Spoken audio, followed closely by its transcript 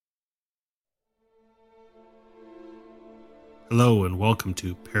Hello and welcome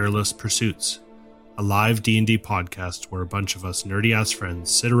to Perilous Pursuits, a live D&D podcast where a bunch of us nerdy-ass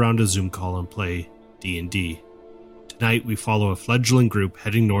friends sit around a Zoom call and play D&D. Tonight we follow a fledgling group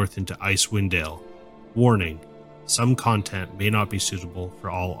heading north into Icewind Dale. Warning, some content may not be suitable for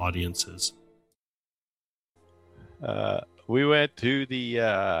all audiences. We went to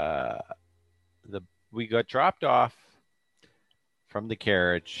we got dropped off from the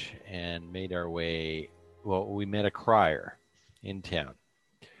carriage and made our way. Well, we met a crier in town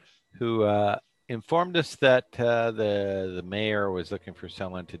who informed us that the mayor was looking for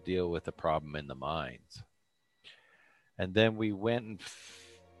someone to deal with a problem in the mines. And then we went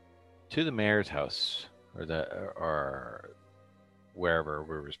to the mayor's house or wherever we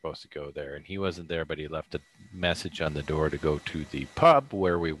were supposed to go there, and he wasn't there, but he left a message on the door to go to the pub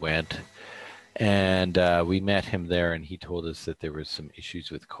where we went. And we met him there, and he told us that there was some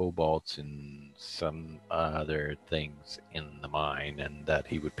issues with cobalts and some other things in the mine, and that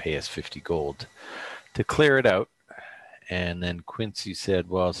he would pay us 50 gold to clear it out. And then Quincy said,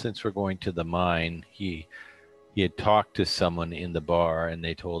 well, since we're going to the mine, he had talked to someone in the bar, and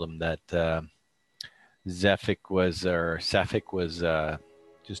they told him that Sefik was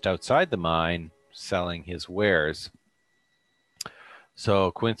just outside the mine selling his wares.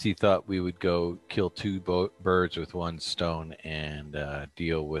 So Quincy thought we would go kill two birds with one stone and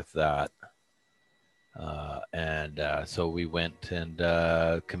deal with that. So we went and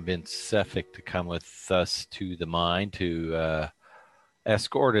convinced Sefik to come with us to the mine to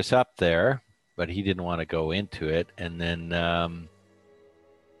escort us up there, but he didn't want to go into it. And then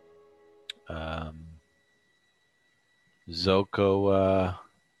Zoko,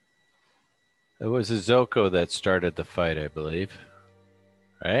 it was Zoko that started the fight, I believe.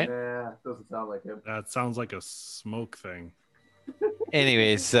 Right? Yeah, doesn't sound like him. That sounds like a smoke thing.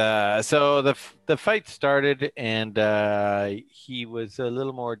 Anyways, so the fight started, and he was a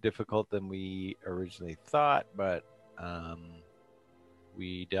little more difficult than we originally thought, but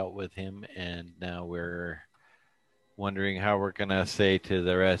we dealt with him, and now we're wondering how we're gonna say to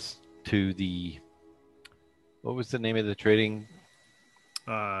the rest, what was the name of the trading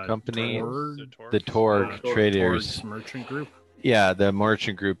company? The Torg Traders Torg's merchant group. Yeah, the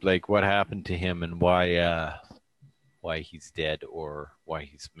merchant group, like what happened to him and why he's dead or why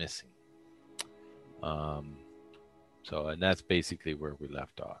he's missing. And that's basically where we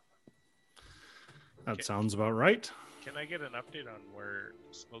left off. That sounds about right. Can I get an update on where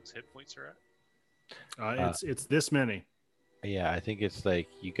Smoke's hit points are at? It's this many. Yeah, I think it's like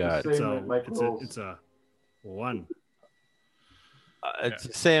you got It's a one. It's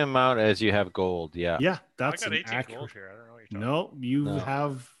the same amount as you have gold. Yeah. Yeah, that's I got 18 accurate. gold here. I don't know what you're talking No, you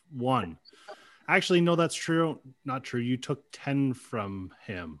have one. Actually, no, that's true. Not true. You took 10 from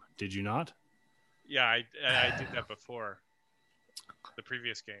him, did you not? Yeah, I did that before the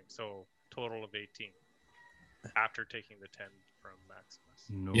previous game. So total of 18 after taking the 10 from Maximus.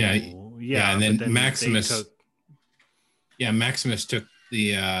 No. Yeah, and then Maximus. Maximus took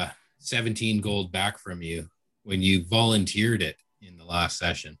the 17 gold back from you when you volunteered it in the last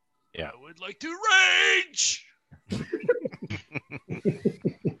session. Yeah. I would like to rage.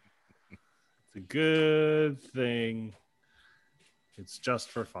 It's a good thing. It's just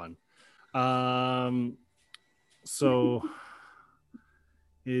for fun. So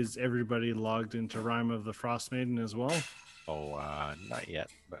is everybody logged into Rime of the Frost Maiden as well? Oh, not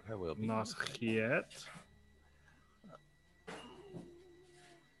yet, but I will be. Not yet.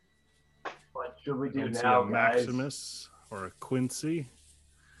 What should we do Let's now, see a guys? Maximus or a Quincy.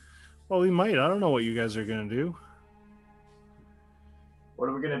 Well, we might. I don't know what you guys are going to do. What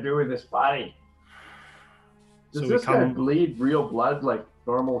are we gonna do with this body? Does So this guy bleed real blood like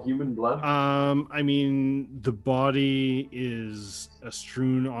normal human blood? I mean, the body is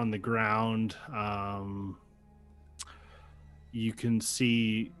strewn on the ground. You can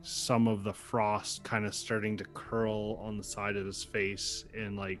see some of the frost kind of starting to curl on the side of his face,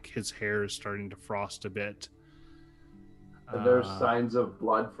 and like his hair is starting to frost a bit. And there's signs of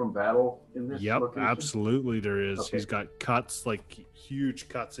blood from battle in this Yep, location? absolutely there is. Okay. He's got cuts, like huge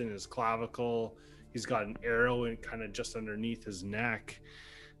cuts in his clavicle. He's got an arrow in kind of just underneath his neck.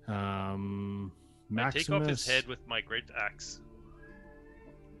 Maximus. I take off his head with my great axe.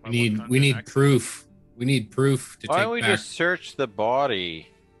 We need proof. We need proof to Why take don't we back. just search the body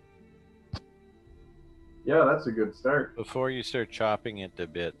Yeah, that's a good start. before you start chopping it to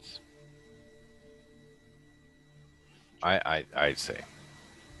bits? I'd say.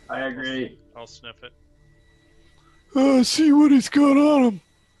 I agree. I'll sniff it. See what he's got on him.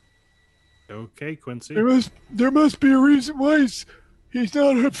 Okay, Quincy. There must be a reason why he's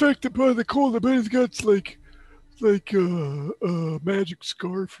not affected by the cold. I bet he's got like like a magic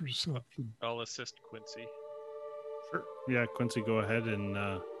scarf or something. I'll assist Quincy. Sure. Yeah, Quincy, go ahead and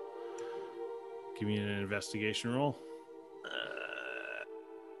give me an investigation roll.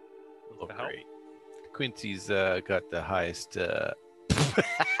 Oh, the help? great. Quincy's got the highest.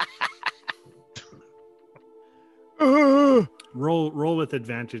 Roll with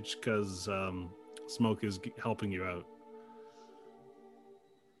advantage because Smoke is helping you out.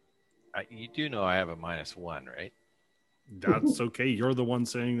 You do know I have a -1, right? That's okay. You're the one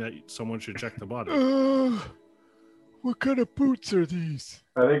saying that someone should check the body. What kind of boots are these?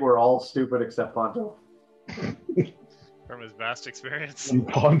 I think we're all stupid except Ponto. From his vast experience. And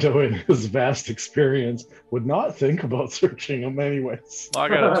Ponto, in his vast experience, would not think about searching them anyways. Well, I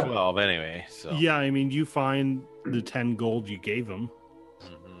got a 12 anyway. So Yeah, I mean, you find the 10 gold you gave him.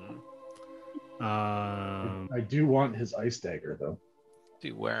 Mhm. I do want his ice dagger, though. What's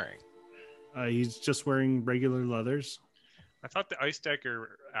he wearing? He's just wearing regular leathers. I thought the ice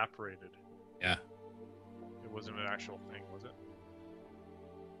dagger apparated. Yeah. It wasn't an actual thing, was it?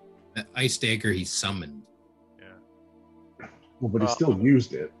 That ice dagger he summoned. Yeah. Well, but he still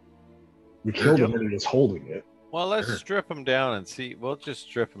used it. We killed him when he was holding it. Well, let's Sure. strip him down and see. We'll just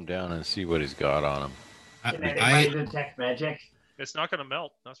strip him down and see what he's got on him. Can I anybody detect magic? It's not going to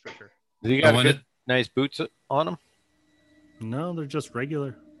melt, that's for sure. Does he I got wanted- good, nice boots on him? No, they're just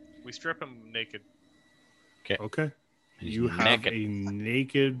regular. We strip him naked. Okay. He's You have naked. a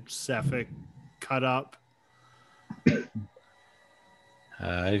naked Cephalic cut up.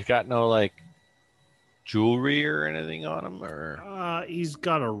 He's got no like jewelry or anything on him, or He's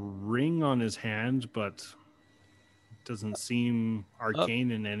got a ring on his hand, but it doesn't seem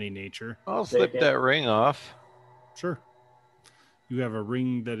arcane in any nature. I'll slip Take it. that ring off. Sure. You have a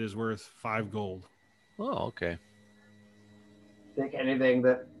ring that is worth 5 gold. Oh, okay. Take anything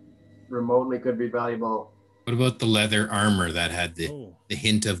that remotely could be valuable. What about the leather armor that had the Oh,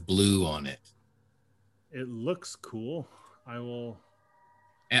 hint of blue on it? it looks cool. I will.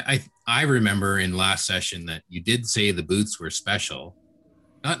 I remember in last session that you did say the boots were special,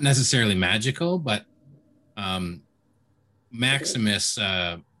 not necessarily magical, but Maximus,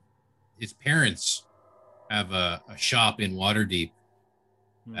 his parents have a shop in Waterdeep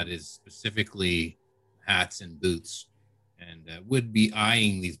that is specifically hats and boots, and would be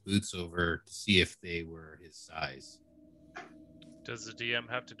eyeing these boots over to see if they were his size. Does the DM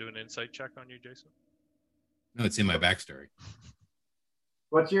have to do an insight check on you, Jason? No, it's in my backstory.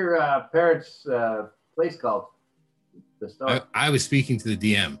 What's your parents' place called? The store. I was speaking to the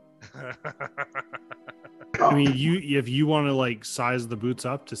DM. I mean, if you want to like size the boots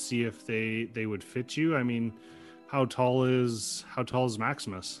up to see if they would fit you. I mean, how tall is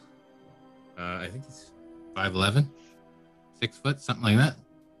Maximus? I think he's 5'11", 6 foot, something like that.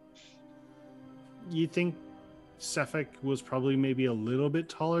 You think Cephalic was probably maybe a little bit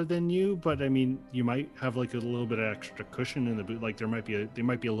taller than you, but I mean, you might have like a little bit of extra cushion in the boot. Like they might be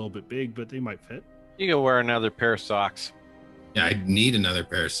a little bit big, but they might fit. You can wear another pair of socks. Yeah, I'd need another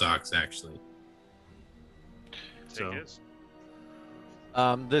pair of socks, actually. So- Take his.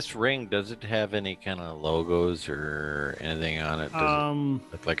 This ring, does it have any kind of logos or anything on it? Does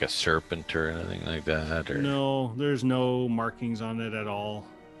it look like a serpent or anything like that? Or No, there's no markings on it at all.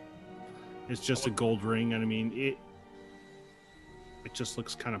 It's just a gold ring, and I mean it just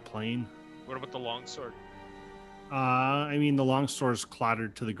looks kind of plain. What about the longsword? I mean the long sword's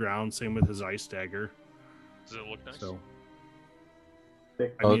clattered to the ground. Same with his ice dagger. Does it look nice? So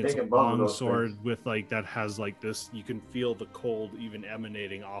Take, I mean, take it's a it both of long those sword things. with like that has like this. You can feel the cold even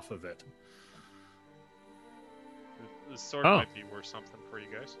emanating off of it. The sword Oh. might be worth something for you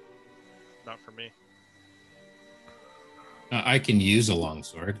guys. Not for me. I can use a long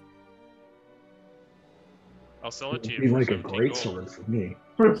sword. I'll sell it It'd to you. be for like a 17 great gold. sword for me.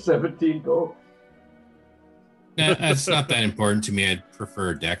 For 17 gold. That's not that important to me. I'd prefer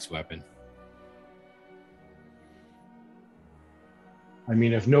a dex weapon. I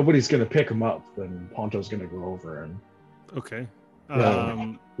mean, if nobody's going to pick him up, then Ponto's going to go over and Okay.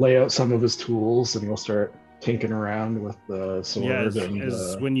 Yeah. lay out some of his tools, and he'll start tinkering around with the sword Yeah, and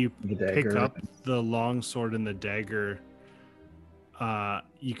as when you the pick dagger. up the long sword and the dagger,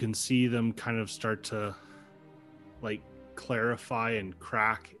 you can see them kind of start to like clarify and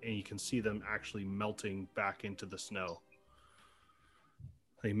crack, and you can see them actually melting back into the snow.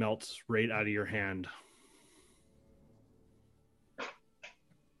 They melt right out of your hand.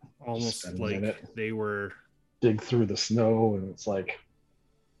 Almost Spend a like minute. they were. dig through the snow, and it's like,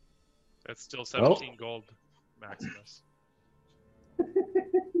 That's still 17 gold, Maximus.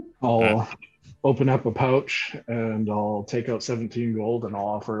 oh, open up a pouch and I'll take out 17 gold and I'll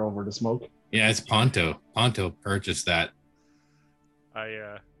offer it over to Smoke. Yeah, it's Ponto. Ponto purchased that.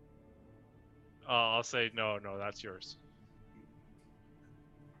 I'll say no, that's yours.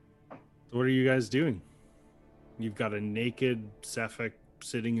 So what are you guys doing? You've got a naked Cephek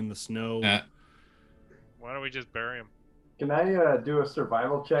sitting in the snow. Why don't we just bury him? Can I do a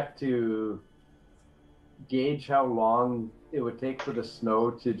survival check to gauge how long it would take for the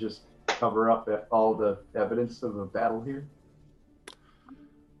snow to just cover up all the evidence of a battle here?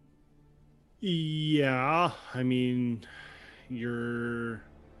 Yeah, I mean, it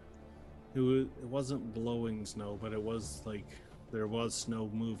wasn't blowing snow, but it was like there was snow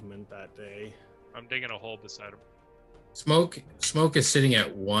movement that day. I'm digging a hole beside him. Smoke is sitting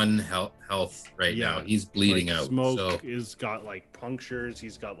at 1 health right now. He's bleeding out. Smoke is got like punctures.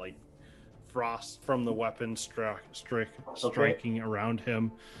 He's got like frost from the weapon striking around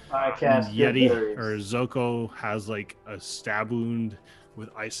him. I cast Yeti Good or Zoko has like a stab wound with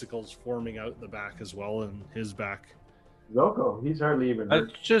icicles forming out the back as well in his back. Zoko, he's hardly even hurt.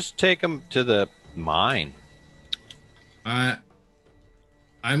 Let's just take him to the mine.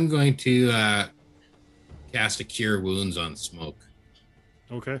 I'm going to cast a Cure Wounds on Smoke.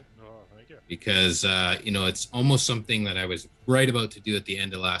 Okay. Oh, thank you. Because, it's almost something that I was right about to do at the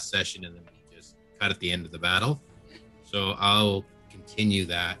end of last session, and then we just cut at the end of the battle. So I'll continue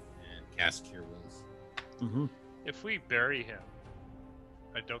that and cast Cure Wounds. Mm-hmm. If we bury him,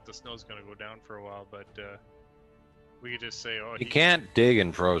 I doubt the snow's going to go down for a while, but we could just say, You can't dig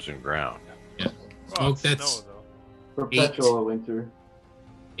in frozen ground. Yeah. Well, Smoke, that's snow, though. Perpetual winter.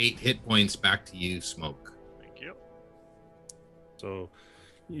 8 hit points back to you, Smoke. Thank you. So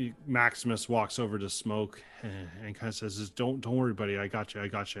Maximus walks over to Smoke and kind of says, "Don't worry, buddy. I got you.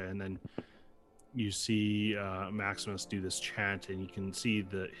 And then you see Maximus do this chant, and you can see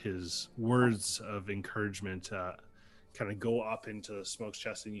that his words of encouragement kind of go up into Smoke's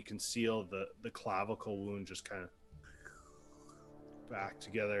chest, and you can seal the clavicle wound just kind of back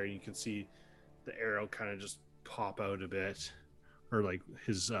together. You can see the arrow kind of just pop out a bit, or like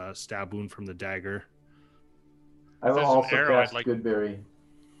his stab wound from the dagger. I will There's an also arrow, cast I'd like- Goodberry.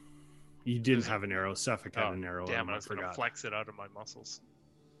 You didn't have an arrow. Cephek had an arrow. Damn it, I I was going to forgot. flex it out of my muscles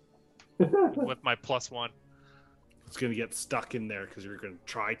with my +1. It's going to get stuck in there because you're going to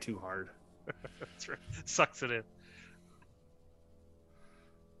try too hard. That's right. Sucks it in.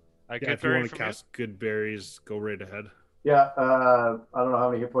 If you want to cast good berries, go right ahead. Yeah, I don't know how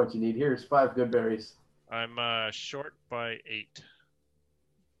many hit points you need. Here's 5 good berries. I'm short by 8.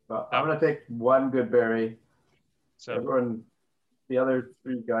 I'm going to take 1 good berry. So Everyone, the other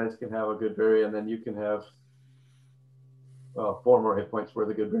 3 guys can have a good berry, and then you can have 4 more hit points worth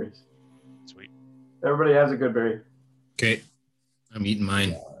of good berries. sweet. Everybody has a good berry. Okay. I'm eating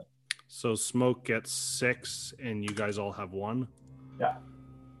mine. So Smoke gets 6, and you guys all have 1. Yeah, that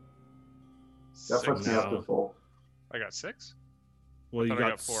Six. puts me up to full. I got 6. Well, you thought I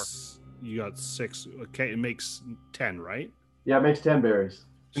got got 4. You got 6. Okay, it makes 10, right? Yeah, it makes 10 berries.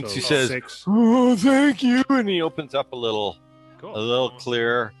 And So she says, 6. Oh, thank you. and he opens up a little Cool.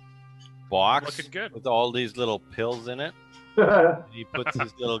 clear box Looking good. with all these little pills in it. Don't And he puts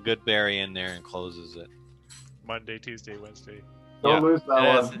his little good berry in there and closes it. Monday, Tuesday, Wednesday. Yeah, lose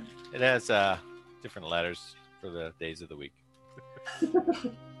that one. It has different letters for the days of the week.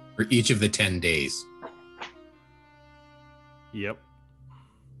 For each of the 10 days. Yep.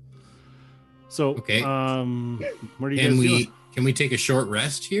 So, Okay. what are you guys doing? Can we take a short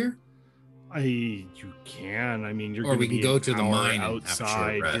rest here? You can. I mean, you're Or going we to can be go an to the hour mine and have a short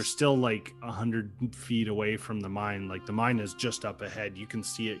outside. rest. You're still like 100 feet away from the mine. Like the mine is just up ahead. You can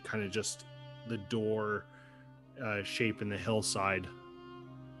see it kind of just the door shape in the hillside.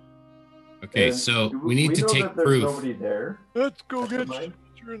 Okay, And so do we need to know take that there's proof. nobody there. Let's go At the get mine?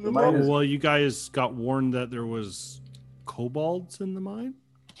 you in The the mine mouth. is- Well, you guys got warned that there was kobolds in the mine?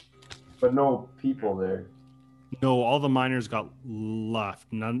 But no people there. No, all the miners got left.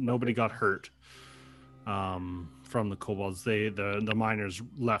 Nobody got hurt from the kobolds. The miners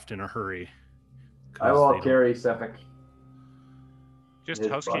left in a hurry. 'Cause I will they don't- carry Cephek. Just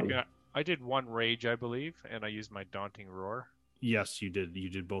His housekeeping. body. I did 1 rage, I believe, and I used my daunting roar. Yes, you did. You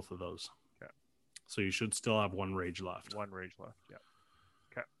did both of those. Okay. So you should still have 1 rage left. 1 rage left. Yeah.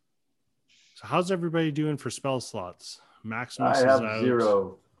 So how's everybody doing for spell slots? Maximus I is have out.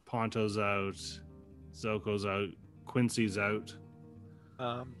 0. Ponto's out. Zoko's out. Quincy's out.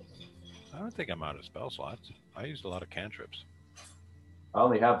 I don't think I'm out of spell slots. I used a lot of cantrips. I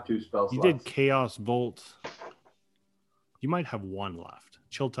only have 2 spell You slots. did Chaos Bolt. You might have 1 left.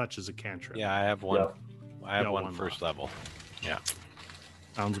 Chill Touch is a cantrip. Yeah, I have one. Yeah. I have Got one one first left. level. Yeah.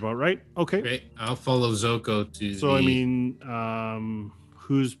 Sounds about right. Okay. Okay, I'll follow Zoko to So, I mean,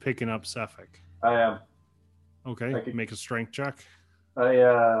 who's picking up Sefik? I am. Okay, I could- make a strength check. I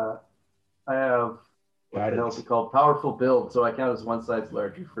have what the hell is it called? Powerful build, so I count as one size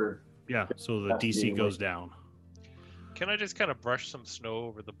larger for. Yeah, so the That's DC being goes like- down. Can I just kind of brush some snow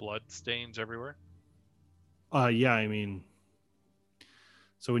over the blood stains everywhere? Yeah, I mean,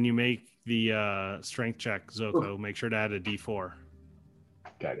 so when you make the strength check, Zoko, make sure to add a D4.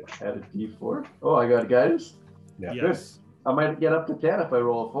 Guidance. Add a D4. Oh, I got guidance. Yeah. Yes. I might get up to 10 if I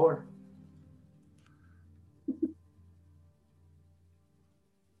roll a 4.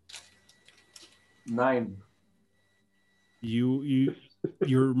 Nine.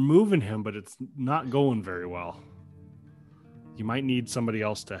 You're moving him, but it's not going very well. You might need somebody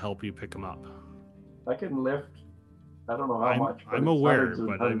else to help you pick him up. I can lift. I don't know how I'm- much. but I'm it's aware, hundreds and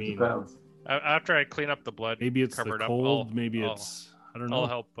but I hundreds of mean- pounds. After I clean up the blood, Maybe it's the covered up, cold. Maybe I'll- it's I don't know. I'll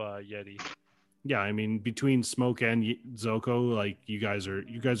help Yeti. Yeah, I mean, between Smoke and Zoko, like you guys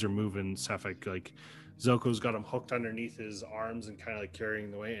are moving Sefik. Like Zoko's got him hooked underneath his arms and kind of like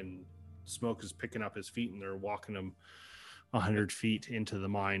carrying the way, and Smoke is picking up his feet, and they're walking him 100 feet into the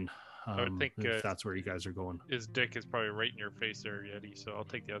mine. I would think, if that's where you guys are going. His dick is probably right in your face there, Yeti, so I'll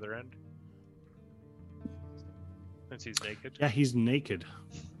take the other end. Since he's naked. Yeah, he's naked.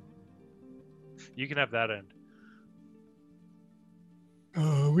 You can have that end.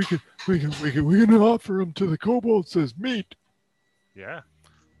 We can offer him to the kobolds as meat. Yeah.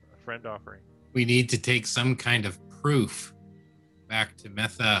 A friend offering. we need to take some kind of proof back to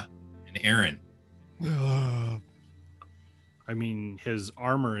Metha and Aaron. I mean, his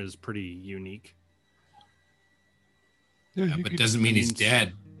armor is pretty unique. Yeah, but doesn't mean he's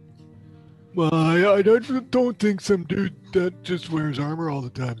dead. Well, I don't think some dude that just wears armor all the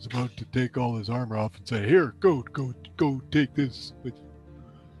time is about to take all his armor off and say, "Here, go, take this with you."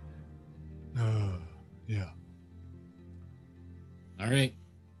 Yeah. All right.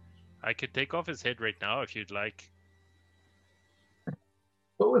 I could take off his head right now if you'd like.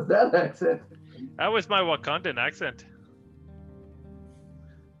 What was that accent? That was my Wakandan accent.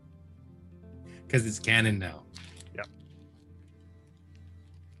 Because it's canon now. Yeah.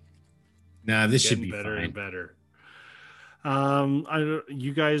 Nah, this should Getting be better fine. and better.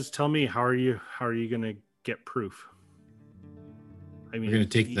 You guys tell me, how are you gonna get proof? I mean, We're gonna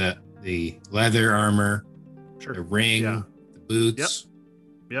take the leather armor, sure. the ring, Yeah. the boots.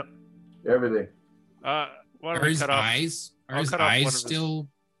 Yep. Everything. Why don't Are we his cut off? eyes? Are I'll his cut off one eyes of his- still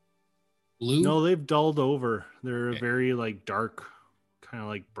blue? No, they've dulled over. They're Okay. very like dark, kind of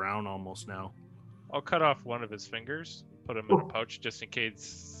like brown almost now. I'll cut off one of his fingers, put him in a pouch just in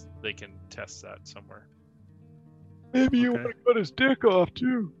case they can test that somewhere. Maybe you Okay. want to cut his dick off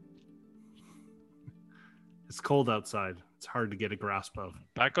too. It's cold outside. It's hard to get a grasp of.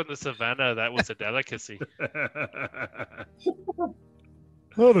 Back on the savannah, that was a delicacy.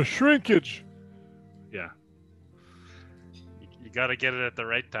 Not a shrinkage. Yeah. You got to get it at the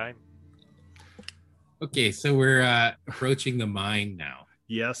right time. Okay, so we're approaching the mine now.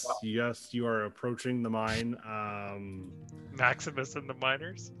 Yes, you are approaching the mine. Maximus and the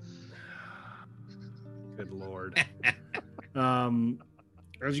miners. Good lord.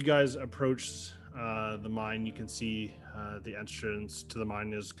 As you guys approach the mine, you can see the entrance to the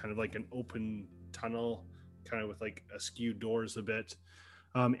mine is kind of like an open tunnel, kind of with like askew doors a bit.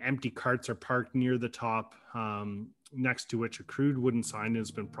 Empty carts are parked near the top, next to which a crude wooden sign has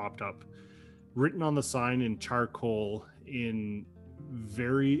been propped up. Written on the sign in charcoal in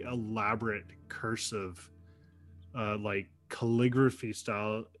very elaborate cursive, like calligraphy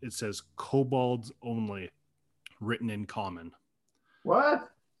style, it says "Kobolds Only," written in common.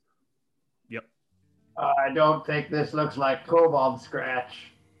 What? Yep. I don't think this looks like Kobold Scratch.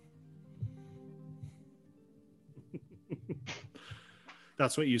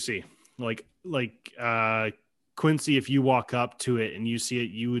 That's what you see. Like Quincy, if you walk up to it and you see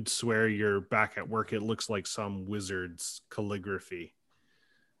it, you would swear you're back at work. It looks like some wizard's calligraphy.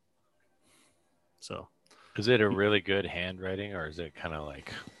 So, Is it a really good handwriting, or is it kind of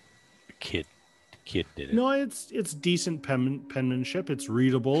like a kid did it? no, it's decent penmanship. It's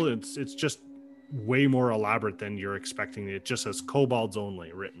readable. It's just way more elaborate than you're expecting. It just says "Kobolds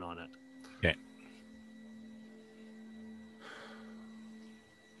Only" written on it. Okay.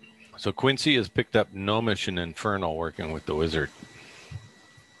 So Quincy has picked up Gnomish and Infernal working with the wizard.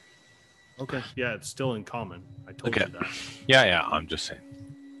 Okay. Yeah, it's still in common. I told Okay. you that. Yeah, I'm just saying.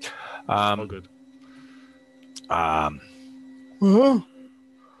 All good. Well,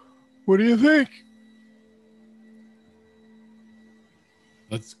 what do you think?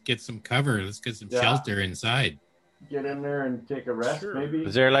 Let's get some cover. Let's get some Yeah. shelter inside. get in there and take a rest, Sure. maybe?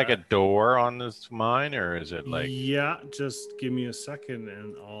 Is there like a door on this mine, or is it like? Yeah, just give me a second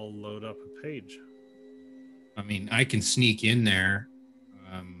and I'll load up a page. I mean, I can sneak in there,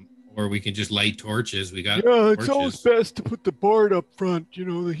 or we can just light torches. We got Yeah, it's always torches. best to put the bard up front. You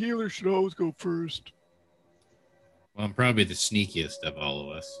know, the healer should always go first. Well, I'm probably the sneakiest of all of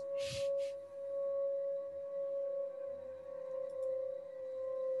us.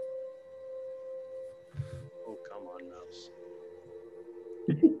 Oh, come on, mouse.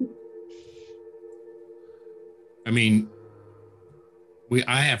 I mean,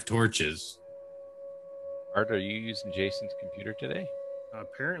 I have torches. Art, are you using Jason's computer today?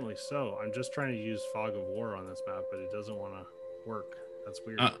 Apparently so. I'm just trying to use Fog of War on this map, but it doesn't want to work. That's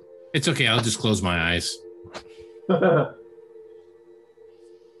weird. It's okay. I'll just close my eyes.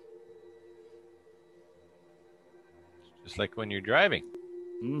 Just like when you're driving.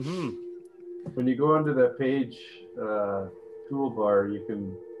 Mm-hmm. When you go into the page toolbar, you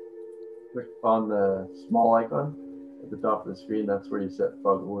can click on the small icon at the top of the screen. That's where you set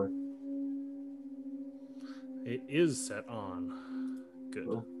Fog of War. It is set on. Good.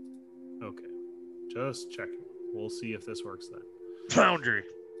 Cool. Okay. Just checking. We'll see if this works then. Foundry.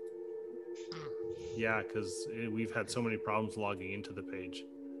 Yeah, because we've had so many problems logging into the page.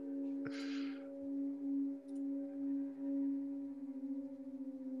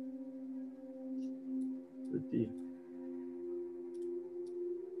 Pretty.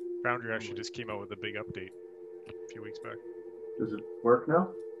 Foundry actually just came out with a big update a few weeks back. Does it work now?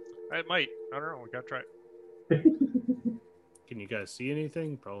 It might. I don't know. We gotta try it. Can you guys see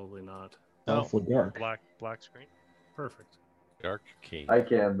anything? Probably not. Awfully dark. Black screen. Perfect. Dark key. I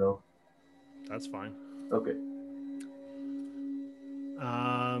can though. That's fine. Okay.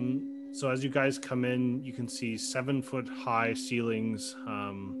 So as you guys come in, you can see 7-foot high ceilings.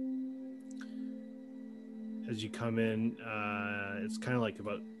 As you come in, it's kind of like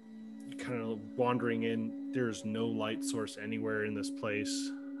kind of wandering in. There's no light source anywhere in this place.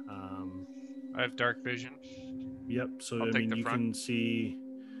 I have dark vision. Yep. So I'll I take mean, the you front. can see.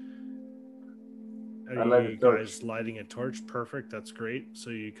 I light a You torch. guys lighting a torch. Perfect. That's great.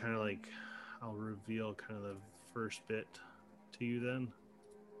 So you kind of like, I'll reveal kind of the first bit to you then.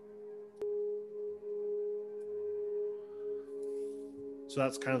 So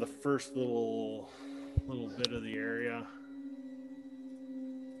that's kind of the first little bit of the area.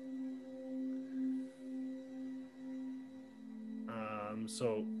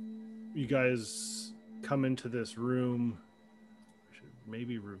 So you guys come into this room. I should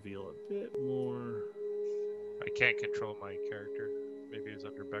maybe reveal a bit more. I can't control my character. Maybe it's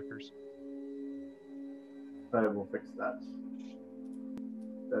under Becker's. I will fix that.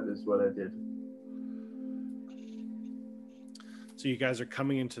 That is what I did. So you guys are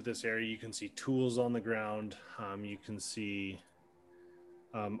coming into this area. You can see tools on the ground. You can see,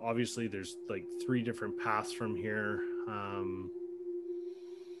 obviously, there's like 3 different paths from here.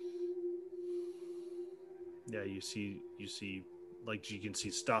 Yeah, you see, like you can see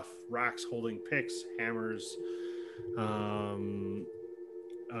stuff, racks holding picks, hammers,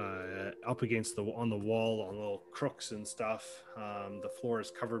 up against on the wall on little crooks and stuff. The floor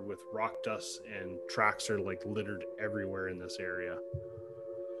is covered with rock dust, and tracks are like littered everywhere in this area.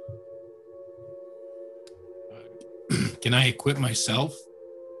 Can I equip myself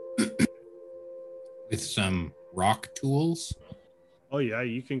with some rock tools? Oh yeah,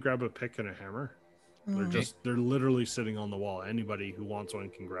 you can grab a pick and a hammer. They're literally sitting on the wall. Anybody who wants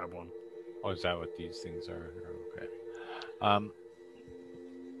one can grab one. Oh, is that what these things are? Okay.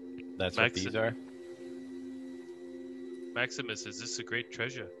 That's what these are? Maximus, is this a great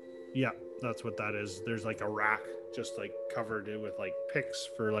treasure? Yeah, that's what that is. There's like a rack just like covered with like picks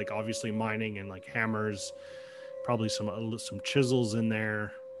for like obviously mining, and like hammers, probably some chisels in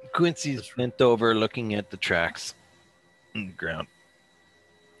there. Quincy's bent over looking at the tracks on the ground.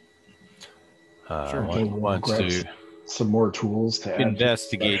 Sure. Wants Grab to some more tools to add to the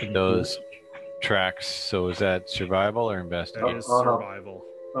investigate collection. those tracks. So is that survival or That investigate? is Uh-huh. survival.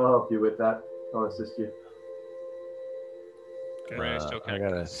 I'll help you with that. I'll assist you. Okay. Right. Okay. I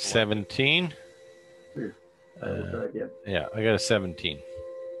got a 17. We'll try again. Yeah, I got a 17.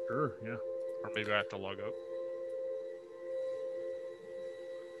 Sure, yeah. Or maybe I have to log out.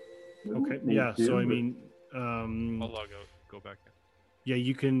 Okay, Me yeah. too, So I but- mean, I'll log out. Go back in. yeah,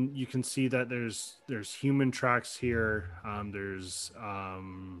 you can see that there's human tracks here. There's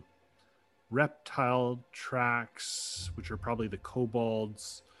reptile tracks, which are probably the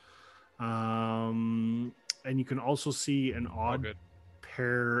kobolds, and you can also see an All odd good.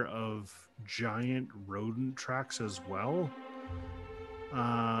 pair of giant rodent tracks as well.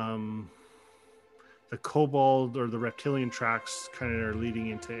 the kobold or the reptilian tracks kind of are leading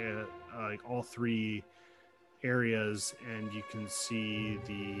into like all three areas, and you can see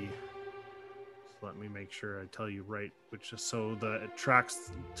the. Let me make sure I tell you right. So the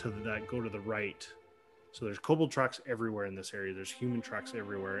tracks that go to the right. So there's kobold tracks everywhere in this area. There's human tracks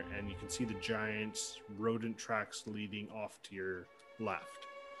everywhere, and you can see the giant rodent tracks leading off to your left.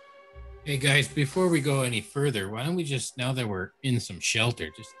 Hey guys, before we go any further, why don't we just, now that we're in some shelter,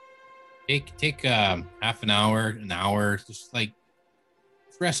 just take half an hour, just like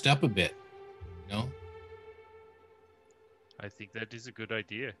rest up a bit, you know? I think that is a good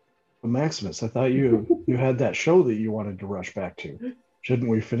idea. But Maximus, I thought you had that show that you wanted to rush back to. Shouldn't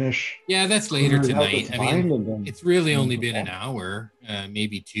we finish? Yeah, that's later Figure out tonight. the I time mean, and then- it's really only been an hour,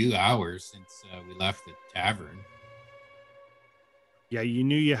 maybe 2 hours since we left the tavern. Yeah, you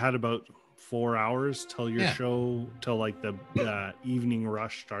knew you had about 4 hours till your Yeah. show, till like the evening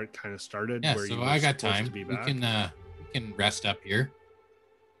rush started. Yeah, where you so were I got supposed time. to be We back. can rest up here.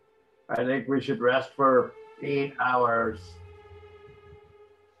 I think we should rest for 8 hours.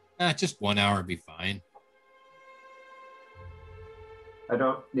 Just 1 hour would be fine. I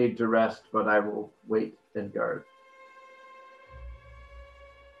don't need to rest, but I will wait and guard.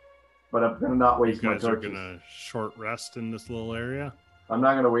 But I'm gonna not You waste my guys are torches. gonna short rest in this little area. I'm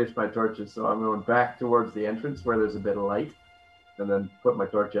not gonna waste my torches, so I'm going back towards the entrance where there's a bit of light, and then put my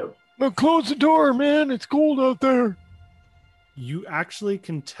torch out. Now close the door, man. It's cold out there. You actually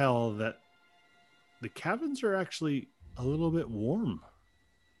can tell that the cabins are actually a little bit warm.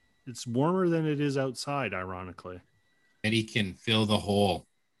 It's warmer than it is outside, ironically. And he can fill the hole.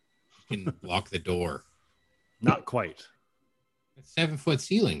 He can block the door. Not quite. It's 7-foot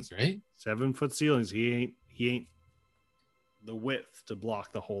ceilings, right? 7-foot ceilings. He ain't the width to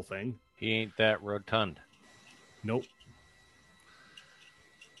block the whole thing. He ain't that rotund. Nope.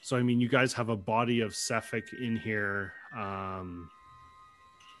 So I mean, you guys have a body of Cephik in here,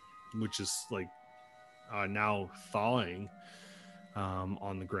 which is like now thawing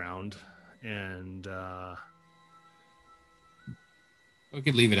on the ground, and We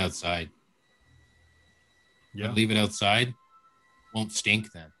could leave it outside. yeah, Leave it outside. Won't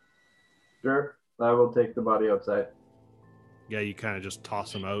stink then. Sure, I will take the body outside. yeah, you kind of just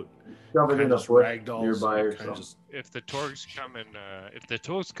toss them out. Shove it Kinda in a just bush ragdolls, nearby you or kinda something. just- If the Torgs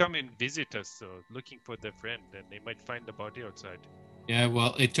come and visit us, so looking for their friend, then they might find the body outside. Yeah,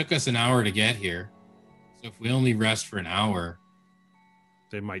 well, it took us an hour to get here. So if we only rest for an hour,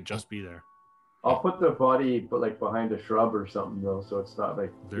 they might just be there. I'll put the body, behind a shrub or something though, so it's not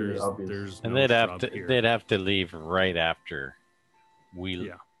like really There's obvious. And no they'd have shrub to here. they'd have to leave right after we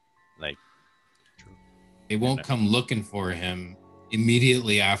Yeah. like they won't come looking for him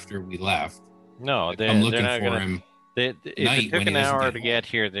immediately after we left. no, They they're come looking not for gonna. him. If night it when took an he doesn't hour get to home. get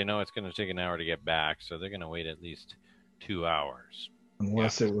here, they know it's going to take an hour to get back, so they're going to wait at least 2 hours.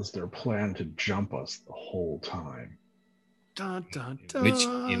 Unless it was their plan to jump us the whole time. Dun, dun,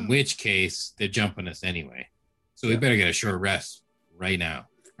 dun. In which case, they're jumping us anyway. So we better get a short rest right now.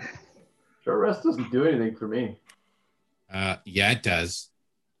 Short rest doesn't do anything for me. Yeah, it does.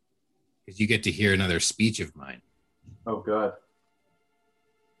 Because you get to hear another speech of mine. Oh god.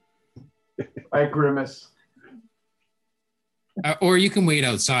 I grimace. Or you can wait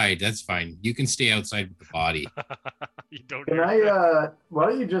outside. That's fine. You can stay outside with the body. You don't. Can hear why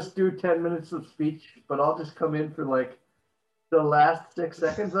don't you just do 10 minutes of speech, but I'll just come in for the last 6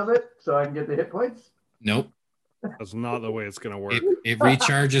 seconds of it so I can get the hit points? Nope. That's not the way it's gonna work. It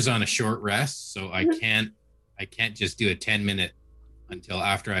recharges on a short rest, so I can't just do a 10-minute until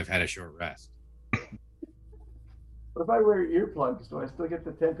after I've had a short rest. What if I wear earplugs? Do I still get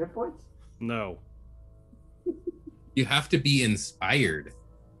the 10 hit points? No. You have to be inspired.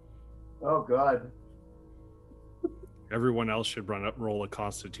 Oh god. Everyone else should roll a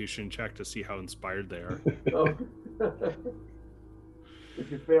Constitution check to see how inspired they are. Oh. If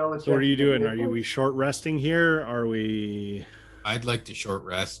you fail the So what are check, you get doing? hit Are we points? short resting here? Are we? I'd like to short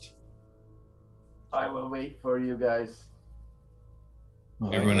rest. I will wait for you guys.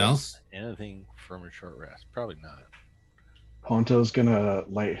 Everyone else? Anything from a short rest? Probably not. Ponto's gonna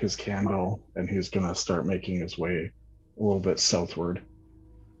light his candle and he's gonna start making his way a little bit southward.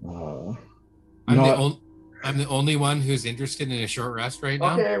 I'm Not- the only one who's interested in a short rest right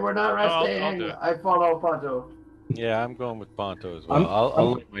now. Okay, we're not I'll resting. do it. I follow Ponto. Yeah, I'm going with Ponto as well. I'll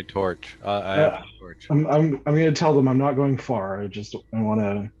I'm- light my torch. I have a torch. I'm gonna tell them I'm not going far. I want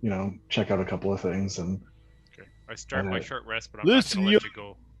to check out a couple of things and Okay. I start my Uh, short rest, but I'm listen, not going to let you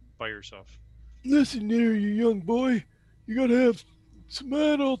go by yourself. Listen there, you young boy. You gotta have some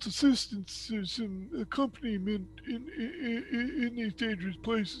adult assistance or some accompaniment in these dangerous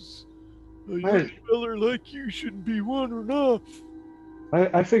places. A young feller like you shouldn't be wandering off.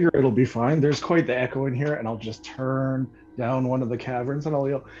 I figure it'll be fine. There's quite the echo in here, and I'll just turn down one of the caverns and I'll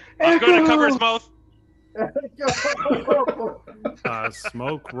yell, I'm going to cover his "Echo!" mouth.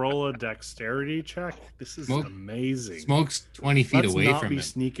 Smoke, roll a dexterity check. This is Smoke- amazing. Smoke's 20 feet Let's away not from be him.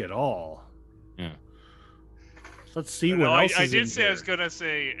 sneak at all. Yeah. Let's see what No, else I is did in say here. I was gonna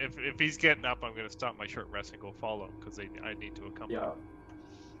say if he's getting up, I'm gonna stop my short rest and go follow because I need to accompany. Yeah.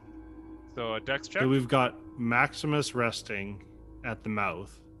 So a dex check. So we've got Maximus resting at the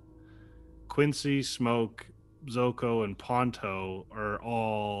mouth. Quincy, Smoke, Zoko, and Ponto are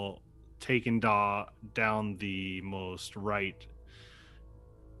all taken down the most right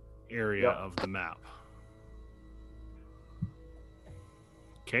area Yep. of the map.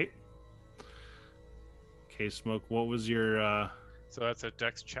 Okay. Okay, Smoke, what was your So that's a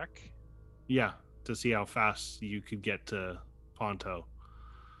dex check. yeah, to see how fast you could get to Ponto.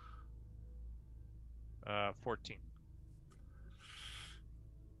 14.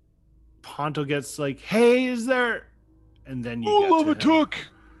 Ponto gets like, "Hey, is there?" And then you All of get a to him. took.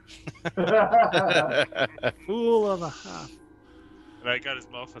 Fool of a half. And I got his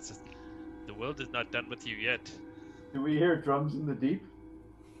mouth and says, "The world is not done with you yet." Do we hear drums in the deep?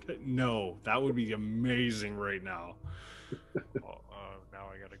 No, that would be amazing right now. Now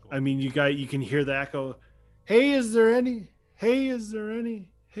I gotta go. I mean, you can hear the echo. Hey, is there any? Hey, is there any?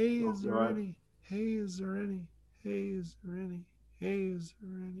 Hey, Oh, is there God. any? Hey, is there any? Hey, is there any? Hey, is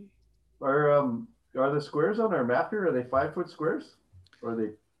there any? Are the squares on our map here? Are they 5-foot squares, or are they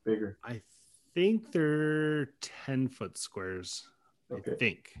bigger? I think they're 10-foot squares. I Okay.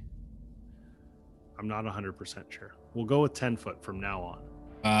 think. I'm not 100% sure. We'll go with 10-foot from now on.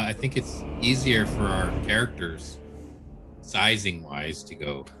 I think it's easier for our characters, sizing wise, to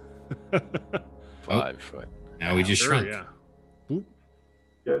go. 5 foot. Now we just Sure, shrunk. yeah. Boop.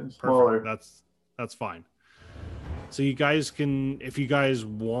 Getting Perfect. smaller. That's fine. So you guys can, if you guys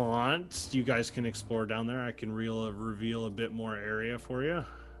want, you guys can explore down there. I can reveal a bit more area for you.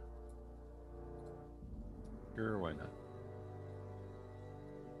 Sure, why not?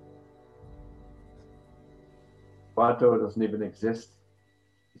 Ponto doesn't even exist.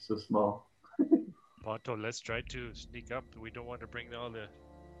 It's so small. Ponto, let's try to sneak up. We don't want to bring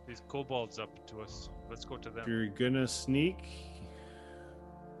these kobolds up to us. Let's go to If them. you're gonna sneak,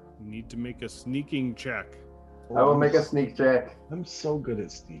 you need to make a sneaking check. I will make a sneak check, I'm so good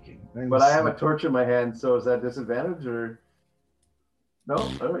at sneaking. but I have a torch in my hand, so is that disadvantage or no?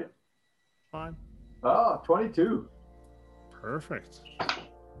 All right. Fine. Oh, 22. Perfect.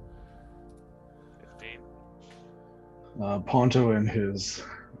 15. Ponto, in his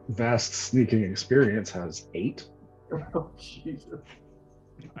vast sneaking experience, has 8. Oh, Jesus.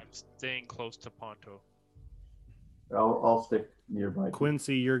 I'm staying close to Ponto. I'll stick nearby.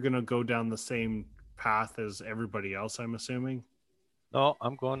 Quincy, you're gonna go down the same path as everybody else, I'm assuming. No,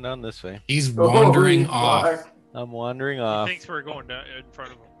 I'm going down this way. He's wandering Holy off. fuck. I'm wandering He off. thinks we're going down in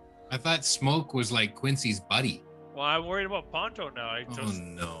front of him. I thought Smoke was like Quincy's buddy. Well, I'm worried about Ponto now. I Oh just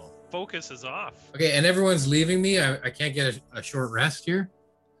no. focus is off. Okay, and everyone's leaving me. I can't get a short rest here.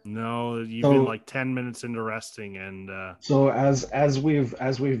 No, you've So- been like 10 minutes into resting, and So as we've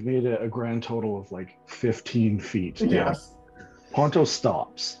made it a grand total of like 15 feet down, Yes. Ponto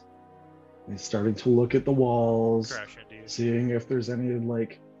stops. He's starting to look at the walls, Crash into you. seeing if there's any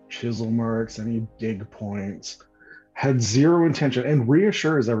like chisel marks, any dig points. Had zero intention and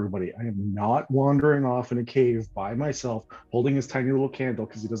reassures everybody, I am not wandering off in a cave by myself holding his tiny little candle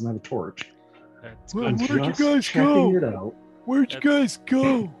because he doesn't have a torch. That's Well, I'm good. where'd you just guys checking go? it out. Where'd you guys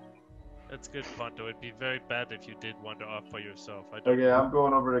go? That's good, Ponto. It'd be very bad if you did wander off by yourself. I don't. Okay, I'm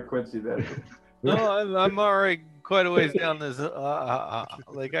going over to Quincy then. No, I'm already quite a ways down this.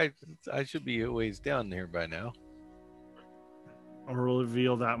 Like I should be a ways down there by now. I'll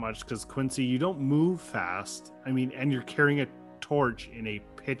reveal that much because Quincy, you don't move fast. I mean, and you're carrying a torch in a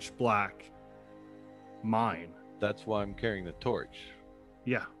pitch black mine. That's why I'm carrying the torch.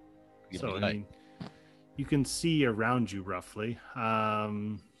 Yeah. Give So me I light. mean, you can see around you roughly.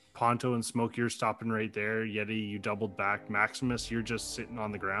 Ponto and Smoke, you're stopping right there. Yeti, you doubled back. Maximus, you're just sitting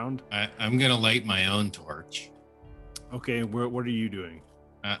on the ground. I'm gonna light my own torch. Okay, what are you doing?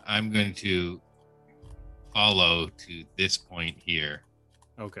 I'm going to follow to this point here.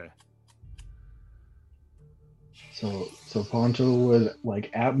 Okay. So Ponto would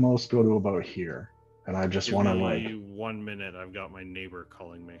like at most go to about here. And I just Give want to me like 1 minute. I've got my neighbor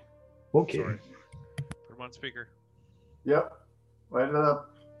calling me. okay. Sorry. Put him on speaker. Yep. Light it up.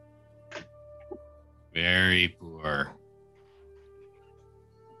 Very poor.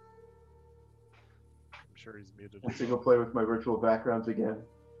 I'm sure he's muted. I'm going to go play with my virtual backgrounds again.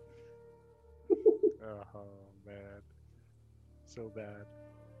 Oh man, so bad.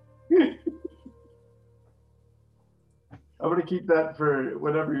 I'm gonna keep that for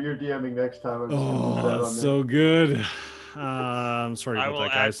whenever you're DMing next time. I'm just gonna put that Oh, on so good. I'm sorry I about will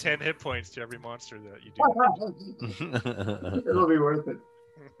that, add guys. 10 hit points to every monster that you do. there. It'll be worth it.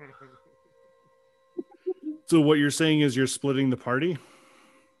 So what you're saying is you're splitting the party?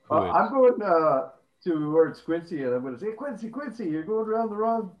 I'm going towards Quincy, and I'm going to say, Quincy, you're going around the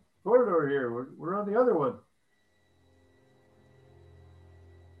wrong corridor here. We're on the other one.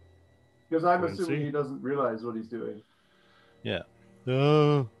 Because I'm Quincy? assuming he doesn't realize what he's doing. Yeah.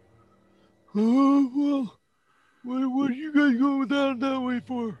 Well, what are you guys going down that way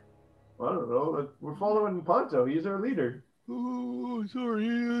for? I don't know. We're following Ponto. He's our leader. Oh, sorry,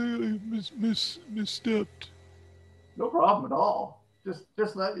 I misstepped. No problem at all.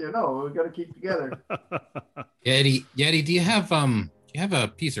 Just let you know. We got to keep together. Yeti, do you have a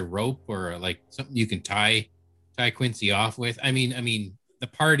piece of rope or like something you can tie Quincy off with? I mean the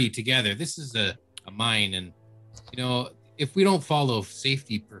party together. This is a mine, and if we don't follow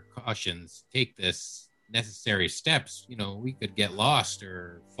safety precautions, take this necessary steps, we could get lost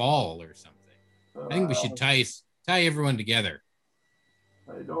or fall or something. I think we should tie everyone together.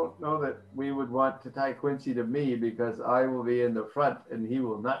 I don't know that we would want to tie Quincy to me because I will be in the front and he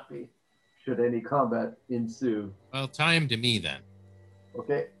will not be, should any combat ensue. Well, tie him to me then.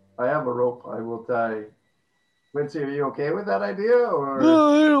 Okay, I have a rope. I will tie. Quincy, are you okay with that idea? Or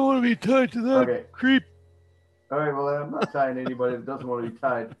No, I don't want to be tied to that Okay. creep. All right, well, I'm not tying anybody that doesn't want to be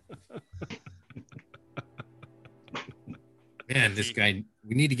tied. Man, this guy,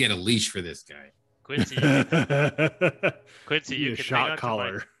 we need to get a leash for this guy. Quincy, you Need a can shot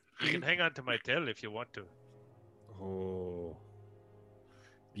collar. You can hang on to my tail if you want to. Oh.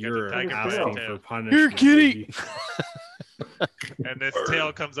 You You're have to tag him by the asking tail. for punishment. Here, kitty. baby. And this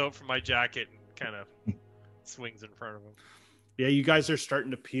tail comes out from my jacket and kind of swings in front of him. Yeah, you guys are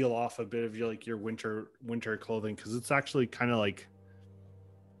starting to peel off a bit of your winter clothing because it's actually kind of like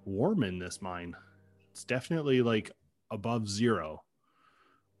warm in this mine. It's definitely like above zero,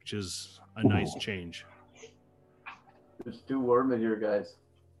 which is a nice change. It's too warm in here, guys.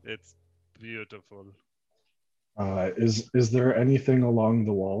 It's beautiful. Is there anything along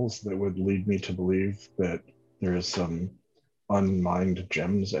the walls that would lead me to believe that there is some unmined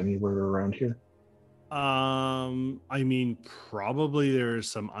gems anywhere around here? I mean, probably there's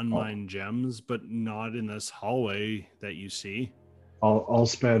some unmined gems, but not in this hallway that you see. I'll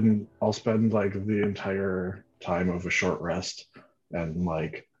spend like the entire time of a short rest and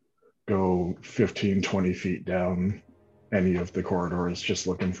like go 15-20 feet down any of the corridors just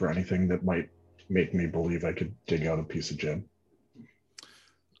looking for anything that might make me believe I could dig out a piece of gem.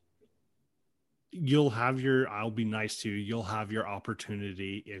 I'll be nice to you. You'll have your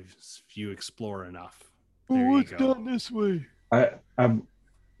opportunity if you explore enough. Well, There you what's go. down this way?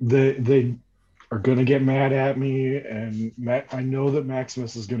 They are gonna get mad at me, and I know that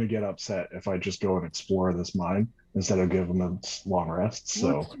Maximus is gonna get upset if I just go and explore this mine instead of give him a long rest.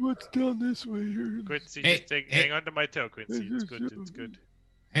 So What's down this way here? Quincy, Hey, just hey. hang on to my tail, Quincy. It's good. It's good.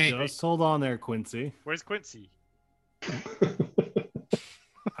 Hey, Just hold on there, Quincy. Where's Quincy?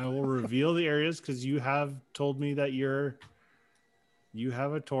 I will reveal the areas because you have told me that you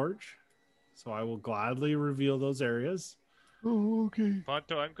have a torch. So I will gladly reveal those areas. Oh, okay.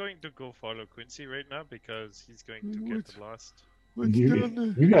 Ponto, I'm going to go follow Quincy right now because he's going to get lost. What's down there?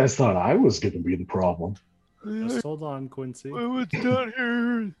 you guys thought I was gonna be the problem. Just hold on, Quincy. What's down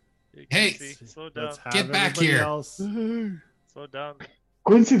here? Hey, Quincy, slow down. Let's have Get back everybody here. else. Slow down.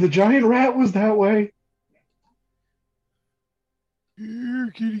 Quincy, the giant rat was that way.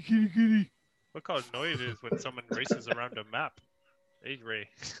 Here, kitty. Look how annoyed it is when someone races around a map. Hey, Ray.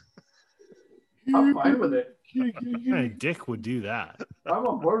 I'm fine with it. What kind of dick would do that? I'm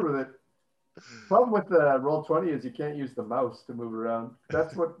on board with it. Problem with the Roll20 is you can't use the mouse to move around.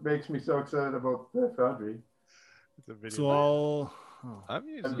 That's what makes me so excited about the Foundry. It's a video. So I'm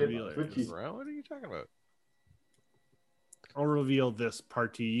using I'm getting it. twitchy. What are you talking about? I'll reveal this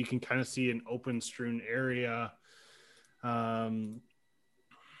part to you. You can kind of see an open strewn area.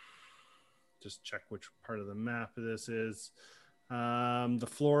 Just check which part of the map this is. The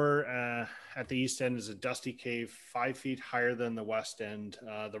floor at the east end is a dusty cave 5 feet higher than the west end.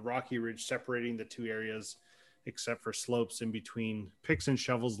 The rocky ridge separating the two areas, except for slopes in between. Picks and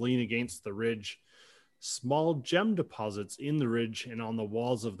shovels lean against the ridge. Small gem deposits in the ridge and on the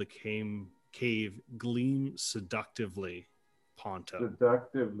walls of the cave gleam seductively. Ponto.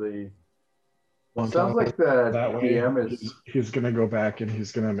 Seductively. On Sounds top like of the that way, DM is. he's gonna go back and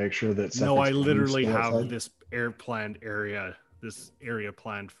he's gonna make sure that. No, I Cephic's literally still have outside. this area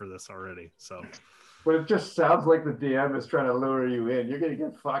planned for this already. So But it just sounds like the DM is trying to lure you in. You're gonna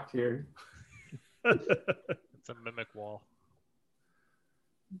get fucked here. It's a mimic wall.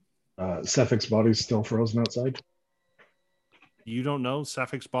 Cephic's body's still frozen outside. You don't know.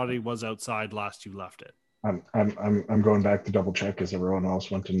 Cephic's body was outside last you left it. I'm going back to double check as everyone else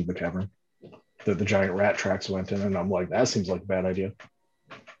went into the cavern. The giant rat tracks went in, and I'm like, that seems like a bad idea.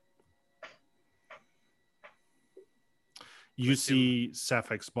 You see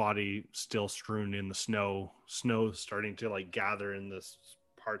Cephic's body still strewn in the snow. Snow starting to like gather in the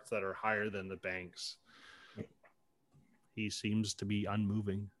parts that are higher than the banks. He seems to be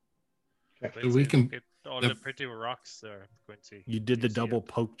unmoving. Okay. So we can. Look at all the pretty rocks there, Quincy. You did the see double it?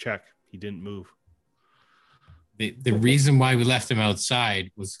 poke check. He didn't move. The reason why we left him outside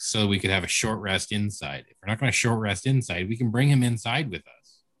was so we could have a short rest inside. If we're not going to short rest inside, we can bring him inside with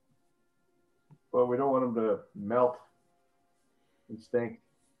us. Well, we don't want him to melt and stink.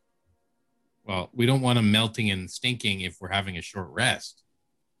 Well, we don't want him melting and stinking if we're having a short rest.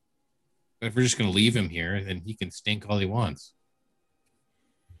 But if we're just going to leave him here, then he can stink all he wants.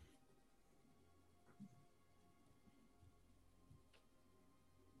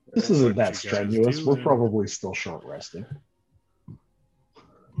 This isn't that What you guys strenuous. do We're then? probably still short resting.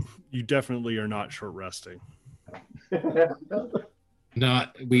 You definitely are not short resting. We're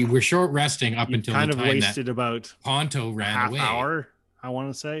short resting up You until kind the of time wasted that about Ponto ran half away. hour, I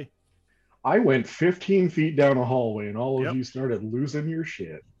want to say. I went 15 feet down a hallway, and all of Yep. you started losing your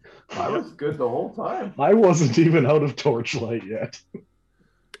shit. I was good the whole time. I wasn't even out of torchlight yet.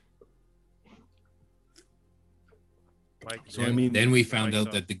 Mike, So, I mean- then we Mike found out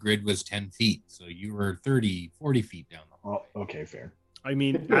saw- that the grid was 10 feet. So you were 30, 40 feet down the hall. Oh, okay, fair. I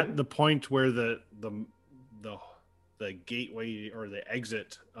mean, at the point where the gateway or the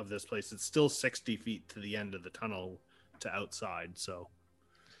exit of this place, it's still 60 feet to the end of the tunnel to outside. So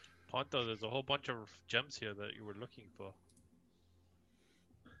Ponto, there's a whole bunch of gems here that you were looking for.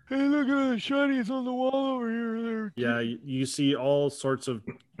 Hey, look at the shinies on the wall over here. There. yeah, you see all sorts of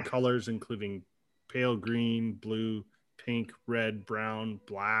colors, including pale green, blue, pink, red, brown,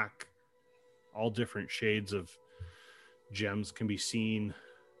 black. All different shades of gems can be seen.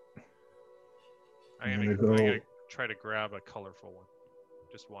 I'm I'm gonna, gonna go- try to grab a colorful one.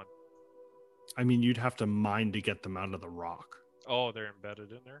 Just one. I mean, you'd have to mine to get them out of the rock. Oh, they're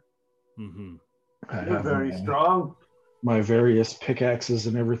embedded in there. Mm-hmm. I You're have very strong. my various pickaxes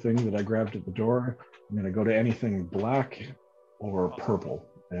and everything that I grabbed at the door. I'm going to go to anything black or purple.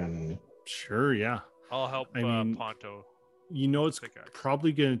 And Sure, yeah. I'll help I mean, Ponto. You know, it's Pickaxe.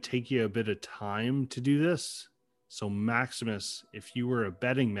 probably going to take you a bit of time to do this. So, Maximus, if you were a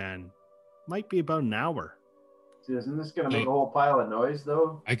betting man, might be about an hour. Isn't this going to make a whole pile of noise,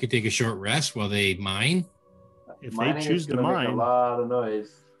 though? I could take a short rest while they mine. If Mining they is choose to gonna make mine, a lot of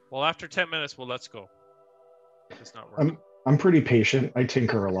noise. Well, after 10 minutes, well, let's go. It's not working. I'm pretty patient. I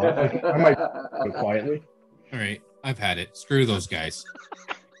tinker a lot. Like, I might do it quietly. All right, I've had it. Screw those guys.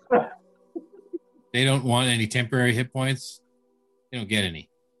 They don't want any temporary hit points. They don't get any.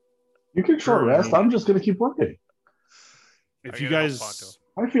 You can short Sure, rest. I'm just going to keep working. if I'm you gonna help guys,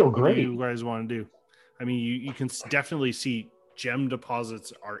 Ponto. I feel what do great. you guys want to do? I mean, you can definitely see gem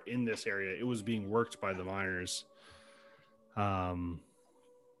deposits are in this area. It was being worked by the miners.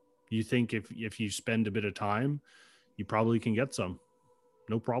 You think if you spend a bit of time, you probably can get some.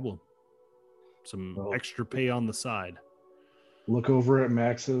 No problem. Some Well, extra pay on the side. Look over at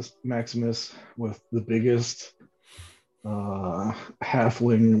Maximus with the biggest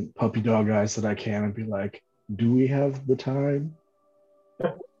halfling puppy dog eyes that I can and be like, do we have the time?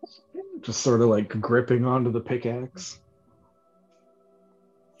 Just sort of like gripping onto the pickaxe.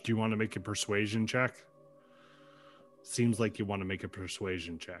 Do you want to make a persuasion check? Seems like you want to make a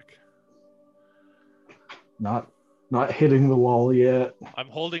persuasion check. Not hitting the wall yet. I'm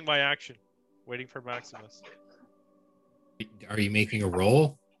holding my action, waiting for Maximus. Are you making a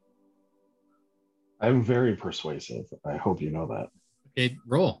roll? I'm very persuasive. I hope you know that. Okay,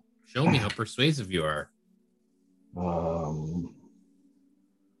 roll. Show me how persuasive you are.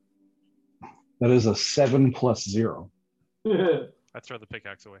 That is a 7 plus 0. I throw the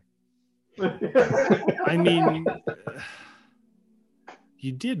pickaxe away. I mean,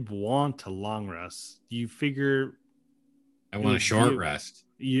 you did want a long rest. You figure I want a short rest.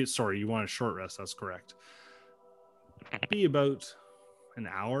 you want a short rest. That's correct. Be about an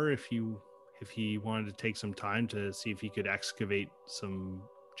hour if he wanted to take some time to see if he could excavate some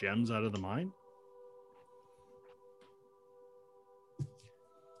gems out of the mine.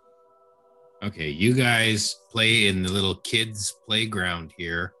 Okay, you guys play in the little kids' playground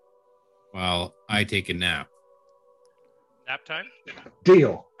here while I take a nap. Nap time?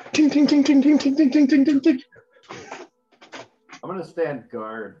 Deal. Ting, ting, ting, ting, ting, ting, ting, ting, ting, ting, ting. I'm gonna stand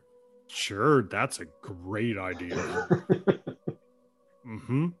guard. Sure, that's a great idea.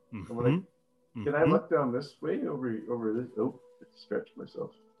 Mm-hmm. Can I look down this way over this? Oh, I stretched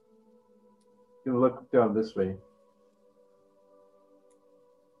myself. Gonna look down this way,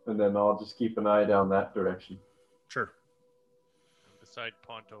 and then I'll just keep an eye down that direction. Sure. Beside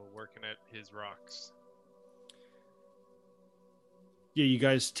Ponto, working at his rocks. Yeah, you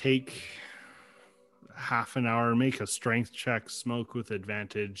guys take half an hour, make a strength check, Smoke with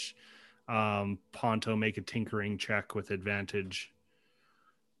advantage. Ponto, make a tinkering check with advantage.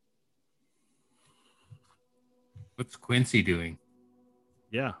 What's Quincy doing?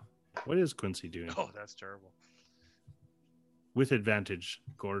 Yeah. What is Quincy doing? Oh, that's terrible. With advantage,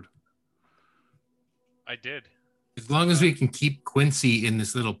 Gord. I did. As long as we can keep Quincy in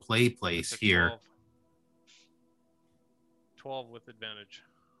this little play place It's a here. 12 with advantage.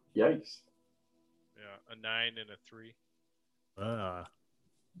 Yikes! Yeah, a 9 and a 3.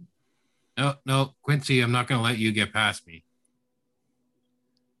 No, Quincy, I'm not going to let you get past me.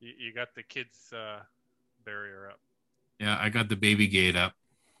 You got the kids' barrier up. Yeah, I got the baby gate up.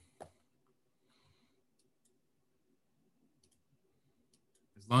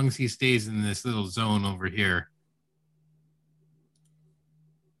 As long as he stays in this little zone over here.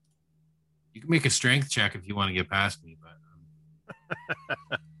 You can make a strength check if you want to get past me, but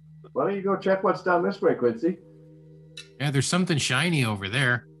Why don't you go check what's down this way, Quincy? yeah, there's something shiny over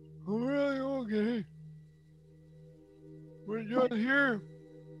there. All right, okay. We're down here.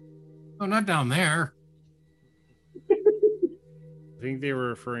 Oh, not down there. I think they were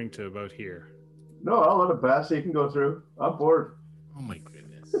referring to about here. No, I'll let him pass. So you can go through. I'm bored. Oh my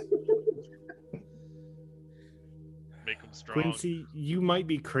goodness. Make them strong. Quincy, you might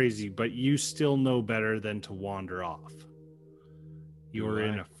be crazy, but you still know better than to wander off. You're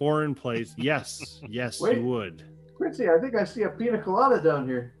in a foreign place. Yes, Wait. you would. Quincy, I think I see a pina colada down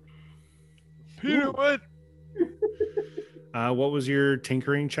here. Peter, what? What was your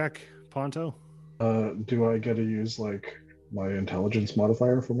tinkering check, Ponto? Do I get to use like my intelligence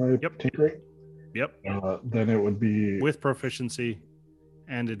modifier for my tinkering? Yep. Then it would be With proficiency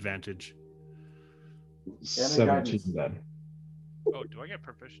and advantage. 17 then. Oh, do I get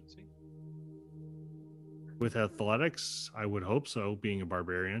proficiency? With athletics, I would hope so, being a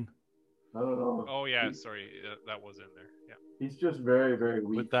barbarian. I don't know. Oh, yeah, sorry. That was in there. Yeah. He's just very, very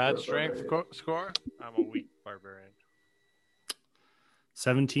weak. With that for a strength barbarian. score? I'm a weak barbarian.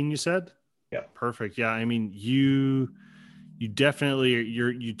 17, you said? Yeah. Perfect. Yeah, I mean, you definitely,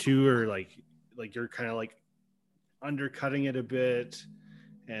 you two are like you're kind of like undercutting it a bit,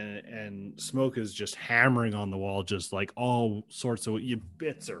 and Smoke is just hammering on the wall, just like all sorts of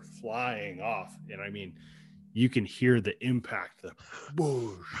bits are flying off, and I mean, you can hear the impact, the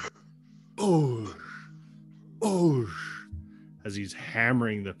boosh, boosh, boosh, as he's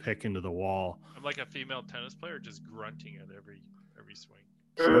hammering the pick into the wall. I'm like a female tennis player just grunting at every swing.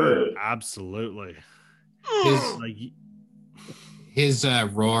 Sure, absolutely. His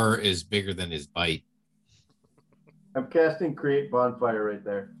roar is bigger than his bite. I'm casting create bonfire right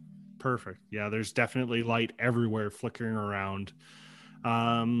there. Perfect. Yeah, there's definitely light everywhere flickering around.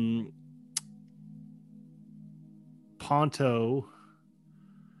 Ponto,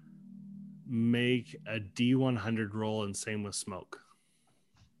 make a D100 roll, and same with Smoke.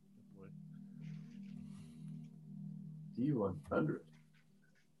 D100.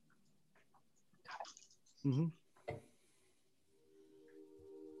 Mm-hmm.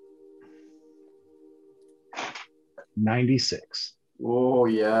 $96. Oh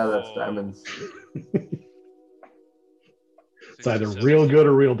yeah, that's diamonds. It's either real good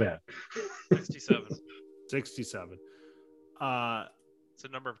or real bad. 67. 67. It's the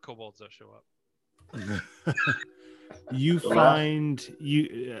number of kobolds that show up. You find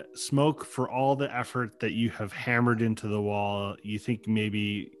Smoke, for all the effort that you have hammered into the wall, you think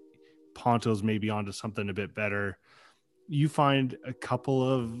maybe Ponto's maybe onto something a bit better. You find a couple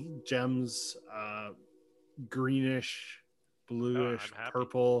of gems, greenish, bluish, I'm happy.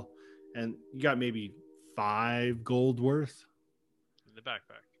 purple, and you got maybe 5 gold worth. In the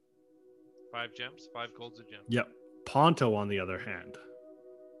backpack. 5 gems, 5 golds a gem. Yep. Ponto, on the other hand,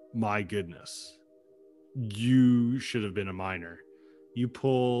 my goodness, you should have been a miner. You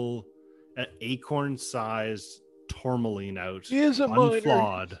pull an acorn-sized tourmaline out, He is a unflawed.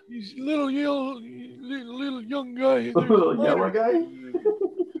 miner. He's a little yellow, little young guy. Little yellow guy?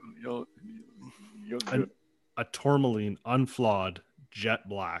 Young A tourmaline, unflawed, jet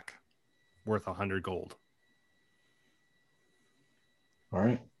black, worth 100 gold. All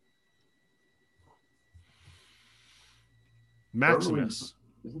right. Maximus.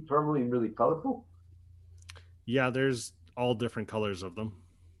 Isn't tourmaline really colorful? Yeah, there's all different colors of them.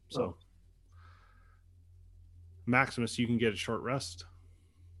 So, Oh. Maximus, you can get a short rest.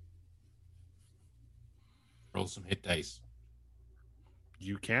 Roll some hit dice.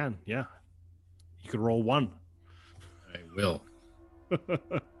 You can, yeah. You could roll 1. I will.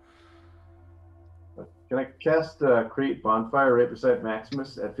 Can I cast Create Bonfire right beside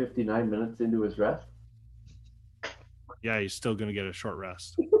Maximus at 59 minutes into his rest? Yeah, he's still going to get a short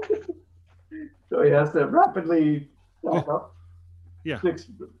rest. So he has to rapidly back up Yeah.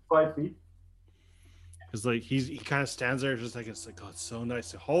 5 feet. Because like he kind of stands there just like it's like, oh, it's so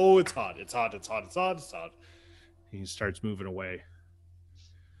nice. Oh, it's hot. It's hot. It's hot. It's hot. It's hot. He starts moving away.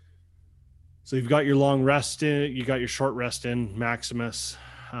 So you've got your long rest in. You got your short rest in, Maximus.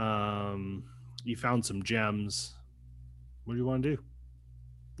 You found some gems. What do you want to do?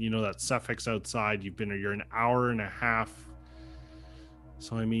 You know that Suffolk's outside. You're an hour and a half.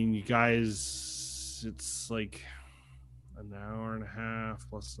 So I mean, you guys, it's like an hour and a half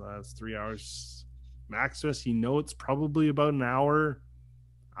plus that's 3 hours. Maximus, you know it's probably about an hour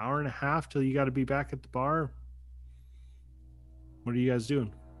and a half till you got to be back at the bar. What are you guys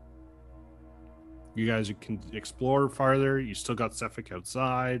doing? You guys can explore farther. You still got Suffolk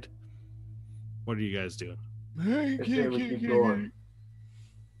outside. What are you guys doing? Hey, I say we keep going.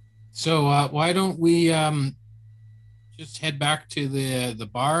 So why don't we just head back to the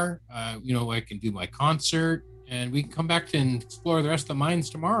bar? I can do my concert, and we can come back and explore the rest of the mines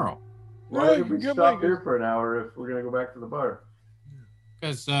tomorrow. Why did we stop here for an hour if we're going to go back to the bar?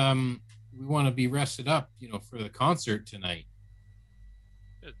 Because we want to be rested up, for the concert tonight.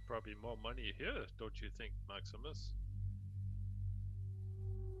 There's probably more money here, don't you think, Maximus?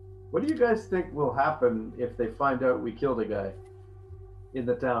 What do you guys think will happen if they find out we killed a guy in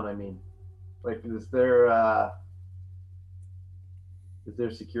the town? I mean, like, is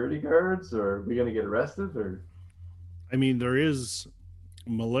there security guards, or are we going to get arrested? Or I mean, there is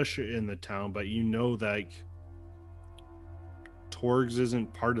militia in the town, but you know that Torgs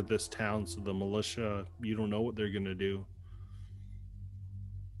isn't part of this town, so the militia, you don't know what they're going to do.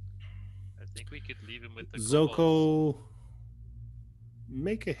 I think we could leave him with the Zoko, kobolds.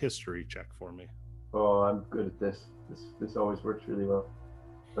 make a history check for me. oh, I'm good at this. This always works really well.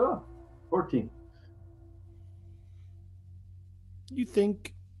 Oh, 14. You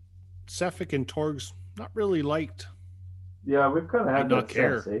think Suffolk and Torgs not really liked? Yeah, we've kind of had Might not that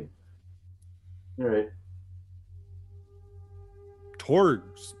care. sense, eh? All right.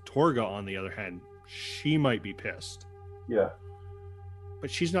 Torga, on the other hand, she might be pissed, Yeah. but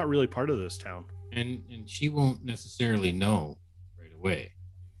she's not really part of this town. And she won't necessarily know right away.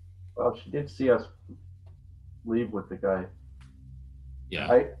 Well, she did see us leave with the guy.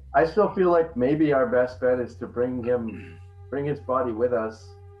 Yeah. I still feel like maybe our best bet is to bring his body with us.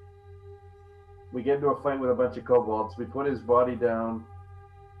 We get into a fight with a bunch of kobolds. We put his body down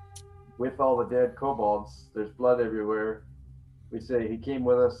with all the dead kobolds. There's blood everywhere. We say he came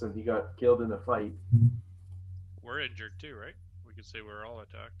with us and he got killed in a fight. We're injured too, right? We could say we're all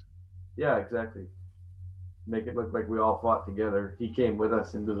attacked. Yeah, exactly. Make it look like we all fought together. He came with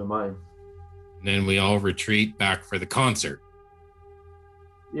us into the mines. And then we all retreat back for the concert.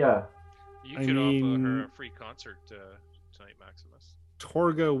 Yeah. You I could mean- offer her a free concert tonight, Maximus.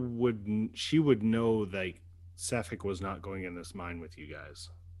 Torga would know that Suffolk was not going in this mine with you guys.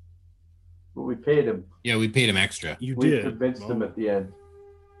 But we paid him. Yeah, we paid him extra. You We did. convinced him Well, at the end.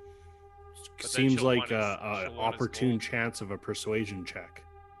 then seems she'll like want his- a she'll want his opportune gold. chance of a persuasion check.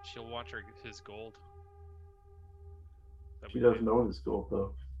 She'll want his gold. That She we doesn't paid. own his gold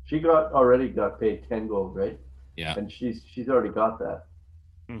though. She already got paid 10 gold, right? Yeah. And she's already got that.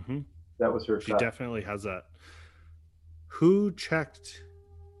 Mm-hmm. That was her She cut. definitely has that. Who checked?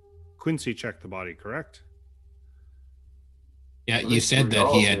 Quincy checked the body, correct? Yeah, I you think said we that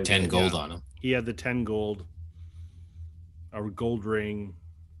all he had did, 10 yeah. gold on him. He had the 10 gold, a gold ring.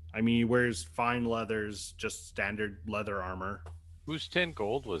 I mean, he wears fine leathers, just standard leather armor. Whose 10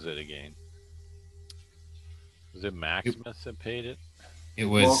 gold was it again? Was it Maximus that paid it? It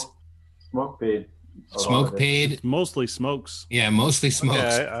was Smoke paid. a lot Smoke of it. paid. It's mostly Smokes. Yeah, mostly Smokes.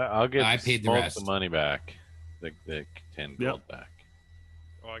 Okay, I'll get I paid the Smoke rest. the money back. The 10 Yep. gold back.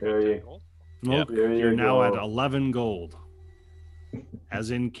 Oh, I got There 10 you- gold. Smoke, There you you're now go. at 11 gold, as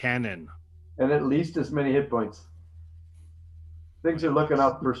in canon. And at least as many hit points. Things are looking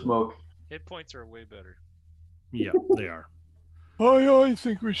up for Smoke. Hit points are way better. Yeah, they are. I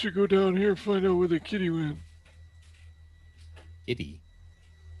think we should go down here and find out where the kitty went. Kitty.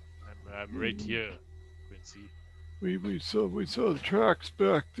 I'm right here, Quincy. We saw the tracks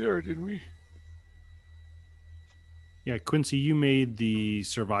back there, didn't we? Yeah, Quincy, you made the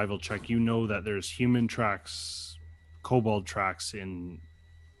survival check. You know that there's human tracks, kobold tracks in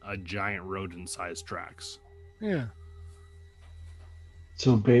a giant rodent-sized tracks. Yeah.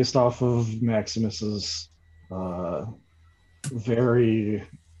 So based off of Maximus's very,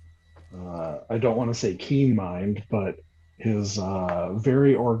 I don't want to say keen mind, but his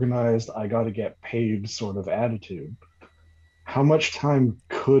very organized, I got to get paid sort of attitude, how much time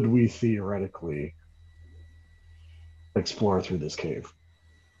could we theoretically explore through this cave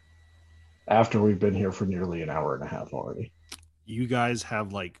after we've been here for nearly an hour and a half already? You guys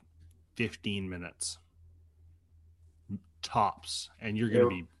have like 15 minutes tops, and you're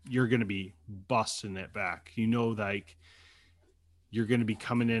gonna be busting it back. You know, like you're gonna be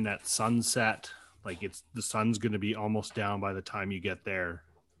coming in at sunset. Like the sun's gonna be almost down by the time you get there.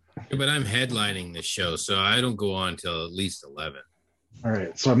 Yeah, but I'm headlining this show, so I don't go on till at least 11. All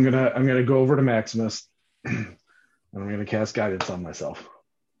right, so I'm gonna go over to Maximus and I'm gonna cast guidance on myself.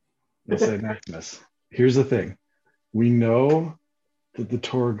 They say, Maximus, here's the thing. We know that the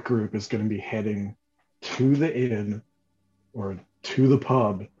tour group is going to be heading to the inn or to the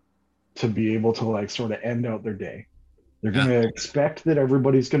pub to be able to like sort of end out their day. They're going to expect that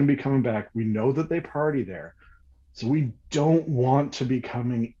everybody's going to be coming back. We know that they party there. So we don't want to be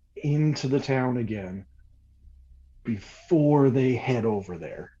coming into the town again before they head over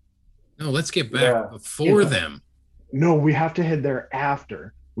there. No, let's get back before them. No, we have to head there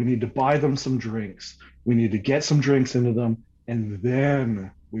after. We need to buy them some drinks. We need to get some drinks into them, and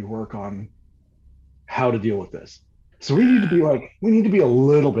then we work on how to deal with this. So we need to be a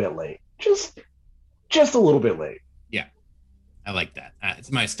little bit late. Just a little bit late. Yeah. I like that.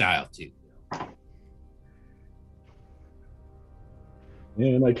 It's my style too.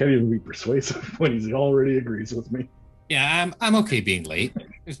 And I can't even be persuasive when he already agrees with me. Yeah, I'm okay being late.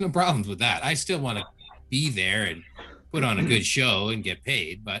 There's no problems with that. I still want to be there and put on a good show and get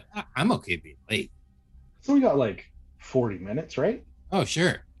paid, but I'm okay being late. So we got like 40 minutes, right? Oh,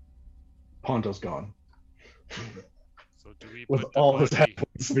 sure. Ponto's gone. So do we With put the all his body, head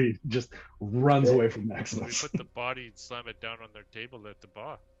speed, just runs away from do we Maximus. put the body and slam it down on their table at the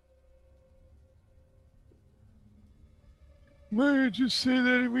bar? May I just say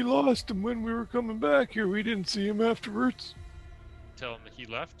that we lost him when we were coming back here. We didn't see him afterwards. Tell him that he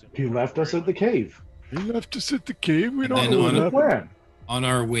left. He left us at the cave. He left us at the cave. We And don't then know what on The happened. plan. On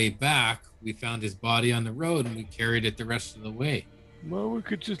our way back, we found his body on the road and we carried it the rest of the way. Well, we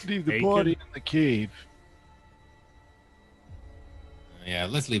could just leave the Bacon? body in the cave. Yeah,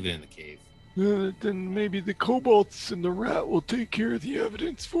 let's leave it in the cave. Then maybe the kobolds and the rat will take care of the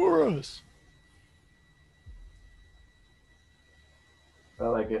evidence for us. I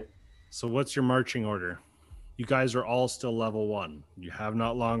like it. So what's your marching order? You guys are all still level 1. You have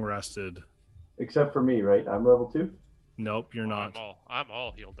not long rested. Except for me, right? I'm level 2. Nope, you're not. I'm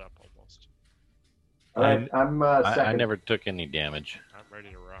all healed up almost. All right, I'm second. I never took any damage. I'm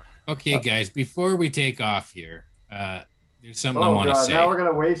ready to rock. Okay, guys, before we take off here, there's something I Oh want to god, say. now we're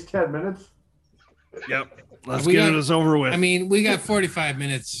gonna waste 10 minutes. Yep. Let's We get got- this over with. I mean, we got 45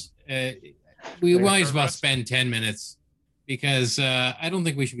 minutes. We might as well spend 10 minutes because I don't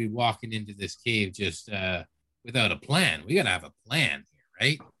think we should be walking into this cave just without a plan. We got to have a plan here,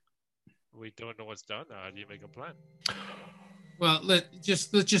 right? We don't know what's down there. How do you make a plan? Well, let's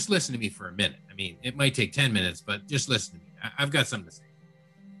just listen to me for a minute. I mean, it might take 10 minutes, but just listen to me. I've got something to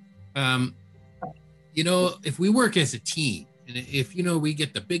say. You know, if we work as a team, and if we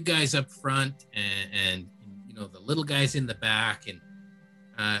get the big guys up front and the little guys in the back, and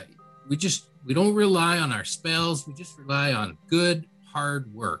we don't rely on our spells. We just rely on good,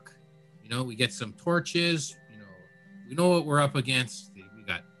 hard work. We get some torches. We know what we're up against. We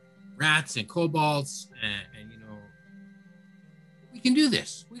got rats and kobolds, and we can do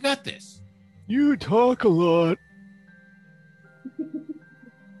this. We got this. You talk a lot.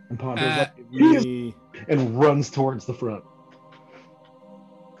 And Ponto's Uh, like, and runs towards the front.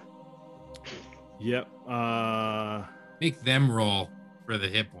 Yep. Make them roll for the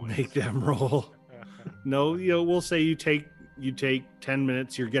hit points. Make them roll. No, we'll say you take 10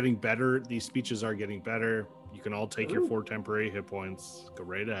 minutes. You're getting better. These speeches are getting better. You can all take your 4 temporary hit points. Go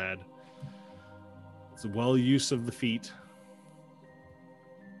right ahead. It's a well use of the feat.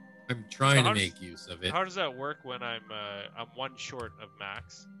 I'm trying So to how does- make use of it. How does that work when I'm one short of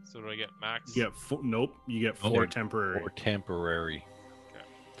max? So do I get max? You get nope. You get 4 Nope. temporary. Or temporary.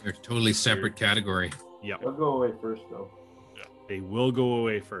 They're totally separate category. Yep. They'll go away first, though. They will go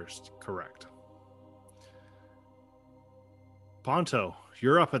away first. Correct. Ponto,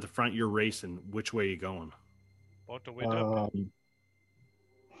 you're up at the front. You're racing. Which way are you going? About to wait up.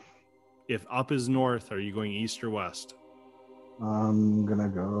 If up is north, are you going east or west? I'm gonna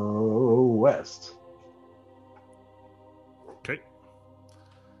go west. Okay.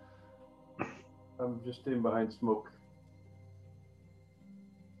 I'm just staying behind smoke.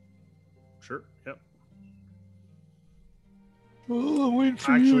 Sure. Yep. Oh, I'm waiting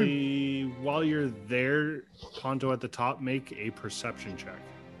for you. Actually, while you're there, Ponto at the top, make a perception check.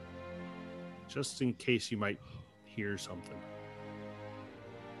 Just in case you might hear something.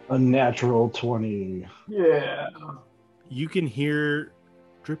 A natural 20. Yeah. You can hear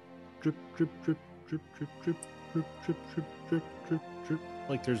drip, drip, drip, drip, drip, drip, drip, drip, drip, drip, drip, drip, drip.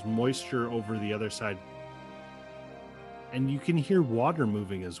 Like there's moisture over the other side. And you can hear water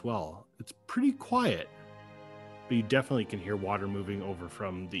moving as well. It's pretty quiet. But you definitely can hear water moving over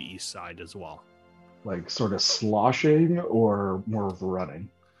from the east side as well. Like sort of sloshing or more of running?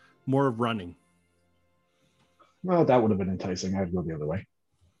 More of running. Well, that would have been enticing. I'd go the other way.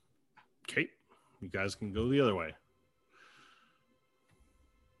 Okay. You guys can go the other way.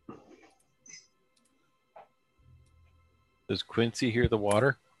 Does Quincy hear the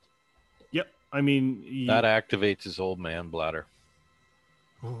water? Yep. I mean, That activates his old man bladder.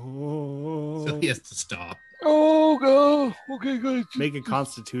 So he has to stop. Oh, go. Okay, good. make a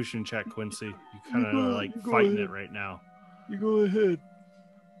constitution check, Quincy. You kind of go- like you go fighting ahead. it right now. You go ahead.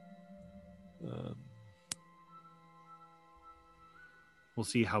 We'll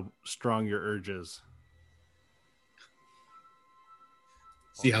see how strong your urge is.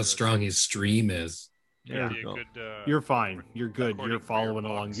 See how strong his stream is. Yeah. Be a good, You're fine. You're good. according You're to your following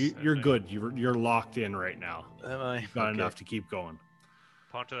along. box, You're and good. You're locked in right now. Am I? You've got Okay. enough to keep going.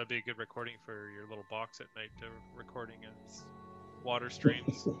 Ponto, that'd be a good recording for your little box at night, recording its water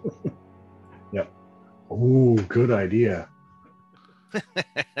streams. Yep. Ooh, good idea.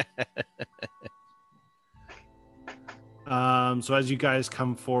 So as you guys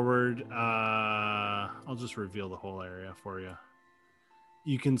come forward, I'll just reveal the whole area for you.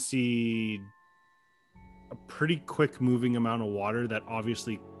 You can see a pretty quick moving amount of water that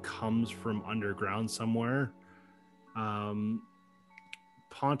obviously comes from underground somewhere. Ponto,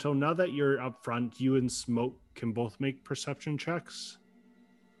 now that you're up front, you and Smoke can both make perception checks.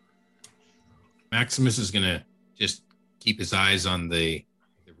 Maximus is going to just keep his eyes on the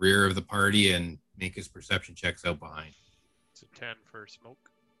rear of the party and make his perception checks out behind. It's a 10 for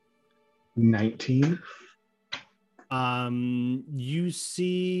smoke. 19. You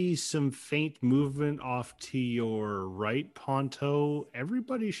see some faint movement off to your right, Ponto.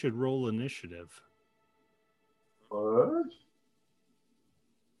 Everybody should roll initiative. What?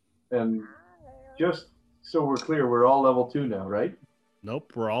 And just so we're clear, we're all level 2 now, right?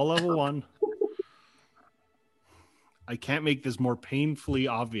 Nope, we're all level 1. I can't make this more painfully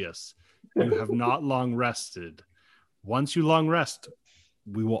obvious. You have not long rested. Once you long rest,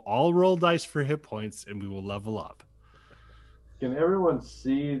 we will all roll dice for hit points and we will level up. Can everyone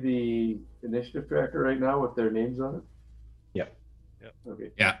see the initiative tracker right now with their names on it? Yep. Yep.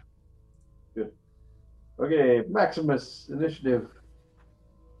 Okay. Yeah. Good. Okay, Maximus initiative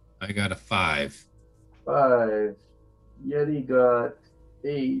I got a 5. 5. Yeti got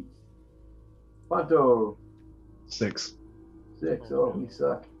 8. Ponto 6. 6. Oh, we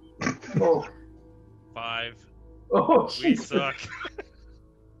suck. Oh, 5. oh, We jeez. suck.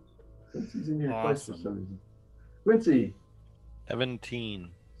 Quincy's in your place for Awesome. some reason. Quincy 17.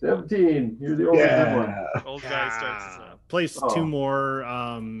 17. You're the only good one. Yeah. Old guy starts us off. Place Oh. 2 more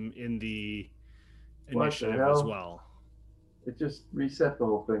in the What the initiative hell? as well. It just reset the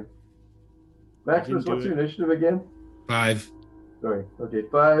whole thing. Maximus, do what's your it. initiative again? 5. Sorry. Okay,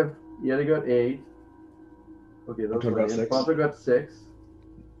 5. Yeti got 8. Okay, those Ponto were got right. 6. Ponto got 6.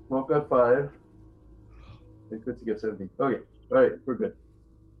 Smoke got 5. And Quincy got 17. Okay, all right, we're good.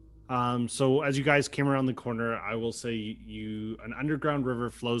 So as you guys came around the corner, I will say an underground river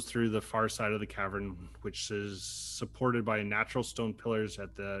flows through the far side of the cavern, which is supported by natural stone pillars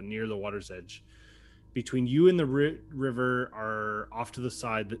near the water's edge. Between you and the river are off to the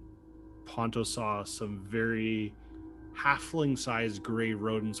side that Ponto saw some very halfling-sized gray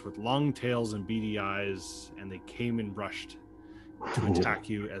rodents with long tails and beady eyes, and they came and rushed to attack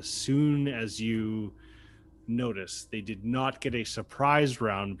you as soon as you noticed. They did not get a surprise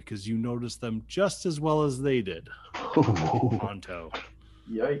round because you noticed them just as well as they did, Ponto.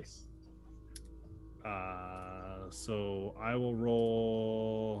 Yikes. So I will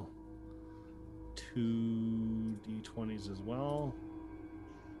roll 2 d20s as well.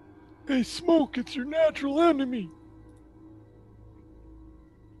 Hey, Smoke, it's your natural enemy.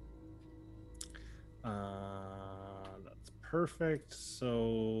 That's perfect.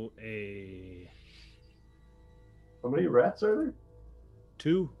 So a How many rats are there?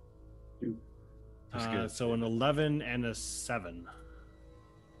 2. 2. That's good. So an 11 and a 7.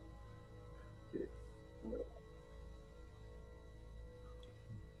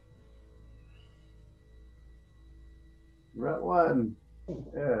 Rat 1.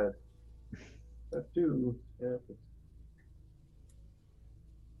 Yeah. Rat 2. Yeah.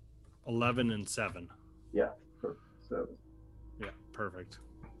 11 and 7. Yeah. Perfect. 7. Yeah, perfect.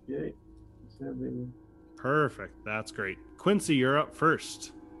 8. 7. Perfect. That's great. Quincy, you're up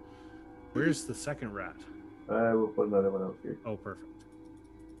first. Where's the second rat? I will put another one out here. Oh, perfect.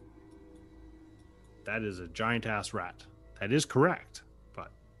 That is a giant ass rat. That is correct.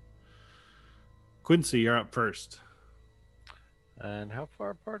 But Quincy, you're up first. And how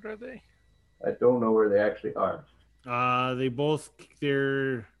far apart are they? I don't know where they actually are.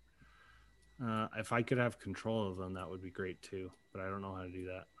 They're if I could have control of them, that would be great too. But I don't know how to do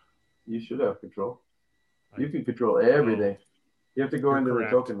that. You should have control. You can control everything. You have to go You're into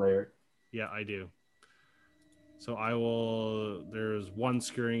correct. the token layer. Yeah, I do. So I will. There's one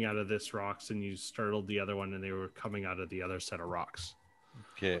scurrying out of this rocks, and you startled the other one, and they were coming out of the other set of rocks.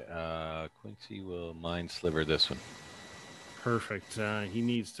 Okay, Quincy will mind sliver this one. Perfect. He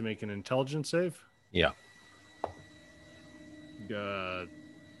needs to make an intelligence save. Yeah.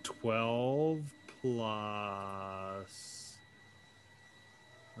 12 plus.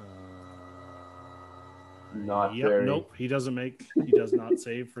 Not Yep. very. Nope. He doesn't make. He does not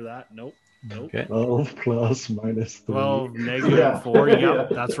save for that. Nope. Nope. Okay. 12 plus minus 3. 12 negative Yeah. 4. Yep. Yeah.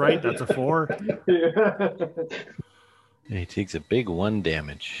 That's right. That's a 4. He takes a big 1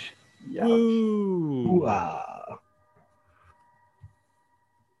 damage. Yeah. Woo. Ooh-ah.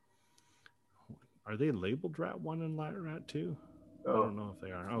 Are they labeled rat 1 and rat 2? I Oh, don't know if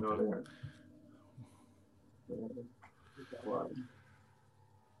they are. no, Okay. they aren't. That one.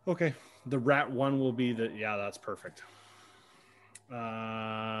 Okay. The rat 1 will be the. Yeah, that's perfect.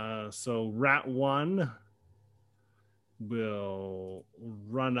 So rat 1 will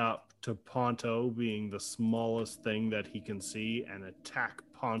run up to Ponto, being the smallest thing that he can see, and attack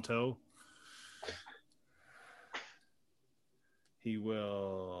Ponto. He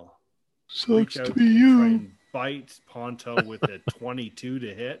will Sucks reach to out be and try you. and bite Ponto with a 22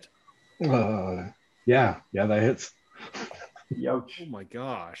 to hit. Yeah, that hits. Youch. Oh my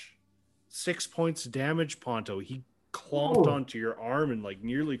gosh. 6 points of damage, Ponto. He clomped Oh. onto your arm and like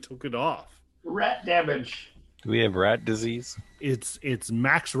nearly took it off. Rat damage. Do we have rat disease? It's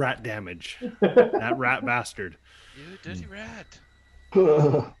max rat damage. That rat bastard. You dirty rat.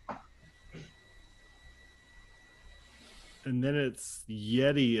 And then it's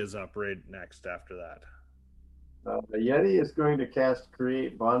Yeti is up right next after that. The Yeti is going to cast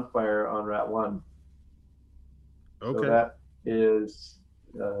Create Bonfire on Rat 1. Okay. So that is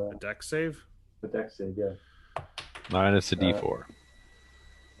A deck save the dex save, yeah. Minus a D4.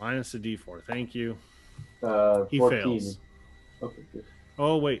 minus a d4. Thank you. He 14. fails. Okay, good.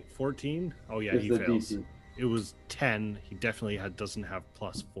 Oh wait, 14? Oh yeah, Is he the fails. DC. It was 10. He definitely doesn't have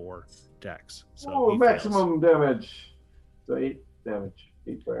 +4 dex. So Oh, he fails. maximum damage. So 8 damage.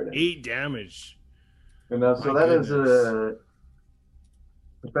 8 fire damage. 8 damage. And so My that is goodness. a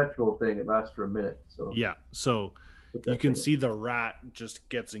perpetual thing. It lasts for a minute. So Yeah. So put you that can thing see the rat just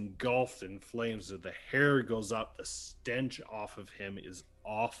gets engulfed in flames. The hair goes up. The stench off of him is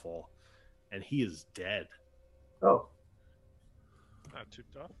awful. And he is dead. in. Oh, Not too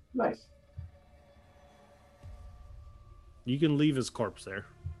tough. nice. You can leave his corpse there.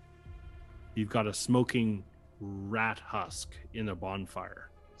 You've got a smoking rat husk in a bonfire.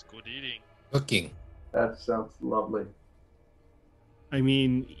 It's good eating. Cooking. That sounds lovely. I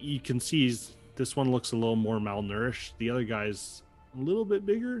mean, you can see this one looks a little more malnourished. The other guy's a little bit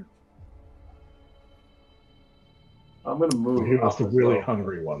bigger. I'm going to move. He was up the as really well.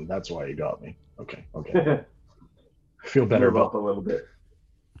 hungry one. That's why he got me. Okay. I feel better Move up about a little bit.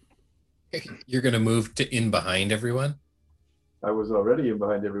 You're going to move to in behind everyone? I was already in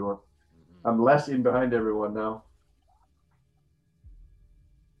behind everyone. I'm less in behind everyone now.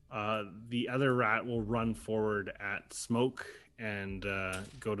 The other rat will run forward at Smoke and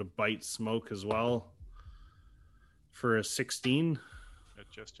go to bite Smoke as well. For a 16, It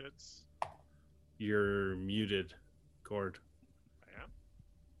just hits. you're muted, Gord. I am.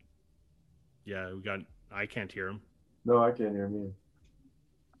 Yeah, I can't hear him. No, I can't hear me.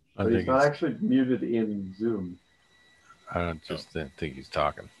 I But he's think not he's, actually muted in Zoom. I don't just think he's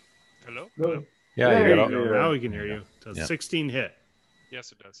talking. Hello? No. Hello? Yeah, There you There got you all, go. Yeah. Now we can hear you. Does Yeah. 16 hit?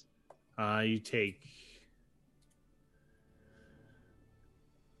 Yes, it does. You take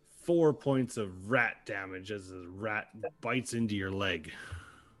 4 points of rat damage as the rat bites into your leg.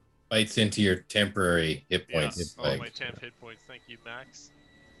 Bites into your temporary hit Yeah. points. All my temp hit points. Thank you, Max.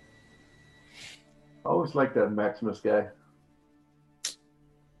 I always like that Maximus guy.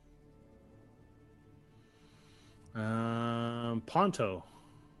 Ponto,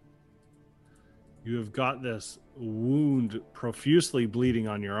 you have got this wound profusely bleeding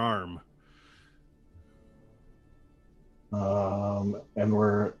on your arm. And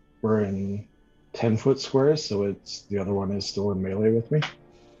we're in 10-foot squares, so it's the other one is still in melee with me.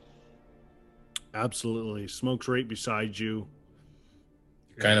 Absolutely. Smoke's right beside you.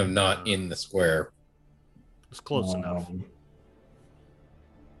 Kind of not in the square. It's close enough.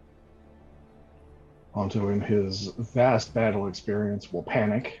 Ponto, in his vast battle experience, will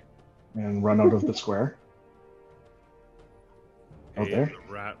panic and run out of the square. Out Okay, there.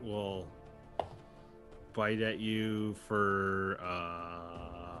 the rat will bite at you for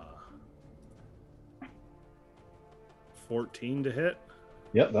 14 to hit.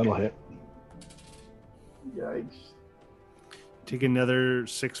 Yep, that'll hit. Yikes. Take another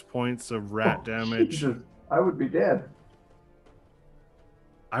 6 points of rat damage. Jesus, I would be dead.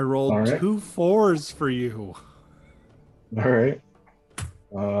 I rolled All right. 2 4s for you. All right.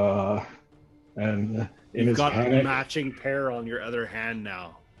 And in You've his got a panic, matching pair on your other hand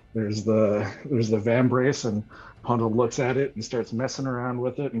now. there's the van brace, and Ponto looks at it and starts messing around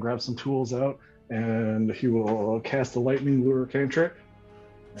with it and grabs some tools out, and he will cast a lightning lure cantrip.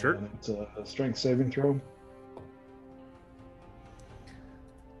 Sure. And it's a strength saving throw.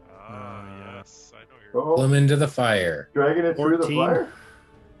 Yes, I know you're. Oh, Pull him into the fire. dragging it through the 14. fire?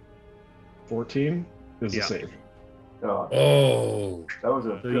 14 is Yeah. a save. Oh, Oh, that was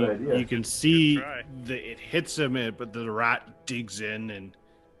a So good idea. you can see Good try. it hits him, but the rat digs in and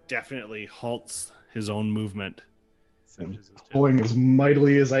definitely halts his own movement. Cinches his tail. Pulling as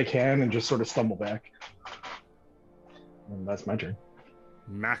mightily as I can and just sort of stumble back. And that's my turn.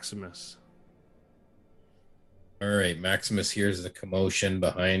 Maximus. all right. Maximus hears the commotion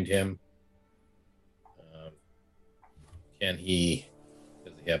behind him. Does he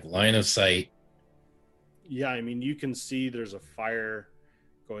have line of sight? Yeah, I mean, you can see there's a fire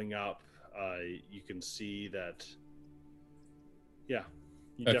going up. You can see that. Yeah,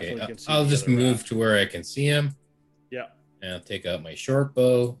 you Okay, definitely can see. I'll the just other move rat. to where I can see him. Yeah. And I'll take out my short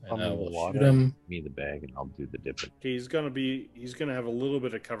bow I'm and I in the will water. shoot him. Give me the bag, and I'll do the dipping. Okay, he's gonna have a little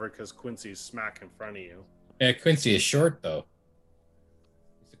bit of cover because Quincy's smack in front of you. Yeah, Quincy is short though.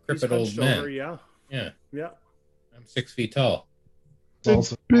 He's a He's crippled old hunched man. over, yeah. Yeah, I'm 6 feet tall. It's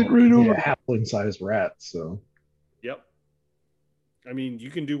also bit right over. a halfling-sized rat, so Yep. I mean, you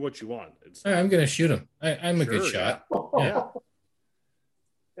can do what you want. It's All right, I'm gonna shoot him. I'm a good Sure, shot. Yeah.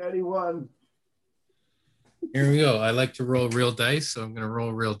 Daddy won. Here we go. I like to roll real dice, so I'm gonna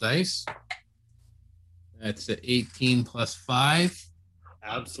roll real dice. That's a 18 plus 5.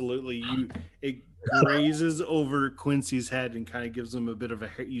 Absolutely. It grazes over Quincy's head and kind of gives him a bit of a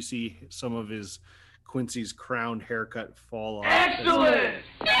hair. You see some of Quincy's crowned haircut fall off. Excellent!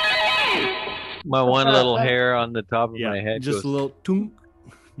 My one little hair on the top of Yeah, my head just goes, a little tunk.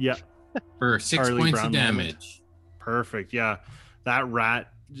 Yeah, For 6 Charlie points Brown of moment. damage. perfect. Yeah, that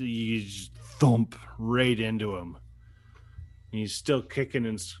rat, you just thump right into him. He's still kicking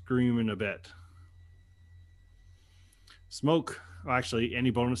and screaming a bit. Smoke. Actually,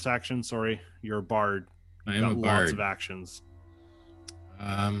 any bonus action? Sorry, you're a bard. I You've am a got lots bard. of actions.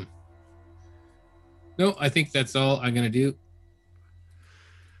 No, I think that's all I'm gonna do.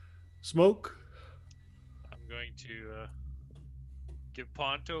 Smoke. I'm going to give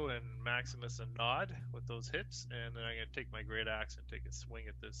Ponto and Maximus a nod with those hits, and then I'm going to take my great axe and take a swing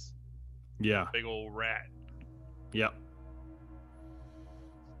at this Yeah. big old rat. Yep.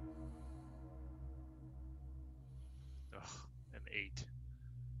 Ugh, an 8.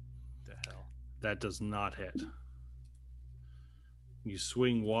 The hell. That does not hit. You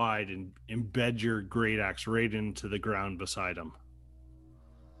swing wide and embed your great axe right into the ground beside him.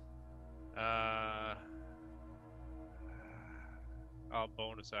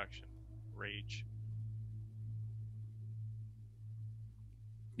 Bonus action. Rage.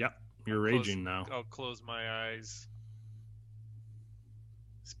 Yep. You're I'll close- raging now. I'll close my eyes,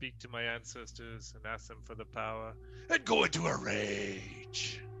 speak to my ancestors, and ask them for the power, and go into a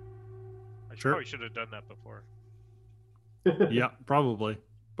rage. I Sure. probably should have done that before. Yeah, probably.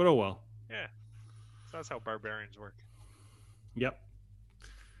 But oh well. Yeah, so that's how barbarians work. Yep.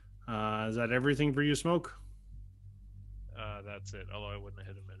 Is that everything for you, Smoke? That's it. Although I wouldn't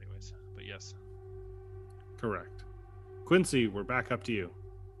have hit him anyways. But yes. Correct. Quincy, we're back up to you.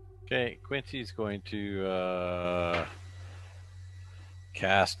 okay, Quincy's going to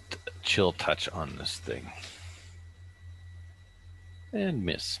cast Chill Touch on this thing. And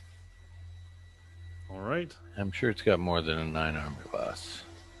miss. All right. I'm sure it's got more than a 9 armor class.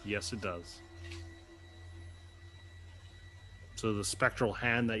 Yes, it does. So the spectral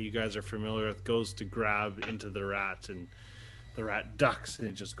hand that you guys are familiar with goes to grab into the rat, and the rat ducks, and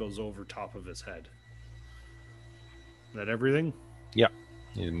it just goes over top of his head. Is that everything? Yep.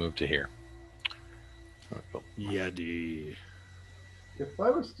 Need to move to here. Yeti. If I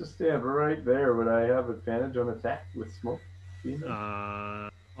was to stand right there, would I have advantage on attack with smoke?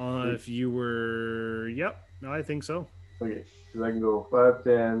 If you were... Yep. No, I think so. Okay, because I can go 5,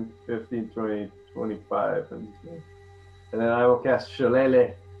 10, 15, 20, 25, and then I will cast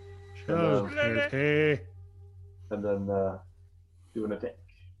Shillelagh. Okay. And then do an attack.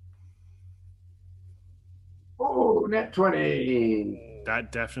 Oh, net 20!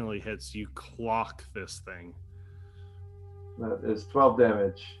 That definitely hits. You clock this thing. That is 12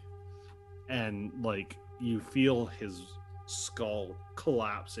 damage. And, like, you feel his skull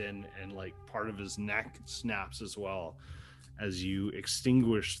collapse in, and, like, part of his neck snaps as well as you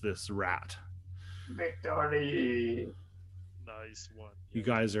extinguish this rat. Victory! Nice one. You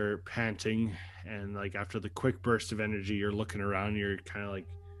guys are panting, and, like, after the quick burst of energy, you're looking around, you're kind of, like,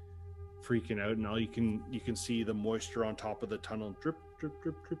 freaking out, and all you can see the moisture on top of the tunnel drip, drip,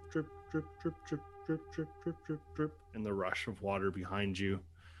 drip, drip, drip, drip, drip, drip, drip, drip, drip, drip, drip, and the rush of water behind you.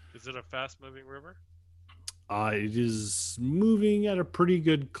 Is it a fast-moving river? It is moving at a pretty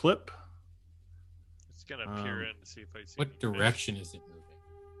good clip. It's gonna peer in to see if I see. What direction is it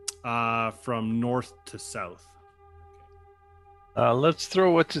moving? From north to south. Let's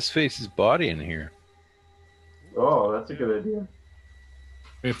throw what's-his-face's body in here. Oh, that's a good idea.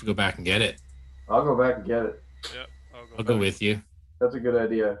 We have to go back and get it. I'll go back and get it. Yep, I'll go with you. That's a good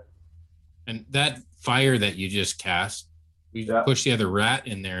idea. And that fire that you just cast, we push the other rat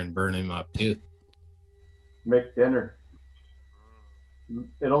in there and burn him up too. Make dinner.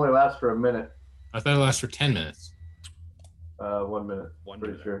 It only lasts for a minute. I thought it lasts for 10 minutes. 1 minute. 1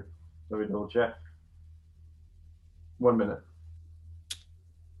 Pretty minute. sure. Let me double check. 1 minute.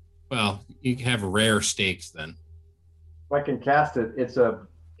 Well, you can have rare steaks then. If I can cast it, it's a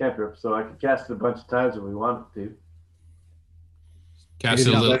cantrip, so I can cast it a bunch of times if we want to. Cast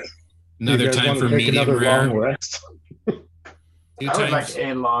it another time for medium rare. Long rest? 2 I would like times,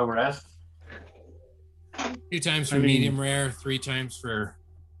 a long rest. 2 times for medium rare, 3 times for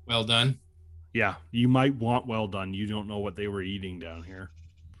well done. Yeah, you might want well done. You don't know what they were eating down here.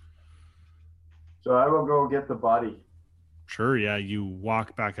 So I will go get the body. Sure, yeah. You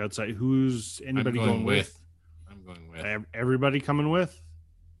walk back outside. Who's anybody I'm going with? I'm going with. Everybody coming with?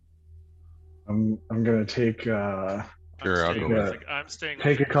 I'm gonna take Sure, I'll go with it. I'm staying.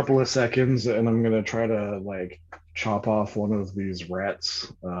 take a with couple of seconds, and I'm gonna try to like chop off one of these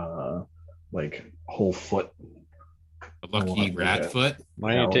rats, like whole foot. A lucky rat foot.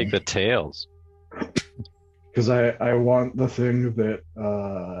 Why don't you take the tails? Because I want the thing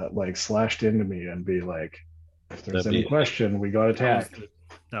that like slashed into me and be like, if there's any question, we got attacked.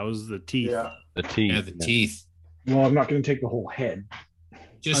 That was the teeth. Yeah. The teeth. Yeah, the teeth. Well, I'm not gonna take the whole head.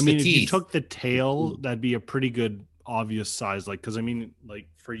 Just I mean, the if teeth. you took the tail, that'd be a pretty good obvious size. Like, because I mean, like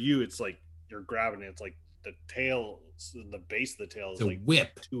for you, it's like you're grabbing it. It's like the tail, the base of the tail is It's a like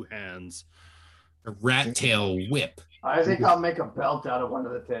whip. 2 hands. A rat tail whip. I think I'll make a belt out of one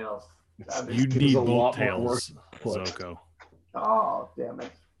of the tails. You It's need a both lot more tails, work. Zoko. Oh, damn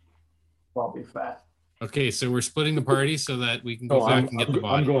it. I'll be fat. Okay, so we're splitting the party so that we can go back and get the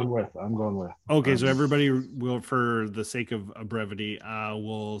body. I'm going with. Okay, so everybody will, for the sake of brevity,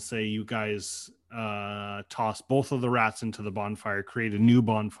 will say you guys toss both of the rats into the bonfire, create a new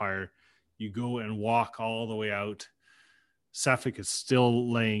bonfire. You go and walk all the way out. Sefik is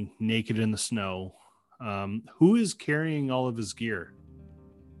still laying naked in the snow. Who is carrying all of his gear?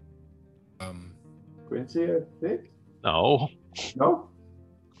 Quincy, I think? No. No?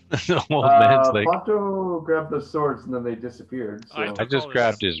 The old man's like, Ponto grabbed the swords and then they disappeared. So. I just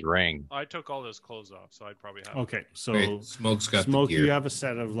grabbed his ring. I took all his clothes off, so I'd probably have. Okay, so Great. Smoke's got Smoke, the gear. you have a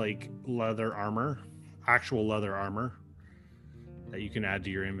set of like leather armor, actual leather armor that you can add to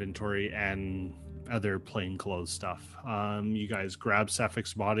your inventory, and other plain clothes stuff. You guys grab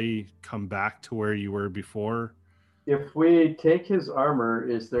Sefik's body, come back to where you were before. If we take his armor,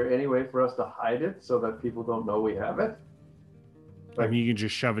 is there any way for us to hide it so that people don't know we have it? I mean, you can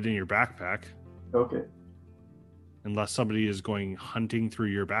just shove it in your backpack, Okay. unless somebody is going hunting through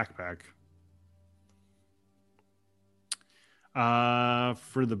your backpack.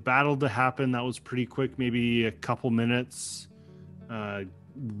 For the battle to happen, that was pretty quick, maybe a couple minutes.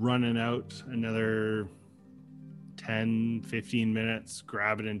 Running out another 10, 15 minutes,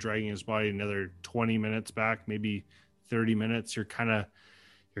 grabbing and dragging his body another 20 minutes back, maybe 30 minutes. You're kind of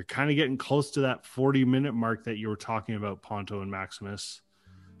getting close to that 40-minute mark that you were talking about, Ponto and Maximus.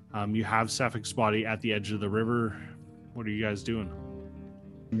 You have Sapphic body at the edge of the river. What are you guys doing?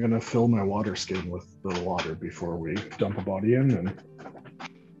 I'm gonna fill my water skin with the water before we dump a body in, and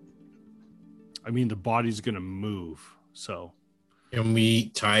I mean, the body's going to move, so... Can we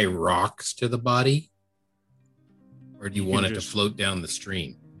tie rocks to the body? Or do you want it to float down the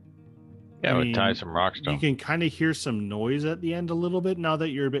stream? Yeah, I we'll mean, tie some rocks to You 'em. can kind of hear some noise at the end a little bit now that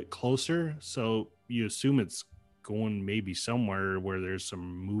you're a bit closer, so you assume it's going maybe somewhere where there's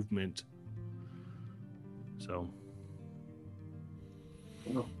some movement. So,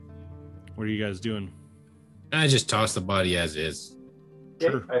 what are you guys doing? I just toss the body as is.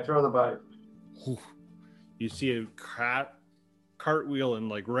 Sure. I throw the body. You see a cartwheel and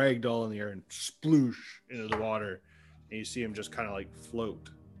like ragdoll in the air and sploosh into the water, and you see him just kind of like float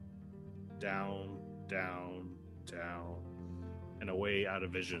down, down, down, and away out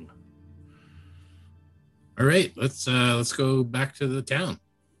of vision. All right, let's go back to the town.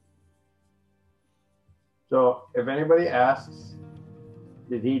 So if anybody asks,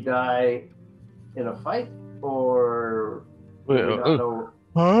 did he die in a fight or do we not know?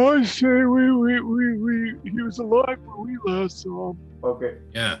 I say he was alive when we last saw him. Okay.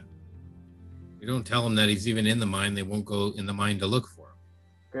 Yeah. We don't tell them that he's even in the mine. They won't go in the mine to look for him.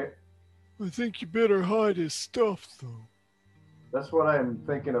 Okay. I think you better hide his stuff, though. That's what I'm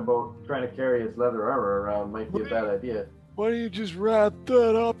thinking about. Trying to carry his leather armor around might be a bad idea. Why don't you just wrap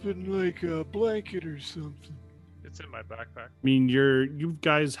that up in like a blanket or something? It's in my backpack. I mean, you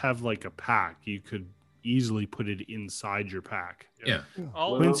guys have like a pack. You could easily put it inside your pack. Yeah.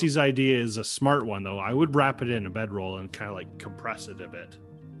 I'll, Quincy's idea is a smart one, though. I would wrap it in a bedroll and kind of like compress it a bit.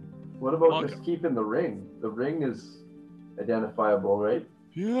 What about I'll just keeping the ring? The ring is identifiable, right?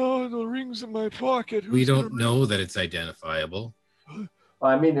 Yeah, the ring's in my pocket. We Who's don't gonna- know that it's identifiable.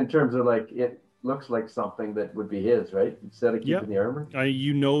 I mean, in terms of like, it looks like something that would be his, right? Instead of keeping Yep. the armor.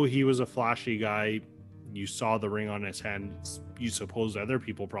 You know he was a flashy guy. You saw the ring on his hand. You suppose other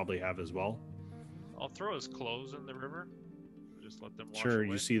people probably have as well. I'll throw his clothes in the river. Just let them wash Sure,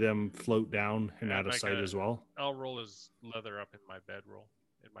 away. you see them float down and Yeah, out of like sight a- as well. I'll roll his leather up in my bedroll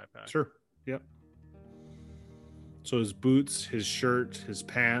in my pack. Sure. Yep. So his boots, his shirt, his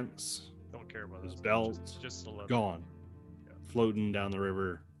pants, Don't care about his this. belt, Just the leather. gone. Yeah. Floating down the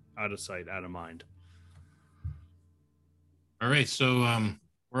river, out of sight, out of mind. All right, so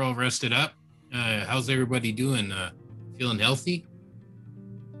we're all rested up. How's everybody doing? Feeling healthy?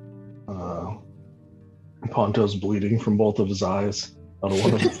 Ponto's bleeding from both of his eyes out of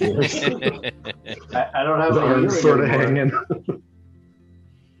one of his ears. I don't have His any arms hearing sort of anymore. hanging.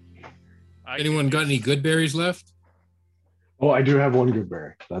 I Anyone could got any use- good berries left? Oh, I do have one good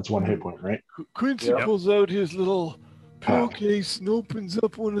berry. That's one hit point, right? Quincy Yep. pulls out his little pill Pack. case and opens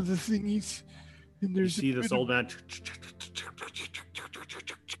up one of the thingies. And You there's see a this bit of- old man.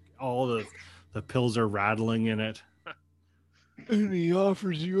 All the pills are rattling in it. and he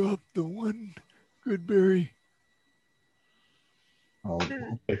offers you up the one good berry. I'll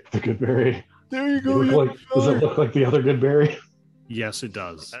pick the good berry. There you Does go, it young look like, does fella. it look like the other good berry? Yes, it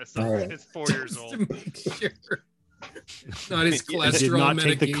does. That's All right. It's 4 years Just old. to make sure. It's not his He cholesterol did not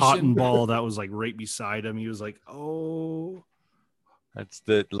take the medication. cotton ball that was like right beside him. He was like, "Oh." That's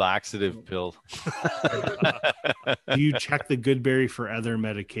the laxative pill. Do you check the Goodberry for other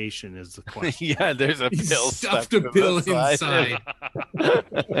medication? Is the question. Yeah, there's a He pill stuffed stuck a to pill the side. inside.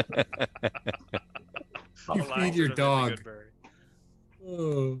 I'll You allow feed your it in the dog. Goodberry.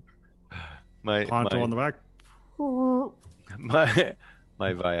 Oh. my Ponto my, on the back.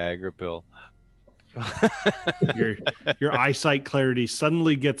 my Viagra pill. Your eyesight clarity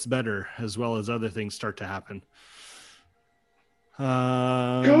suddenly gets better, as well as other things start to happen.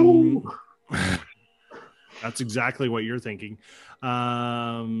 Go! That's exactly what you're thinking.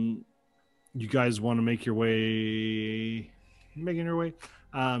 You guys want to make your way, making your way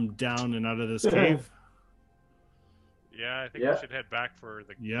down and out of this cave? Yeah, I think Yeah. we should head back for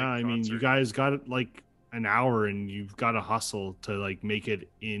the Yeah, big I mean, you concert. guys got like an hour, and you've got to hustle to like make it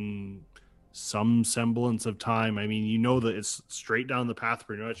in some semblance of time. I mean, you know that it's straight down the path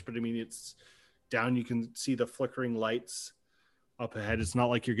pretty much, but I mean, it's down. You can see the flickering lights up ahead. It's not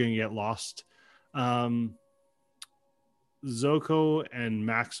like you're going to get lost. Zoko and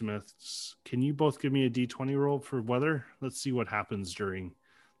Maximus, can you both give me a D20 roll for weather? Let's see what happens during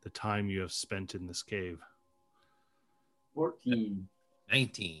the time you have spent in this cave. 14.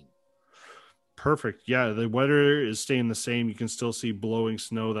 19. Perfect. Yeah, the weather is staying the same. You can still see blowing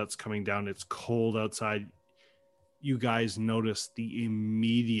snow that's coming down. It's cold outside. You guys notice the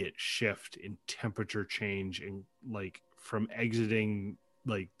immediate shift in temperature change, and like from exiting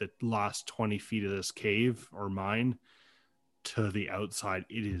like the last 20 feet of this cave or mine, to the outside.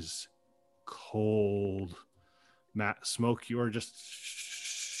 It is cold. Matt, Smoke, you are just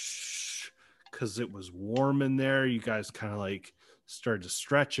because it was warm in there. You guys kind of like started to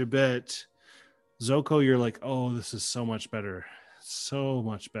stretch a bit. Zoko, you're like, oh, this is so much better. So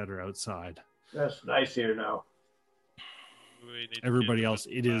much better outside. That's nice here now. We need to Everybody get else,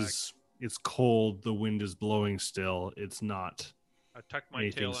 the it bag. is, it's cold. The wind is blowing still. It's not I tucked my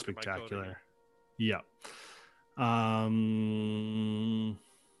anything tail under my coat. spectacular. Yeah.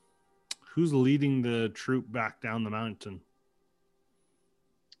 Who's leading the troop back down the mountain?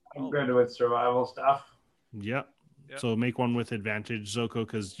 I'm good with survival stuff. Yep. Yep. So make one with advantage, Zoko,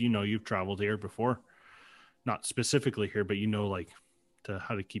 because you know you've traveled here before. Not specifically here, but you know like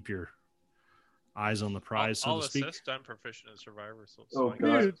how to keep your eyes on the prize, so I'll to speak. assist. I'm proficient in Survivor, so it's Oh, fine.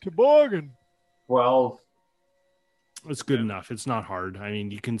 God. Hey, toboggan. 12. It's good Yeah. enough. It's not hard. I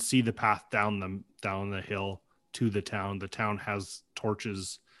mean, you can see the path down the hill to the town. The town has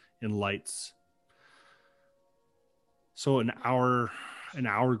torches and lights. So an hour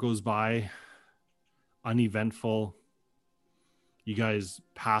goes by, uneventful. You guys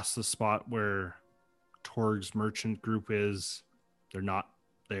pass the spot where Torg's merchant group is. They're not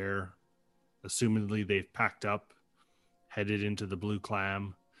there. Assumedly, they've packed up, headed into the Blue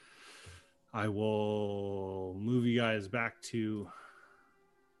Clam. I will move you guys back to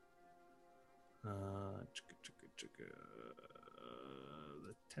the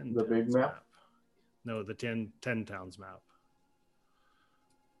 10 The big towns map? No, the 10 towns map.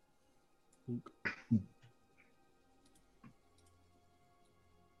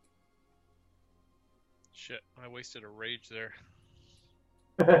 Shit, I wasted a rage there.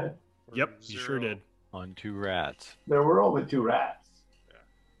 There For Yep, you sure 0. did. On 2 rats. were only 2 rats.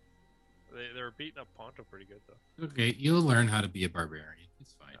 They were beating up Ponto pretty good though. Okay, you'll learn how to be a barbarian.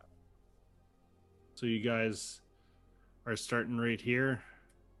 It's fine. So you guys are starting right here.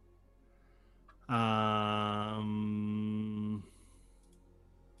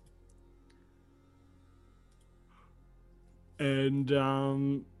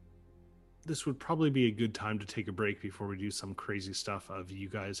 This would probably be a good time to take a break before we do some crazy stuff of you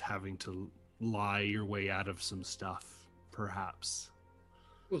guys having to lie your way out of some stuff, perhaps.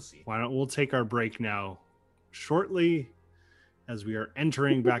 We'll see. We'll take our break now shortly as we are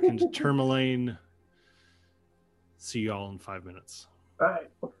entering back into Tourmaline. See you all in 5 minutes. All right.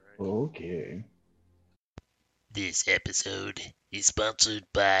 Okay. This episode is sponsored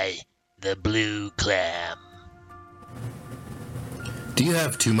by the Blue Clam. Do you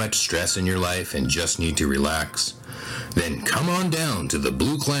have too much stress in your life and just need to relax? Then come on down to the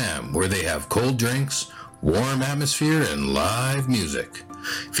Blue Clam, where they have cold drinks, warm atmosphere, and live music,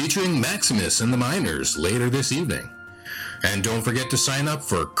 featuring Maximus and the Miners later this evening. And don't forget to sign up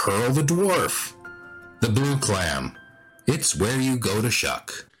for Curl the Dwarf. The Blue Clam. It's where you go to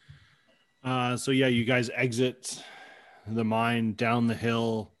shuck. So yeah, you guys exit the mine down the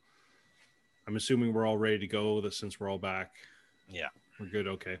hill. I'm assuming we're all ready to go since we're all back. Yeah. We're good.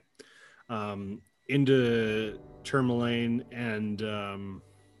 Okay. Into Tourmaline, and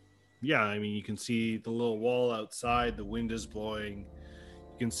yeah, I mean, you can see the little wall outside. The wind is blowing.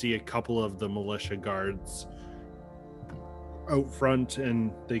 You can see a couple of the militia guards out front,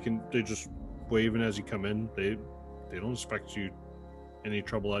 and they just waving as you come in. They don't expect you any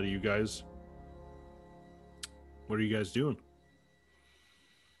trouble out of you guys. What are you guys doing?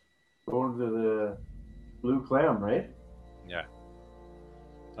 Going to the Blue Clam, right? Yeah.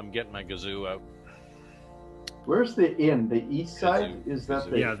 I'm getting my gazoo out. Where's the inn? The east side? Is that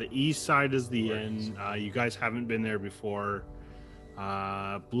the... Yeah, the east side is the inn. You guys haven't been there before.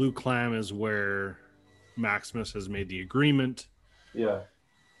 Blue Clam is where Maximus has made the agreement. Yeah.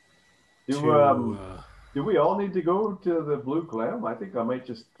 To, Do we all need to go to the Blue Clam? I think I might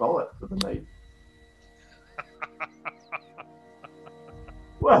just call it for the night.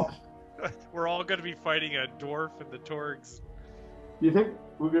 What? We're all going to be fighting a dwarf and the Torgs. You think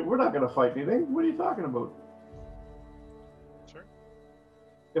we're not going to fight anything? What are you talking about? Sure.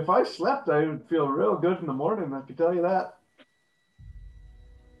 If I slept, I would feel real good in the morning. I can tell you that.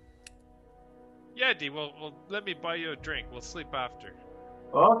 Yeah, D. Well, let me buy you a drink. We'll sleep after.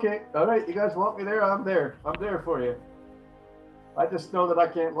 Okay, all right. You guys want me there? I'm there. I'm there for you. I just know that I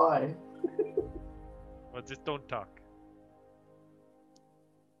can't lie. Well, just don't talk.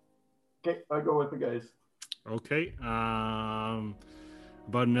 Okay, I'll go with the guys. Okay.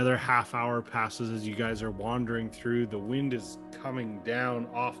 About another half hour passes as you guys are wandering through. The wind is coming down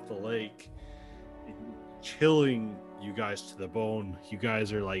off the lake, chilling you guys to the bone. You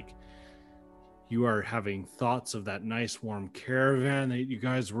guys are like, You are having thoughts of that nice warm caravan that you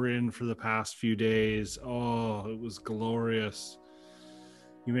guys were in for the past few days. Oh, it was glorious.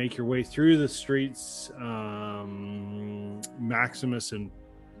 You make your way through the streets. Maximus and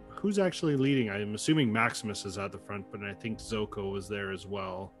who's actually leading? I'm assuming Maximus is at the front, but I think Zoko was there as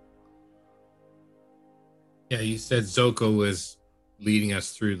well. Yeah, you said Zoko was leading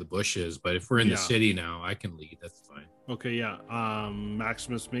us through the bushes, but if we're in the city now, I can lead. That's fine. Okay, yeah.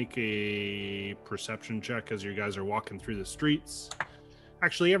 Maximus, make a perception check as you guys are walking through the streets.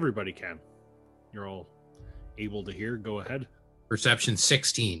 Actually, everybody can. You're all able to hear. Go ahead. Perception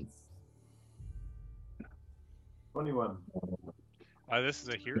 16. 21. This is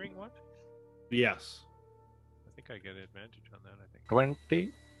a hearing one? Yes. I think I get an advantage on that, I think.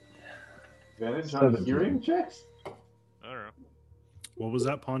 20. Advantage on hearing checks? I don't know. What was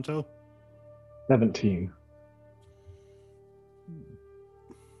that, Ponto? 17.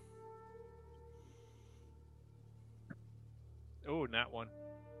 Oh, nat 1.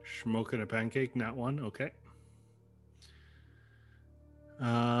 Smoking a pancake, nat 1. Okay.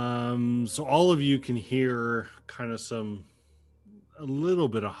 So all of you can hear kind of a little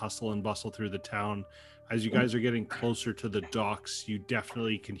bit of hustle and bustle through the town. As you guys are getting closer to the docks, you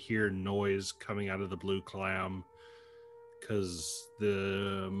definitely can hear noise coming out of the Blue Clam because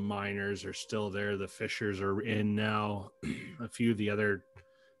the miners are still there. The fishers are in now. A few of the other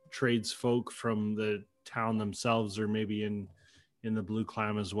tradesfolk from the town themselves are maybe in the Blue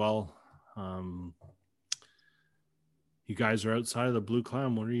Clam as well. You guys are outside of the Blue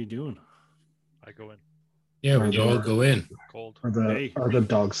Clam. What are you doing? I go in. Yeah, we all go in. Cold. Are the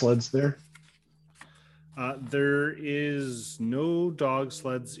dog sleds there? There is no dog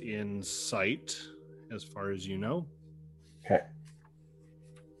sleds in sight, as far as you know. Okay.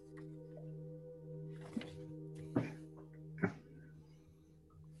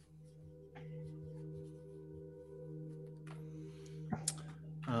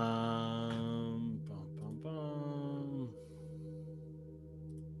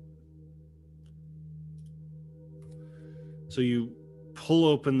 So you pull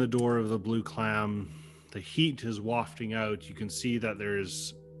open the door of the Blue Clam. The heat is wafting out. You can see that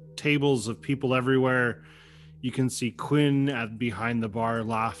there's tables of people everywhere. You can see Quinn behind the bar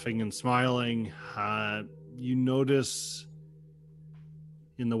laughing and smiling. You notice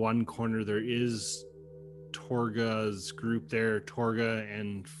in the one corner there is Torga's group there. Torga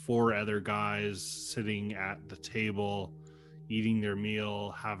and 4 other guys sitting at the table, eating their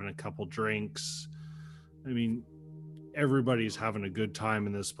meal, having a couple drinks. I mean, everybody's having a good time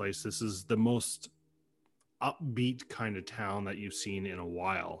in this place. This is the most upbeat kind of town that you've seen in a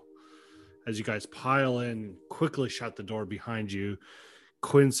while. As you guys pile in, quickly shut the door behind you,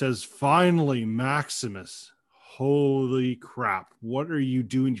 Quinn says, "Finally, Maximus. Holy crap. What are you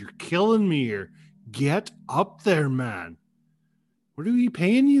doing? You're killing me here. Get up there, man. What are we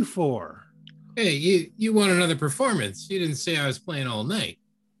paying you for?" Hey, you want another performance? You didn't say I was playing all night.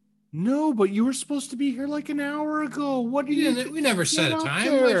 No, but you were supposed to be here like an hour ago. What do you? We never set a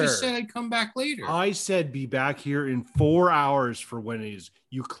time. I just said I'd come back later. I said be back here in 4 hours for when it is.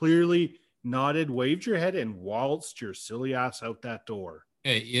 You clearly nodded, waved your head, and waltzed your silly ass out that door.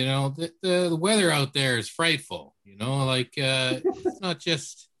 Hey, the weather out there is frightful. It's not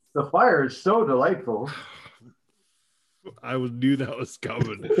just... The fire is so delightful. I knew that was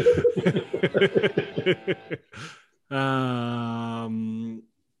coming.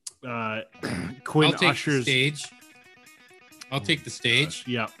 Quinn ushers... I'll take the stage.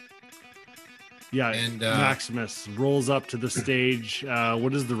 Yeah. And Maximus rolls up to the stage.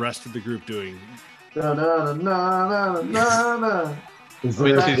 What is the rest of the group doing?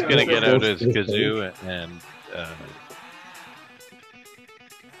 Quincy's gonna get out his kazoo and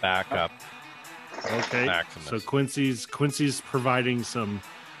back up. Okay. Maximus. So Quincy's providing some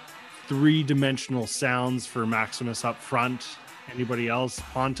 3-dimensional sounds for Maximus up front. Anybody else?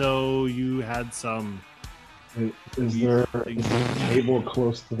 Ponto, you had some. Is there a table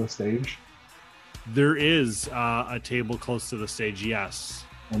close to the stage? There is a table close to the stage, yes.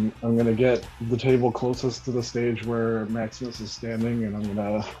 I'm going to get the table closest to the stage where Maximus is standing, and I'm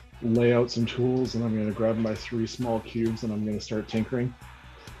going to lay out some tools, and I'm going to grab my 3 small cubes, and I'm going to start tinkering.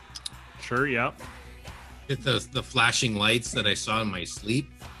 Sure, yeah. Get the flashing lights that I saw in my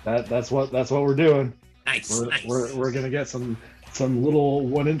sleep. That's what we're doing. Nice. We're going to get some little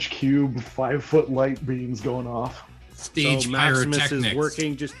 1-inch cube, 5-foot light beams going off. Stage so Maximus is pyrotechnics.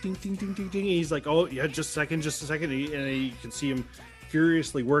 working, just ding, ding, ding, ding, ding. He's like, "Oh yeah, just a second." And you can see him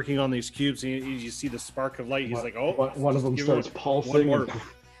furiously working on these cubes. And you see the spark of light. He's like, "Oh!" One of them starts pulsing.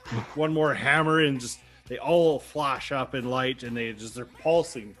 One more hammer, and just they all flash up in light, and they're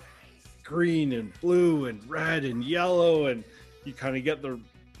pulsing. green and blue and red and yellow, and you kind of get the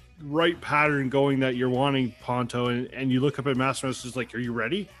right pattern going that you're wanting, Ponto, and you look up at Maximus, is like, are you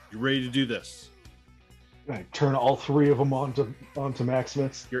ready? You ready to do this? I turn all three of them onto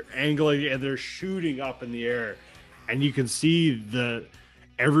Maximus. You're angling, and they're shooting up in the air, and you can see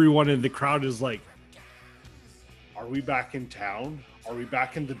everyone in the crowd is like, are we back in town? Are we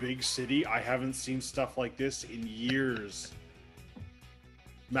back in the big city? I haven't seen stuff like this in years.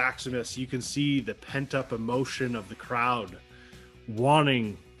 Maximus, you can see the pent-up emotion of the crowd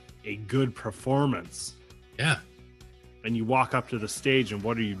wanting a good performance. Yeah. And you walk up to the stage, and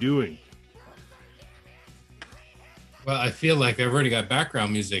what are you doing? Well, I feel like I've already got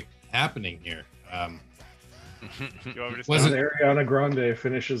background music happening here. You want me to Was start? it- Ariana Grande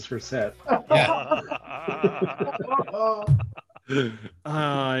finishes her set. Yeah.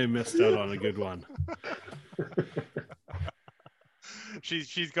 I missed out on a good one.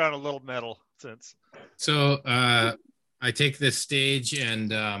 She's gone a little metal since. So I take this stage,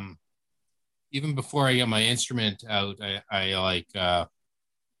 and even before I get my instrument out, I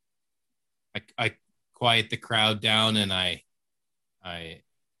quiet the crowd down, and I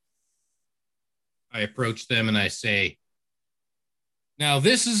approach them and I say, now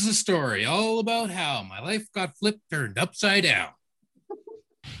this is the story all about how my life got turned upside down.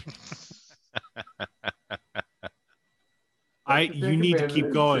 You need to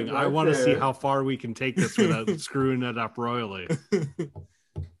keep going. I want to see how far we can take this without screwing it up royally.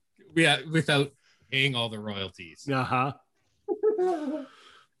 Yeah, without paying all the royalties. Uh-huh.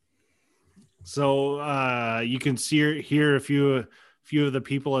 So you can hear a few of the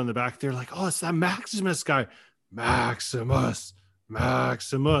people in the back. They're like, oh, it's that Maximus guy. Maximus,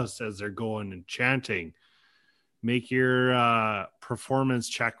 as they're going and chanting. Make your performance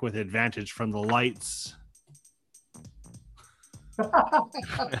check with advantage from the lights.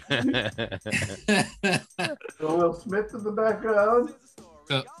 Will Smith in the background.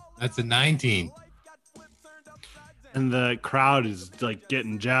 So that's a 19. And the crowd is like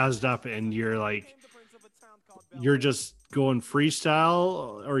getting jazzed up, and you're just going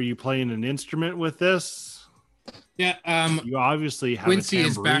freestyle, or are you playing an instrument with this? Yeah, You obviously have Quincy a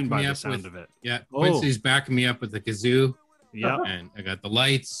is tambourine backing by me the up sound with of it. Yeah, Quincy's backing me up with the kazoo. Yeah. And I got the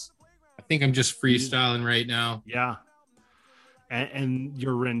lights. I think I'm just freestyling right now. Yeah. And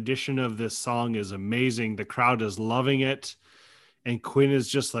your rendition of this song is amazing. The crowd is loving it. And Quinn is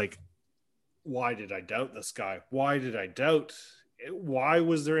just like, why did I doubt this guy? Why did I doubt? Why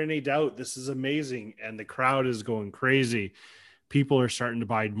was there any doubt? This is amazing. And the crowd is going crazy. People are starting to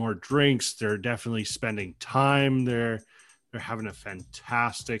buy more drinks. They're definitely spending time there. They're having a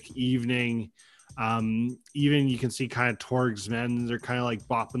fantastic evening. Even you can see kind of Torg's men, they're kind of like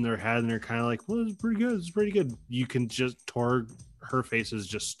bopping their head, and they're kind of like, well, it's pretty good. It's pretty good. You can just, Torg, her face is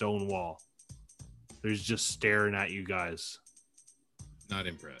just stonewall. There's just staring at you guys. Not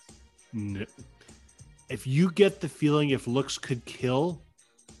impressed. No. If you get the feeling if looks could kill,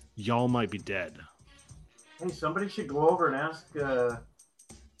 y'all might be dead. Hey, somebody should go over and ask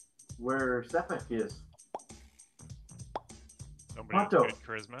where Sepik is. Somebody with Ponto. good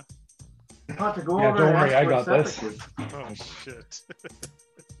charisma. To go Yeah, over don't and worry, ask I where got Sepik this. is. Oh shit!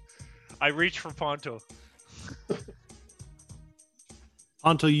 I reach for Ponto.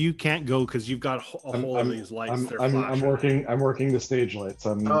 Ponto, you can't go because you've got a whole of these lights. They're I'm flashing. working the stage lights.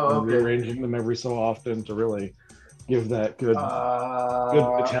 I'm okay. rearranging them every so often to really give that good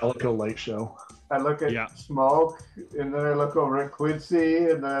Metallica light show. I look at Smoke, and then I look over at Quincy,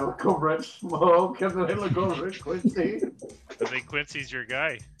 and then I look over at Smoke, and then I look over at Quincy. I think Quincy's your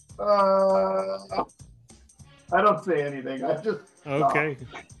guy. I don't say anything. I just Okay.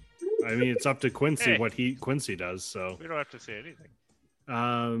 I mean, it's up to Quincy Hey. what Quincy does. So We don't have to say anything.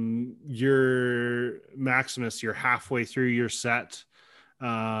 you're Maximus, you're halfway through your set. You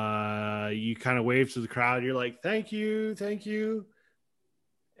kind of wave to the crowd. You're like, thank you.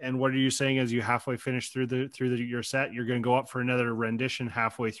 And what are you saying as you halfway finish through your set? You're going to go up for another rendition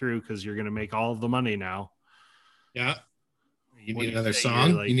halfway through because you're going to make all of the money now. Yeah. You What need do you another say? song?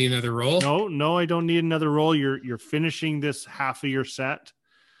 You're like- You need another roll? No, I don't need another roll. You're finishing this half of your set.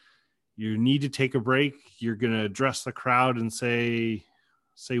 You need to take a break. You're going to address the crowd and say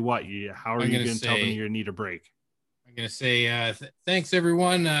what? How are I'm you gonna going to tell them say- you need a break? I'm going to say thanks,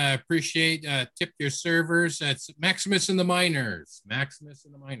 everyone. Appreciate tip your servers. That's Maximus and the Miners. Maximus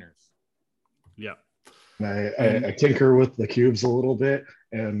and the Miners. Yeah. And I tinker with the cubes a little bit,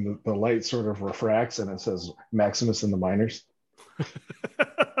 and the light sort of refracts, and it says Maximus and the Miners. I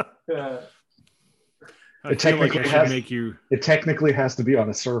It feel like I technically should has- make you It technically has to be on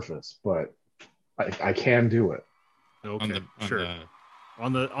a surface, but I can do it. okay. On the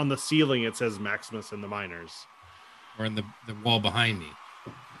On the ceiling, it says Maximus and the Miners. Or in the wall behind me.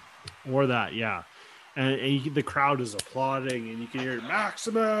 Or that, yeah. And the crowd is applauding, and you can hear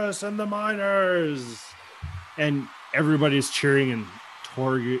Maximus and the Miners. And everybody's cheering, and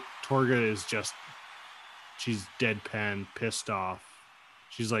Torga is just, she's deadpan, pissed off.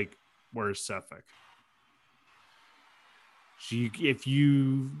 She's like, where's Sefik? If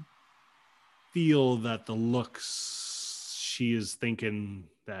you feel that the looks, she is thinking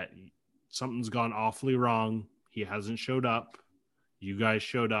that something's gone awfully wrong. He hasn't showed up. You guys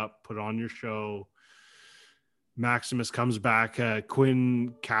showed up, put on your show. Maximus comes back.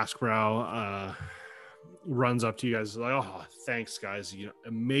 Quinn Cascbrow runs up to you guys like, oh, thanks, guys.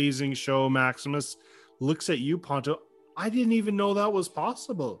 Amazing show, Maximus. Looks at you, Ponto. I didn't even know that was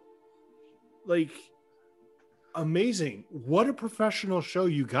possible. Like, amazing. What a professional show,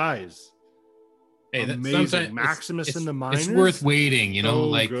 you guys. Hey, amazing. Maximus and the Miners. It's worth waiting,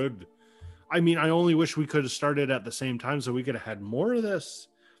 so good. I mean, I only wish we could have started at the same time so we could have had more of this.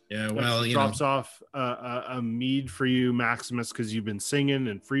 Yeah, well, drops off a mead for you, Maximus, because you've been singing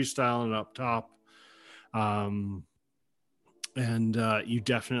and freestyling up top. And you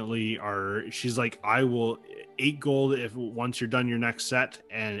definitely are. She's like, I will 8 gold once you're done your next set,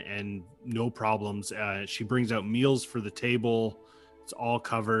 and no problems. She brings out meals for the table. It's all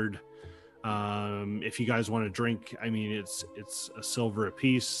covered. If you guys want to drink, I mean, it's a silver a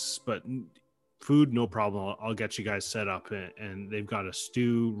piece, but food, no problem. I'll get you guys set up, and they've got a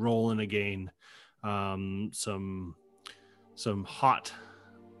stew rolling again. Some hot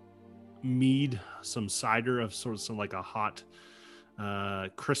mead, some cider of sorts of like a hot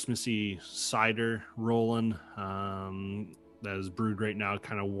Christmassy cider rolling that is brewed right now,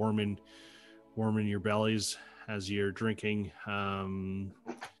 kind of warming your bellies as you're drinking.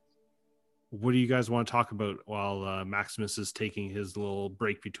 What do you guys want to talk about while Maximus is taking his little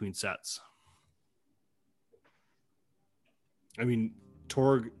break between sets? I mean,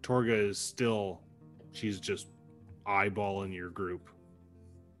 Torga is still, she's just eyeballing your group.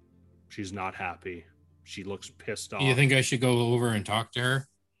 She's not happy. She looks pissed off. You think I should go over and talk to her?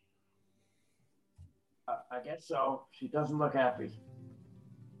 I guess so. She doesn't look happy.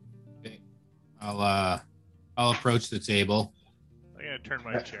 Okay. I'll approach the table. I'm gonna turn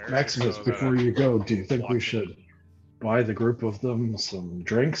my chair. Maximus, before you go, do you think we should buy the group of them some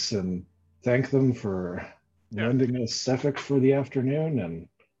drinks and thank them for lending us Sefik for the afternoon and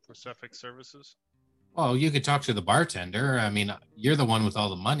for Sefik services? Oh, you could talk to the bartender. I mean, you're the one with all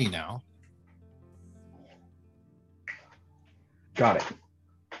the money now. Got it.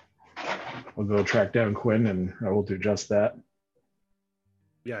 We'll go track down Quinn, and I will do just that.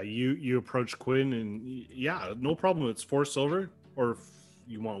 Yeah, you approach Quinn, and yeah, no problem. It's 4 silver, or if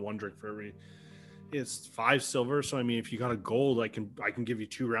you want 1 drink for every. It's 5 silver. So I mean, if you got a gold, I can give you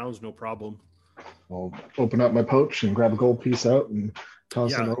 2 rounds, no problem. I'll open up my pouch and grab a gold piece out and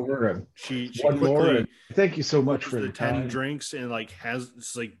toss it over. And she one quickly, more. And thank you so much for the your 10 time. drinks, and like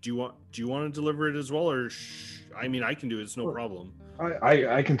it's like, do you want to deliver it as well, or I mean, I can do it. It's no problem.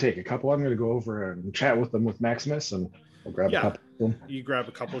 I can take a couple. I'm going to go over and chat with them with Maximus, and I'll grab a couple of them. You grab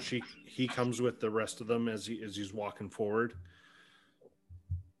a couple. He comes with the rest of them as he's walking forward.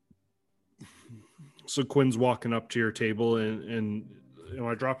 So Quinn's walking up to your table, and am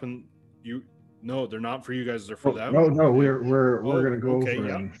I dropping you? No, they're not for you guys. They're for them. No, we're going to go over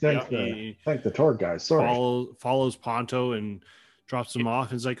and thank the tour guys. Sorry. Follows Ponto and drops them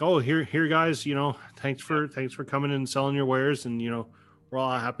off. It's like, oh, here, guys. Thanks for coming and selling your wares, and we're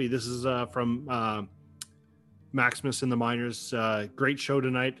all happy. This is from Maximus and the Miners. Great show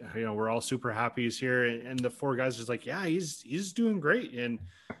tonight. We're all super happy he's here, and the 4 guys is like, yeah, he's doing great. And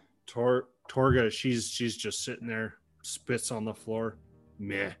Torga, she's just sitting there, spits on the floor.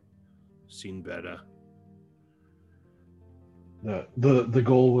 Meh. Seen better. The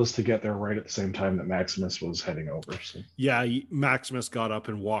goal was to get there right at the same time that Maximus was heading over. So. Yeah, Maximus got up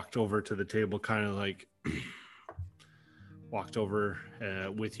and walked over to the table, kind of like walked over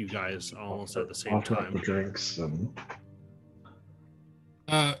with you guys almost at the same time. The drinks and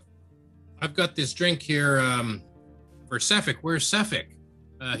I've got this drink here for Sefik. Where's Sefik?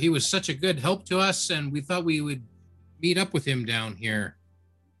 He was such a good help to us, and we thought we would meet up with him down here.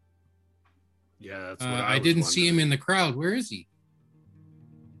 Yeah, that's what I didn't see him in the crowd. Where is he?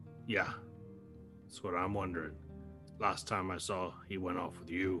 Yeah, that's what I'm wondering. Last time I saw, he went off with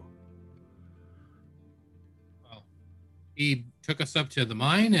you. Well, he took us up to the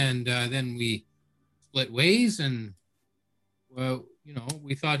mine, and then we split ways, and well,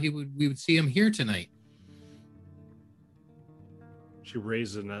 we thought we would see him here tonight. She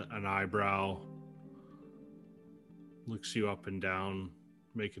raises an eyebrow, looks you up and down.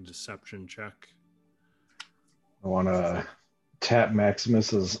 make a deception check. I want to tap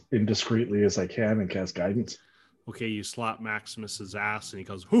Maximus as indiscreetly as I can and cast guidance. Okay, you slap Maximus's ass and he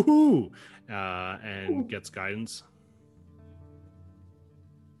goes, hoo-hoo, and gets guidance.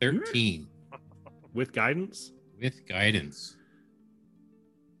 13 With guidance? with guidance.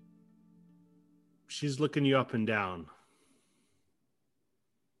 She's looking you up and down.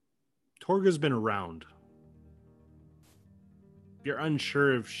 Torga's been around. You're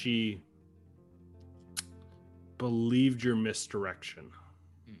unsure if she believed your misdirection.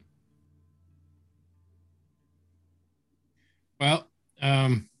 Well,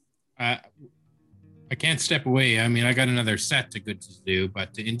 I can't step away. I mean, I got another set to do,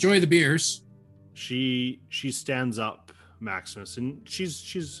 but to enjoy the beers. She stands up, Maximus, and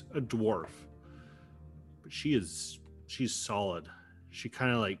she's a dwarf, but she's solid. She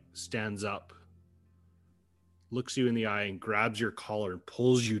kind of like stands up, looks you in the eye, and grabs your collar and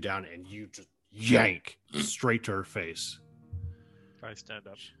pulls you down, and you just yank straight to her face. I stand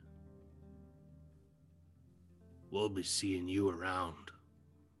up. We'll be seeing you around.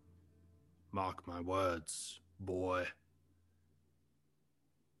 Mark my words, boy.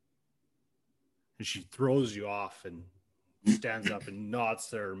 And she throws you off and stands up and nods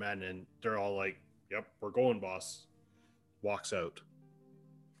to her men, and they're all like, yep, we're going, boss. Walks out.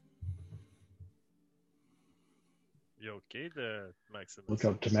 You okay there, Maximus? Look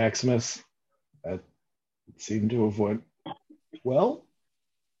up to Maximus. That seemed to have went well.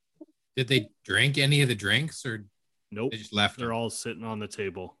 Did they drink any of the drinks, or Nope. they just left They're them? all sitting on the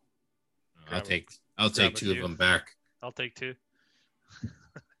table. I'll take grab a 2 of few. them back. I'll take 2.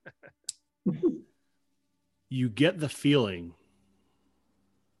 You get the feeling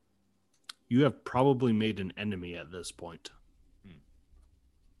you have probably made an enemy at this point.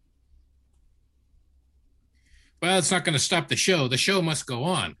 Well, it's not going to stop the show. The show must go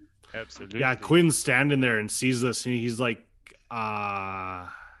on. Absolutely. Yeah, Quinn's standing there and sees this, and he's like,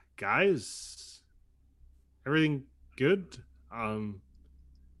 guys, everything good? Yeah,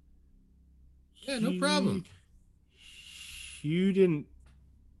 no problem. You didn't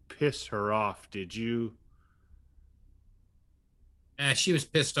piss her off, did you? She was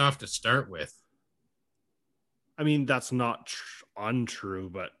pissed off to start with. I mean, that's not untrue,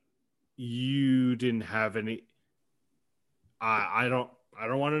 but you didn't have any. I don't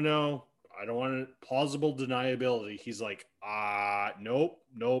want to know. I don't want plausible deniability. He's like, nope.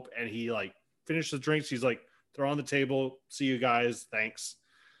 And he like finished the drinks. He's like, throw on the table. See you guys. Thanks.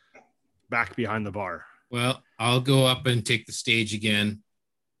 Back behind the bar. Well, I'll go up and take the stage again.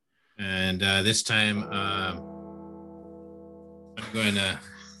 And this time, I'm going to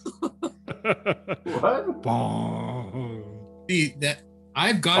What? see that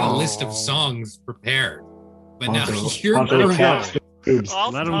I've got a list of songs prepared, but now you're Ponto let him taps go. boobs.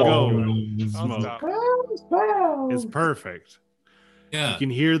 I'll Let him stop. go. I'll Smoke. stop. It's perfect. yeah. You can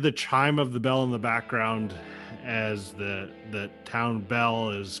hear the chime of the bell in the background as the town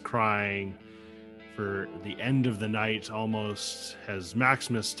bell is crying for the end of the night almost, as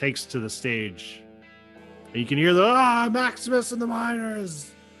Maximus takes to the stage. And you can hear the Maximus and the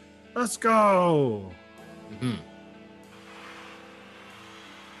miners. Let's go. Mhm.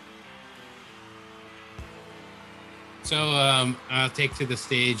 So I'll take to the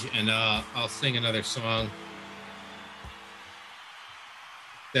stage and I'll sing another song.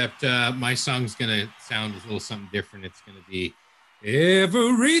 Except my song's gonna sound a little something different. It's gonna be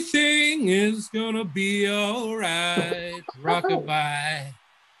everything is gonna be all right. Rockabye.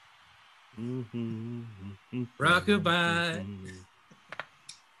 Rockabye.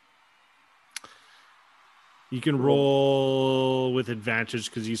 You can roll with advantage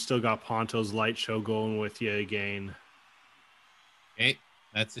because you still got Ponto's light show going with you again. Okay,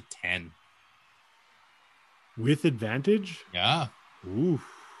 that's a 10. With advantage? Yeah. Ooh.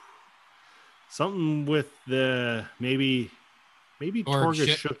 Something with the maybe Or Torga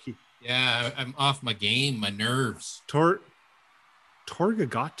shit. shook you. Yeah, I'm off my game, my nerves. Torga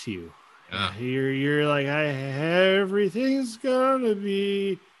got to you. Yeah. You're like, everything's gonna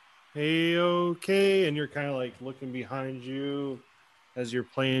be okay, and you're kind of like looking behind you as you're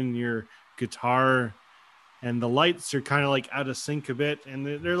playing your guitar, and the lights are kind of like out of sync a bit, and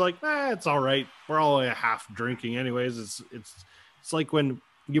they're like, it's all right. We're all half drinking anyways. It's like when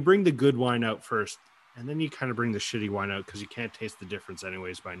you bring the good wine out first, and then you kind of bring the shitty wine out because you can't taste the difference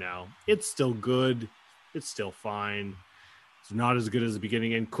anyways by now. It's still good. It's still fine. It's not as good as the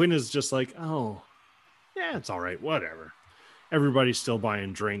beginning. And Quinn is just like, it's all right. Whatever. Everybody's still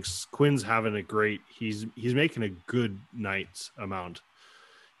buying drinks. Quinn's having a great, he's making a good night's amount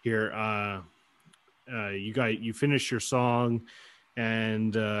here. You finish your song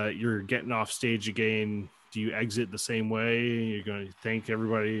and you're getting off stage again, do you exit the same way? You're going to thank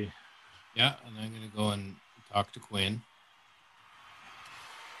everybody? Yeah, and I'm going to go and talk to Quinn.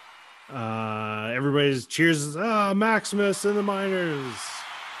 Everybody's cheers. Maximus and the Miners.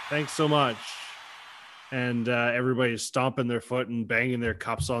 Thanks so much. And everybody's stomping their foot and banging their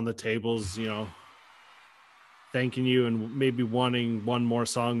cups on the tables, you know, thanking you and maybe wanting one more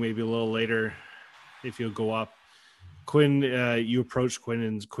song, maybe a little later if you'll go up. Quinn, you approach Quinn,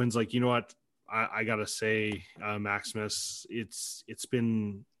 and Quinn's like, you know what? I gotta say, Maximus, it's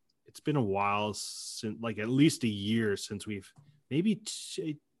been a while since, like at least a year since we've maybe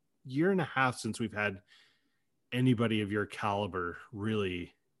a year and a half since we've had anybody of your caliber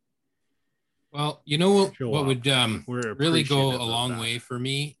really. Well, you know what up. would really go a long way for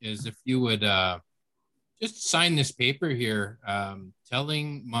me is if you would just sign this paper here,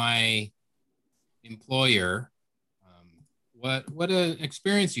 telling my employer what an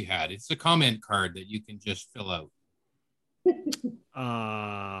experience you had. It's a comment card that you can just fill out.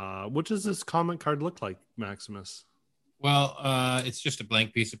 What does this comment card look like, Maximus? Well, it's just a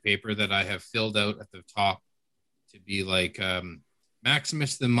blank piece of paper that I have filled out at the top to be like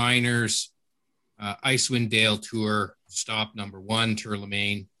Maximus the Miners Icewind Dale Tour, stop number 1,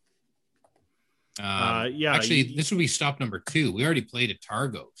 Tourmaline. Actually, this would be stop number 2. We already played at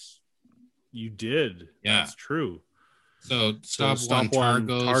Targos. You did. Yeah, that's true. So stop one,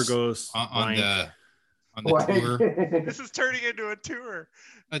 Targos on the tour. This is turning into a tour.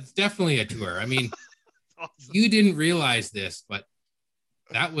 It's definitely a tour. I mean, Awesome. You didn't realize this, but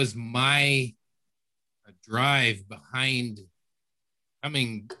that was my drive behind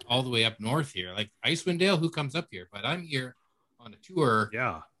coming all the way up north here. Like Icewind Dale, who comes up here? But I'm here on a tour.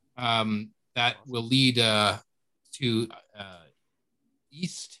 Yeah. That will lead to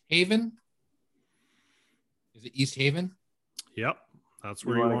East Haven. Is it East Haven? Yep, that's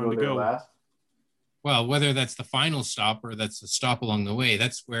where you wanted to go. Last? Well, whether that's the final stop or that's a stop along the way,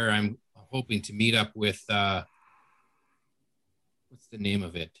 that's where I'm hoping to meet up with. What's the name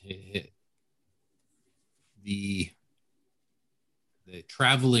of it? The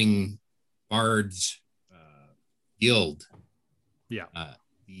Traveling Bards Guild. Yeah.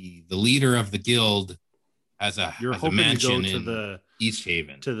 The leader of the guild has a mansion to in the East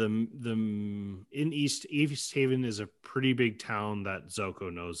Haven. To in East Haven is a pretty big town that Zoko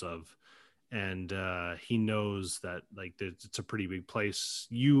knows of, and he knows that like it's a pretty big place.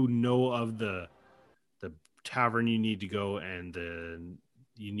 You know of the tavern you need to go, and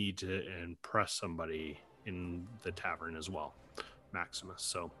you need to impress somebody in the tavern as well, Maximus.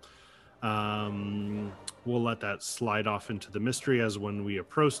 So we'll let that slide off into the mystery as when we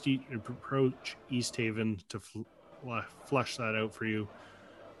approach East Haven to flesh that out for you.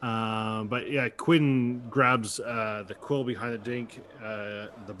 But yeah, Quinn grabs the quill behind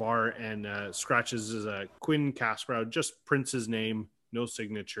the bar, and scratches his Quinn Casprow, just prints his name, no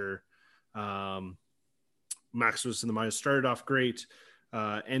signature. Maximus and the Miners started off great,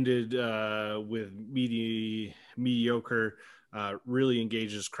 ended with mediocre. Really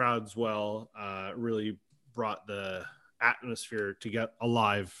engages crowds well, really brought the atmosphere to get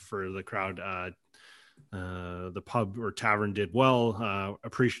alive for the crowd. The pub or tavern did well,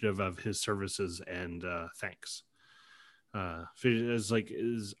 appreciative of his services, and thanks. I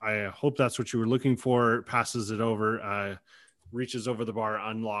hope that's what you were looking for. Passes it over, reaches over the bar,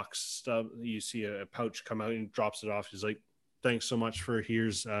 unlocks stuff. You see a pouch come out and drops it off. He's like, thanks so much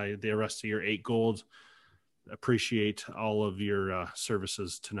here's the rest of your 8 gold. Appreciate all of your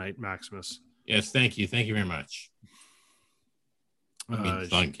services tonight, Maximus. Yes, thank you very much.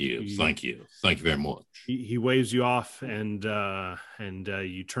 Thank you very much. He waves you off, and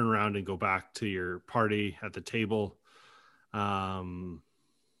you turn around and go back to your party at the table. They've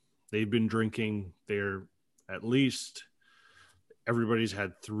been drinking. They're at least everybody's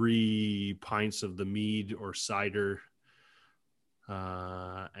had 3 pints of the mead or cider.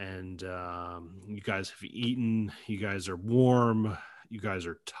 And you guys have eaten, you guys are warm, you guys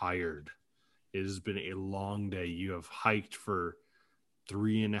are tired. It has been a long day. You have hiked for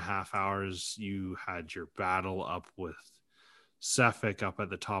 3.5 hours. You had your battle up with Cephik up at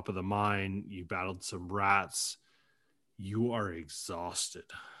the top of the mine. You battled some rats. You are exhausted.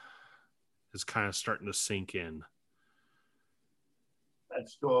 It's kind of starting to sink in.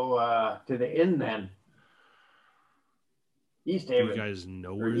 Let's go to the inn then. East Haven. Do you guys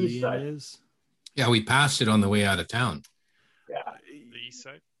know where the inn is? Yeah, we passed it on the way out of town. Yeah. The east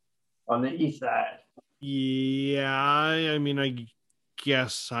side? On the east side. Yeah, I mean, I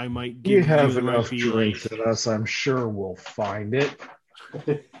guess I might give you have enough drinks in us. I'm sure we'll find it.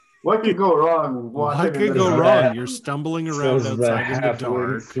 What could go wrong? What walking could in go the- wrong? You're stumbling around Says the outside in the halfling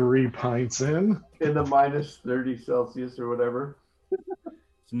dark. 3 pints in. in the minus 30 Celsius or whatever?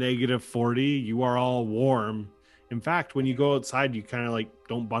 It's negative 40. You are all warm. In fact, when you go outside, you kind of like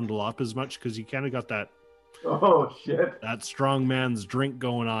don't bundle up as much because you kind of got that Oh shit! strong man's drink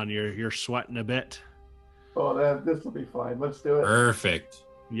going on. You're sweating a bit. Oh, this will be fine. Let's do it. Perfect.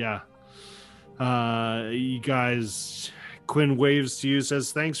 Yeah. You guys, Quinn waves to you,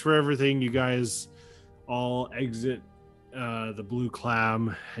 says, thanks for everything. You guys all exit the Blue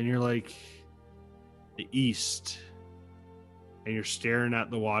Clam, and you're like, the east. And you're staring at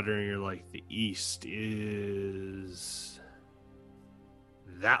the water, and you're like, the east is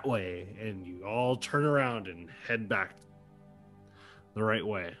that way. And you all turn around and head back the right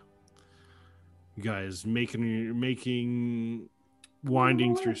way. You guys making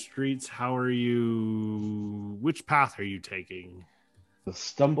winding through streets. How are you? Which path are you taking? The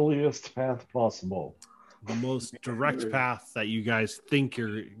stumbliest path possible. The most direct path that you guys think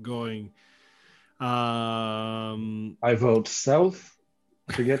you're going. I vote south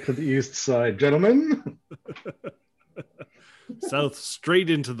to get to the east side, gentlemen. South, straight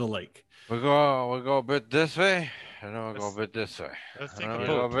into the lake. We'll go a bit this way, and then we'll go a bit this way. Let's And take then a we'll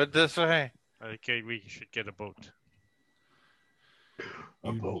go a boat. bit this way. Okay, we should get a boat.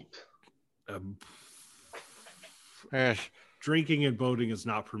 A boat. Yes. Drinking and boating is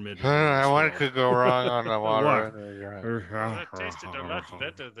not permitted. What could go wrong on the water? Well, that tasted a lot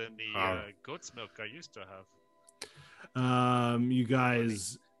better than the goat's milk I used to have. You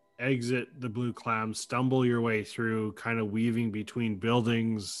guys exit the Blue Clam, stumble your way through, kind of weaving between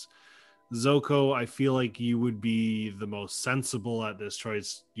buildings. Zoko, I feel like you would be the most sensible at this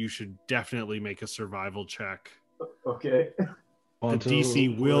choice. You should definitely make a survival check. Okay. The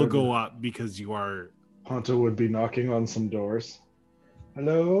DC will go up because you are. Ponto would be knocking on some doors.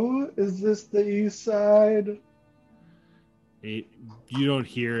 Hello, is this the east side? You don't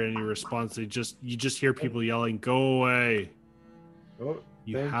hear any response. You just hear people yelling, "Go away!" Oh,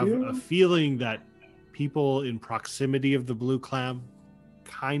 You thank have you. a feeling that people in proximity of the Blue Clam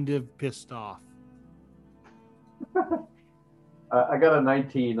kind of pissed off. I got a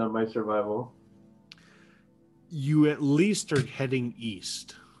 19 on my survival. You at least are heading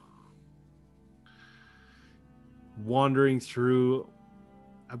east. Wandering through,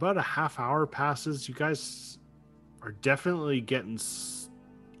 about a half hour passes. You guys are definitely getting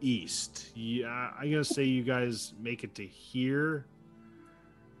east. Yeah, I'm gonna say you guys make it to here.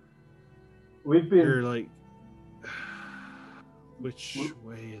 We've been You're like, which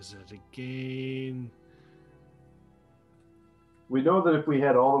way is it again? We know that if we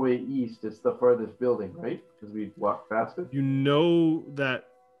head all the way east, it's the farthest building, right? Because we walked past it. You know that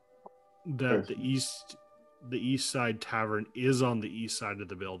the east side tavern is on the east side of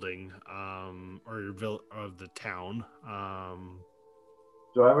the building, or of the town.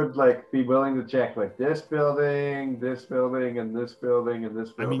 So I would be willing to check this building, and this building, and this building.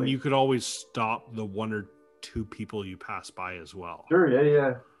 I mean, you could always stop the one or two people you pass by as well. Sure,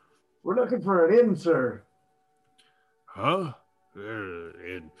 yeah. We're looking for an inn, sir. Huh?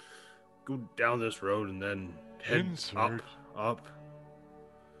 And go down this road and then head up.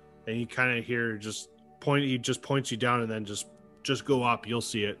 And you kind of hear he just points you down and then just go up. You'll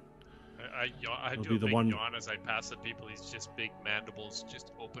see it. I It'll do be a the big one- yawn as I pass the people. He's just big mandibles,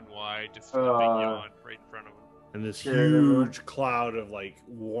 just open wide, just a big yawn right in front of him. And this Yeah, everyone. huge cloud of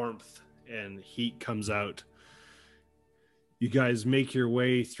warmth and heat comes out. You guys make your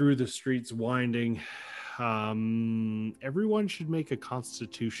way through the streets winding. Everyone should make a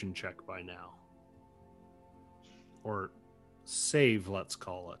constitution check by now. Or save, let's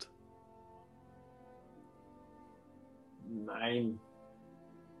call it. 9.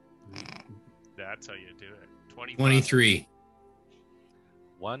 That's how you do it. 23.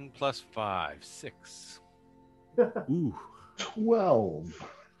 1 + 5, 6. Ooh.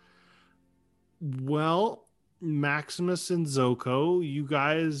 12. Well, Maximus and Zoko, you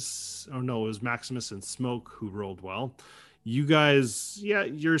guys, oh no, it was Maximus and Smoke who rolled well. You guys, yeah,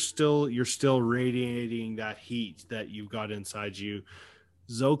 you're still radiating that heat that you've got inside you.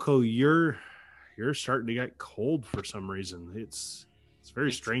 Zoko, you're starting to get cold for some reason. It's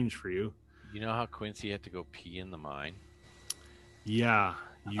very strange for you. You know how Quincy had to go pee in the mine? Yeah.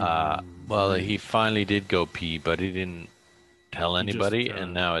 Well, he finally did go pee, but he didn't tell He just, anybody,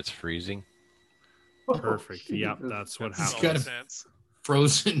 and now it's freezing. Perfect. Yep, that's what Makes happened. all got sense.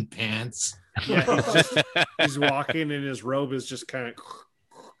 Frozen pants. Yeah, he's walking and his robe is just kind of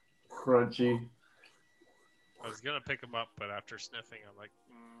Crunchy. I was gonna pick him up, but after sniffing, I'm like,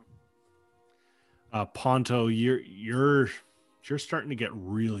 Ponto, you're you're starting to get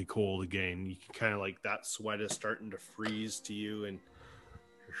really cold again. You can kind of like that sweat is starting to freeze to you, and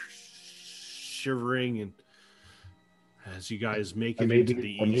you're shivering. And as you guys make it into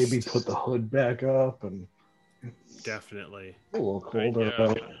the east, maybe put the hood back up and definitely a little colder.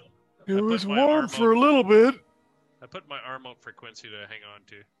 Yeah. It was put my warm arm for out. a little bit. I put my arm out for Quincy to hang on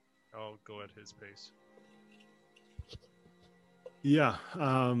to. I'll go at his pace. Yeah.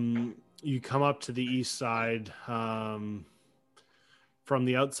 You come up to the east side. From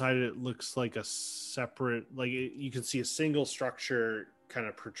the outside, it looks like a separate, you can see a single structure kind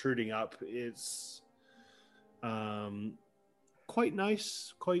of protruding up. It's quite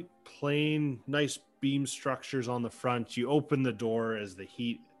nice, quite plain, nice beam structures on the front. You open the door as the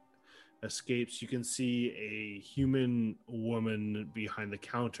heat escapes. You can see a human woman behind the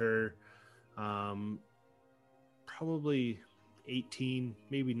counter, probably 18,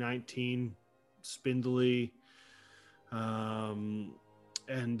 maybe 19, spindly. And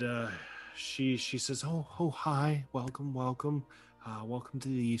she says, oh, hi, welcome to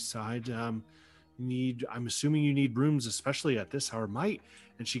the east side. I'm assuming you need rooms, especially at this hour, might.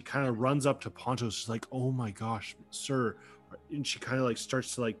 And she kind of runs up to Ponto. She's like, oh my gosh, sir. And she kind of like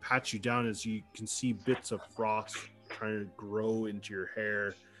starts to like pat you down as you can see bits of frost trying to grow into your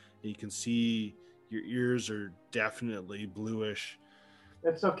hair. And you can see your ears are definitely bluish.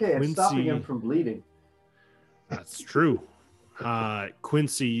 It's okay. It's stopping him from bleeding. That's true.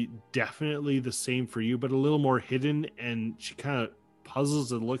 Quincy, definitely the same for you, but a little more hidden. And she kind of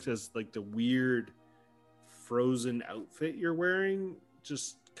puzzles and looks at like the weird frozen outfit you're wearing.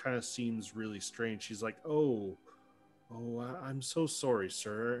 Just kind of seems really strange. She's like, oh, I'm so sorry,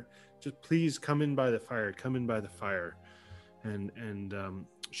 sir. Just please come in by the fire. And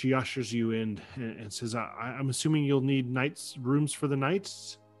she ushers you in and says, I'm assuming you'll need rooms for the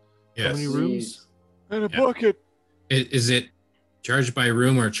nights. Yes. How many rooms? And a bucket. Is it charged by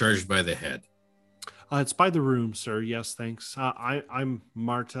room or charged by the head? It's by the room, sir. Yes, thanks. I'm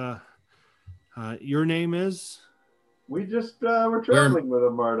Marta. Your name is? We just we're traveling with a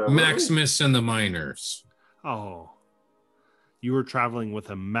Marta. Maximus and the Miners. Oh, you were traveling with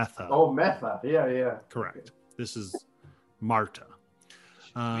a Metha. Oh, Metha. Yeah. Correct. This is Marta.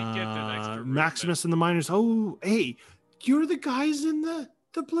 We get an extra room Maximus and the Miners. Oh, hey, you're the guys in the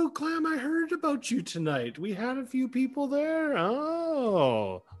Blue Clam. I heard about you tonight. We had a few people there.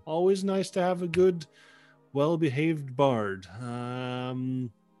 Oh, always nice to have a good, well-behaved bard.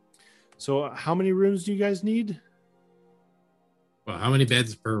 So how many rooms do you guys need? Well, how many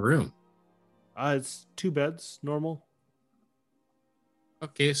beds per room? It's 2 beds, normal.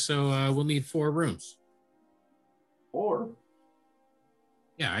 Okay, so we'll need 4 rooms. 4?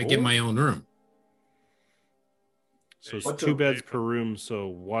 Yeah, I get my own room. So it's What's 2 a- beds per room. So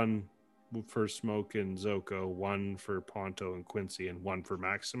 1 for Smoke and Zoko, 1 for Ponto and Quincy, and 1 for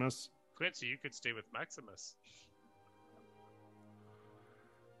Maximus. Quincy, you could stay with Maximus.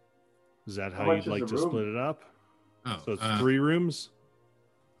 Is that How how much you'd is like a to room? split it up? Oh, So it's 3 rooms.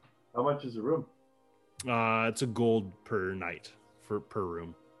 How much is a room? It's a gold per night per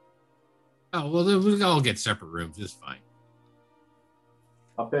room. oh well, then we all get separate rooms. It's fine.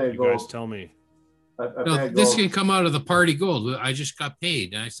 I'll pay a You gold. guys tell me. I pay No, a this gold. can come out of the party gold. I just got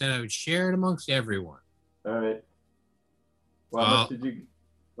paid, and I said I would share it amongst everyone. All right. Well, how much did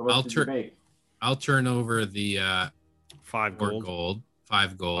you make? I'll turn over the 5 4 gold. gold,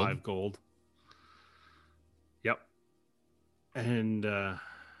 5 gold. 5 gold. Yep. And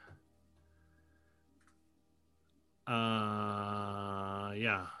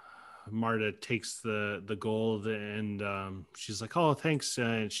yeah, Marta takes the gold and she's like, oh, thanks.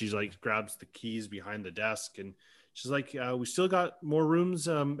 And she's like grabs the keys behind the desk and she's like, we still got more rooms.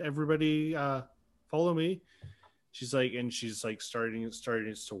 Everybody follow me. She's like starting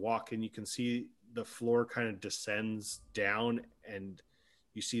to walk, and you can see the floor kind of descends down, and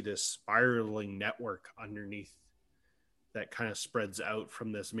you see this spiraling network underneath that kind of spreads out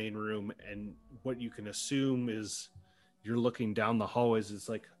from this main room. And what you can assume is you're looking down the hallways. It's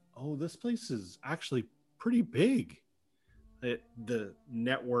like, oh, this place is actually pretty big. The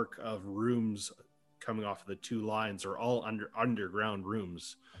network of rooms coming off of the 2 lines are all underground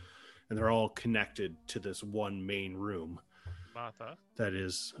rooms, and they're all connected to this one main room. Martha? That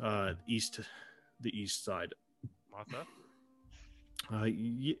is the east side. Martha?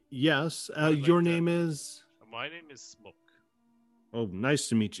 Yes. I'd like Your to- name is? My name is Smoke. Oh, nice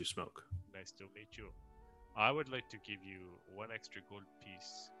to meet you, Smoke. Nice to meet you. I would like to give you 1 extra gold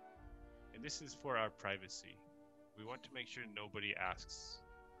piece. And this is for our privacy. We want to make sure nobody asks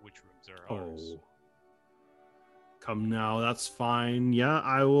which rooms are ours. Oh. Come now, that's fine. Yeah,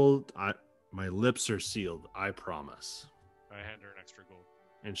 I will. My lips are sealed, I promise. I hand her an extra gold.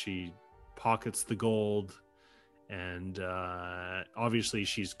 And she pockets the gold. And obviously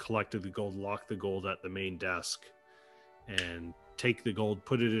she's collected the gold, locked the gold at the main desk, and take the gold,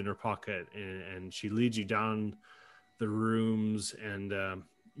 put it in her pocket, and she leads you down the rooms, and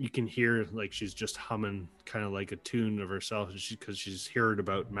you can hear like she's just humming kind of like a tune of herself because she's heard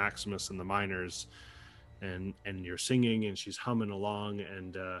about Maximus and the miners, and you're singing and she's humming along,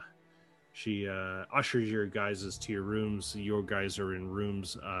 and she ushers your guys to your rooms. Your guys are in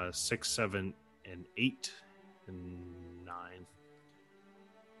rooms 6, 7, and 8 and 9.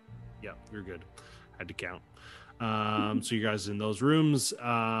 Yeah, you're good. I had to count. So you guys in those rooms.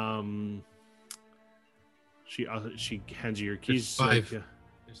 She hands you your keys.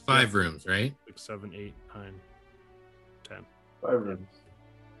 There's 5 rooms, right? 6, 7, 8, 9, 10. 5 rooms.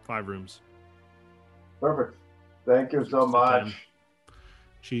 5 rooms. Perfect. Thank you so much.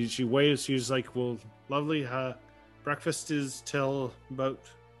 She waves. She's like, well, lovely. Breakfast is till about,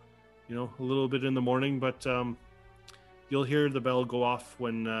 a little bit in the morning, but you'll hear the bell go off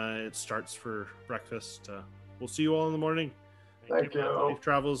when it starts for breakfast. We'll see you all in the morning. Thank you. Safe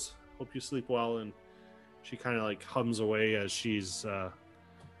travels. Hope you sleep well. And she kind of like hums away as she's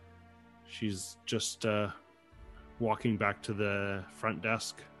just walking back to the front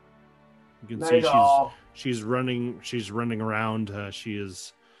desk. You can see she's running around. She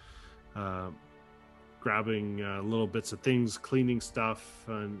is grabbing little bits of things, cleaning stuff,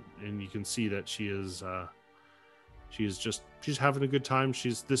 and you can see that she's having a good time.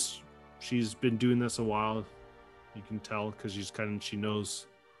 She's been doing this a while. You can tell because she knows,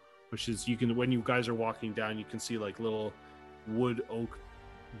 which is when you guys are walking down, you can see like little wood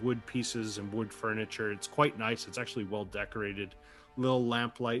pieces and wood furniture. It's quite nice. It's actually well decorated. Little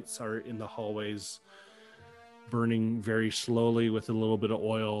lamp lights are in the hallways, burning very slowly with a little bit of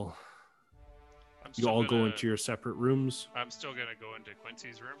oil. You all go into your separate rooms. I'm still gonna go into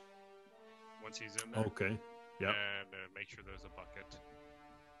Quincy's room once he's in there. Okay. Yeah. And make sure there's a bucket.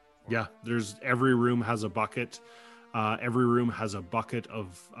 Yeah. Every room has a bucket. Every room has a bucket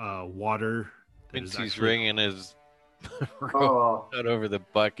of water. Quincy's ringing his out over the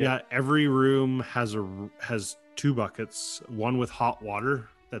bucket. Yeah. Every room has 2 buckets. One with hot water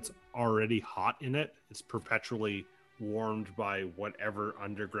that's already hot in it. It's perpetually warmed by whatever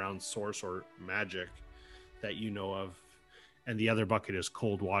underground source or magic that you know of, and the other bucket is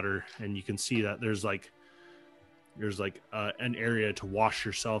cold water. And you can see that there's an area to wash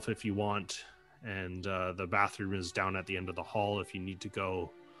yourself if you want, and the bathroom is down at the end of the hall if you need to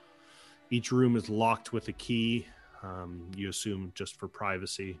go. Each room is locked with a key. You assume just for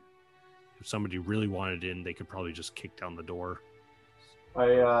privacy. If somebody really wanted in, they could probably just kick down the door. I'm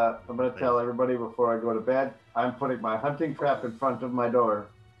going to tell everybody before I go to bed, I'm putting my hunting trap in front of my door.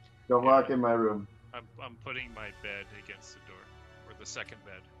 Don't walk in my room. I'm putting my bed against the door, or the second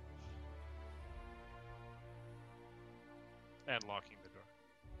bed, and locking the door.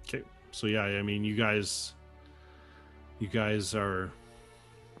 Okay, so yeah, I mean, you guys are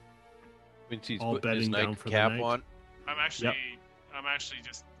Quincy's all bedding down for the night. On. I'm actually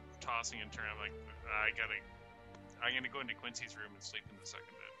just tossing and turning. I'm like, I'm gonna go into Quincy's room and sleep in the second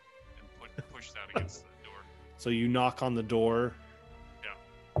bed, and push that against the door. So you knock on the door.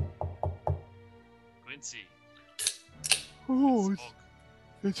 Yeah. Quincy. Oh,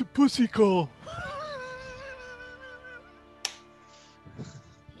 it's a pussy call.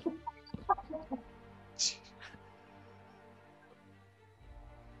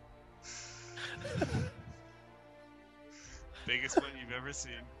 Biggest one you've ever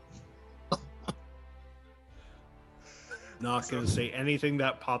seen. Not going to say anything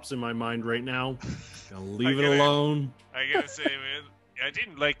that pops in my mind right now. Gonna leave it alone. I gotta say, man, I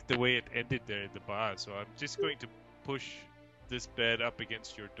didn't like the way it ended there at the bar, so I'm just going to push this bed up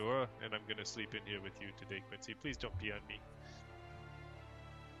against your door, and I'm gonna sleep in here with you today, Quincy. Please don't pee on me.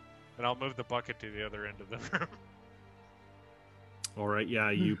 And I'll move the bucket to the other end of the room. All right, yeah,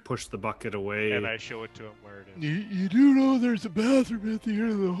 you push the bucket away. And I show it to him where it is. You do know there's a bathroom at the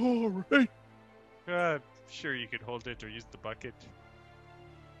end of the hall, right? Sure, you could hold it or use the bucket.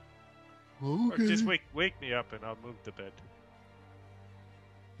 Okay. Or just wake me up and I'll move the bed.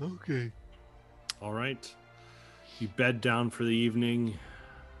 Okay. All right. You bed down for the evening.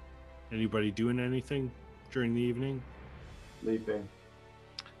 Anybody doing anything during the evening? Sleeping.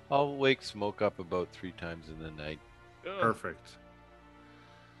 I'll wake Smoke up about 3 times in the night. Perfect.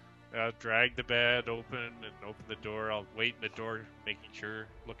 I'll drag the bed open and open the door. I'll wait in the door, making sure,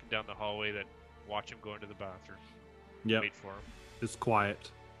 looking down the hallway, that watch him go into the bathroom. Yep. Wait for him. It's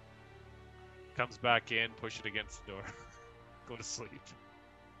quiet. Comes back in, push it against the door. Go to sleep.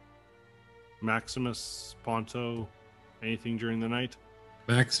 Maximus, Ponto, Anything during the night?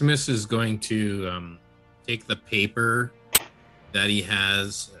 Maximus is going to take the paper that he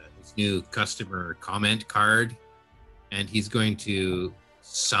has, his new customer comment card, and he's going to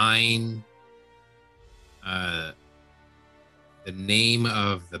sign the name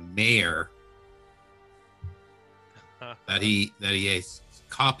of the mayor that he is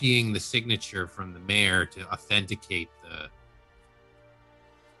copying the signature from the mayor to authenticate the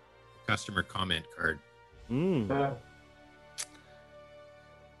customer comment card.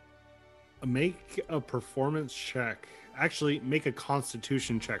 Make a performance check. Actually, make a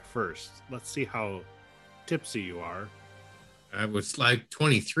constitution check first. Let's see how tipsy you are. I was like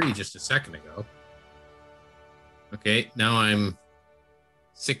 23 just a second ago. Okay, now I'm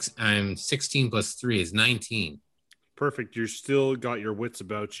 16 plus 3 is 19. Perfect. You're still got your wits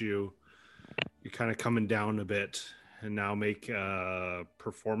about you. You're kind of coming down a bit. And now make a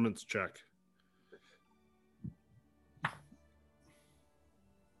performance check.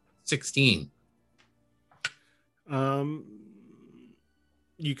 16.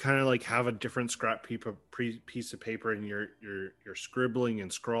 You kind of like have a different scrap piece of paper, and you're scribbling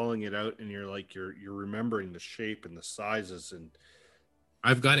and scrawling it out, and you're remembering the shape and the sizes, and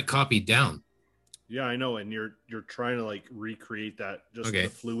I've got it copied down. Yeah, I know, and you're trying to like recreate that, just the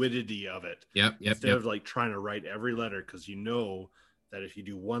fluidity of it. Yep. Instead of like trying to write every letter, because you know that if you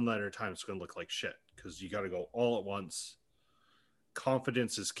do one letter at a time, it's going to look like shit. Because you got to go all at once.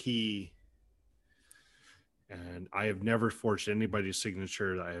 Confidence is key. And I have never forged anybody's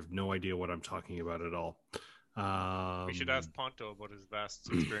signature. I have no idea what I'm talking about at all. We should ask Ponto about his vast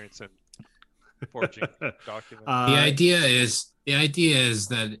experience in forging documents. The idea is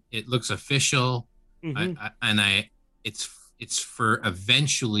that it looks official, it's for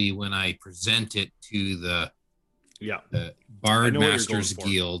eventually when I present it to the Bard Masters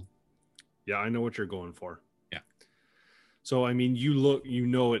Guild. Yeah, I know what you're going for. Yeah. So I mean,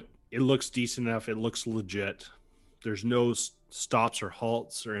 it looks decent enough. It looks legit. There's no stops or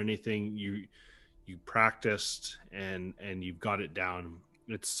halts or anything. You practiced and you've got it down.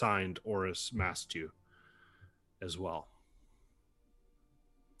 It's signed Oris Mastu as well.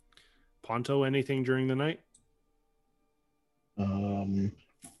 Ponto, anything during the night?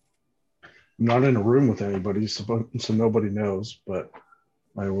 Not in a room with anybody, so nobody knows. But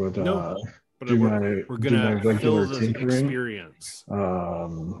I would we're gonna regular fill the tinkering experience.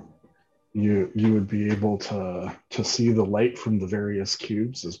 You would be able to see the light from the various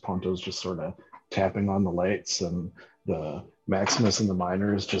cubes as Ponto's just sort of tapping on the lights, and the Maximus and the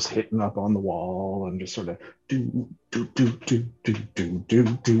miners just hitting up on the wall and just sort of do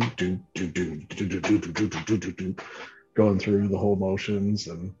going through the whole motions,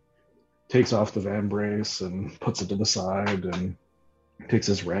 and takes off the van brace and puts it to the side and takes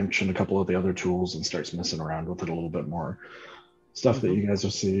his wrench and a couple of the other tools and starts messing around with it a little bit more. Stuff that you guys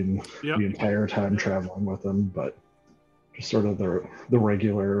have seen the entire time traveling with him, but just sort of the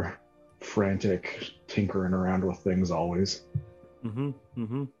regular frantic tinkering around with things always.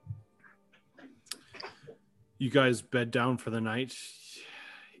 You guys bed down for the night.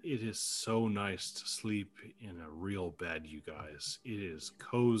 It is so nice to sleep in a real bed, you guys. It is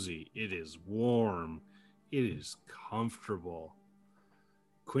cozy. It is warm. It is comfortable.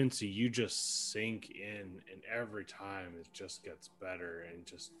 Quincy, you just sink in, and every time it just gets better, and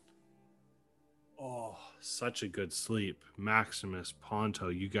just, such a good sleep. Maximus, Ponto,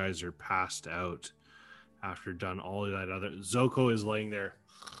 you guys are passed out after done all of that other. Zoko is laying there.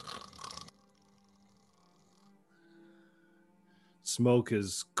 Smoke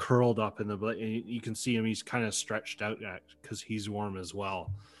is curled up in the, and you can see him. He's kind of stretched out because he's warm as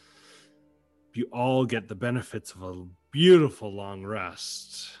well. You all get the benefits of a beautiful long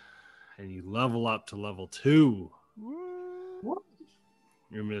rest, and you level up to level 2.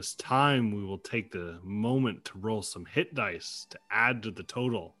 In this time, we will take the moment to roll some hit dice to add to the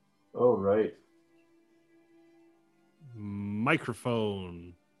total. Oh, right.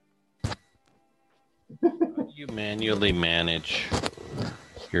 Microphone. You manually manage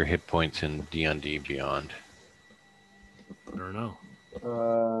your hit points in D&D Beyond? I don't know.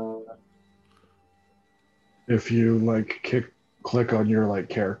 If you click on your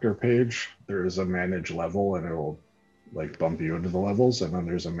character page, there's a manage level, and it will bump you into the levels, and then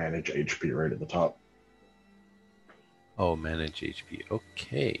there's a manage HP right at the top. Oh, manage HP.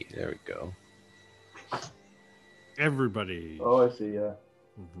 Okay, there we go. Everybody. Oh, I see. Yeah.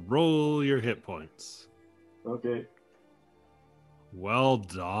 Roll your hit points. Okay. Well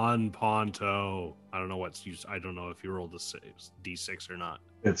done, Ponto. I don't know what's used. I don't know if you rolled a D6 or not.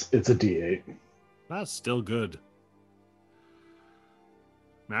 It's a D8. That's still good.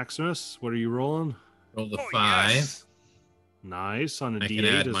 Maximus, what are you rolling? Roll the 5. Yes. Nice on a I can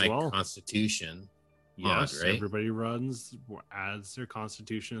D8 add as my well. Constitution. Yes, right? everybody adds their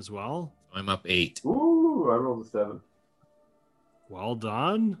Constitution as well. I'm up 8. Ooh, I rolled a 7. Well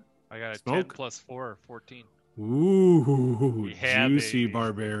done. I got a Smoke. 10 plus 4, 14. Ooh, Yeah, juicy baby.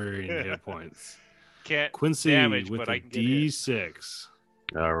 barbarian hit points. Can't Quincy damage, with but a I can get hit. D6.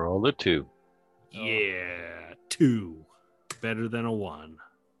 I rolled a 2. Yeah, 2. Better than a 1.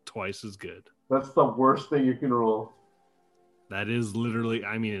 Twice as good. That's the worst thing you can roll. That is literally,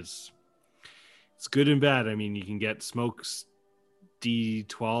 I mean, it's good and bad. I mean, you can get Smoke's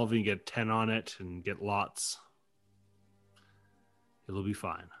D12 and you get 10 on it and get lots. It'll be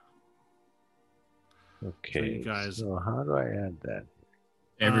fine. Okay, you guys- so how do I add that?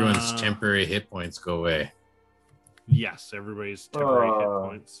 Everyone's temporary hit points go away. Yes, everybody's temporary hit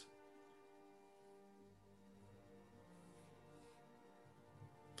points.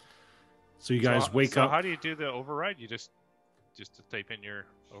 So you guys wake so up. how do you do the override? You just to type in your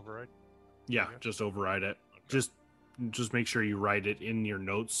override? Yeah, just override it. Okay. Just make sure you write it in your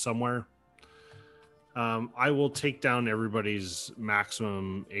notes somewhere. I will take down everybody's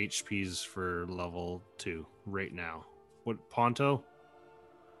maximum HPs for level 2 right now. What, Ponto?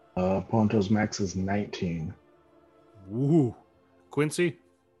 Ponto's max is 19. Woo. Quincy?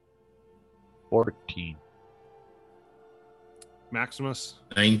 14. Maximus?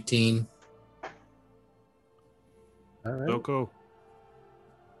 19. All right. Doko?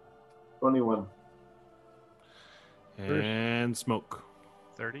 21. And Smoke.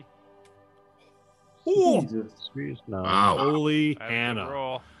 30. Ooh. Jesus. Squeeze now. Wow. Holy I have a good Hannah.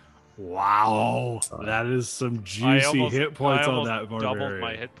 roll. Wow. That is some I juicy almost, hit points I on almost that barbarian. doubled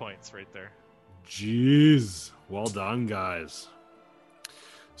my hit points right there. Jeez. Well done, guys.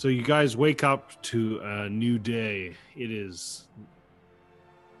 So you guys wake up to a new day. It is...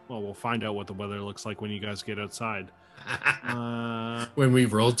 Well, we'll find out what the weather looks like when you guys get outside. When we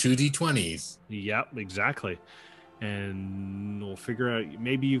roll 2d20s. Yep, exactly. And we'll figure out...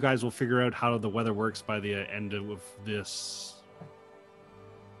 Maybe you guys will figure out how the weather works by the end of this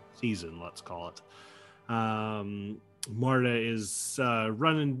season, let's call it. Marta is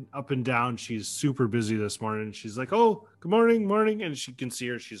running up and down. She's super busy this morning. She's like, oh, good morning. And she can see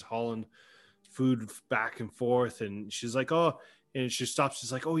her. She's hauling food back and forth. And she's like, oh, and she stops.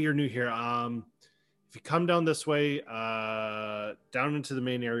 She's like, oh, you're new here. If you come down this way, down into the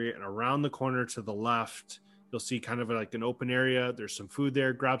main area and around the corner to the left, you'll see kind of like an open area. There's some food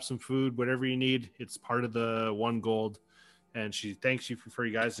there. Grab some food, whatever you need. It's part of the 1 gold. And she thanks you for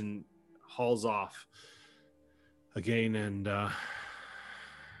you guys and hauls off again. And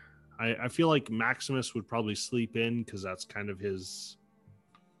I feel like Maximus would probably sleep in because that's kind of his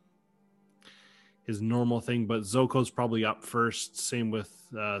normal thing. But Zoko's probably up first. Same with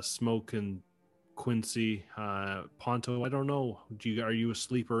Smoke and Quincy. Ponto, I don't know. Are you a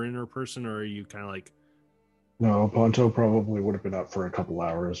sleeper inner person, or are you kind of like... No, Ponto probably would have been up for a couple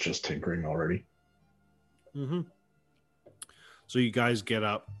hours just tinkering already. Mm-hmm. So you guys get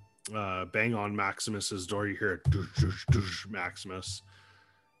up, bang on Maximus's door. You hear doosh, doosh, doosh, Maximus.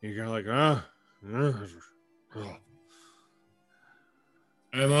 And you're kind of like,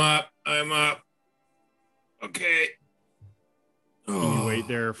 I'm up. Okay. And you wait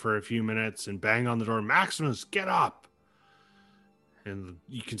there for a few minutes and bang on the door. Maximus, get up! And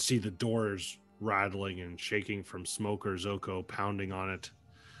you can see the doors rattling and shaking from Smoke or Zoko pounding on it.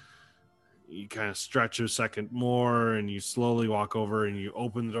 You kind of stretch a second more and you slowly walk over and you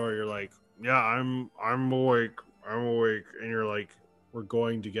open the door. You're like, yeah, I'm awake. And you're like, we're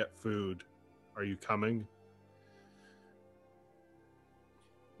going to get food. Are you coming?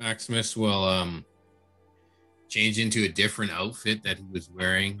 Maximus will change into a different outfit that he was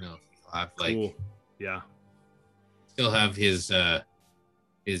wearing. He'll have Cool. Yeah. still have his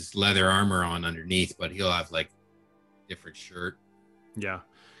leather armor on underneath, but he'll have like different shirt. Yeah.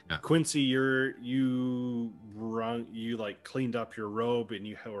 Yeah. Quincy, you like cleaned up your robe and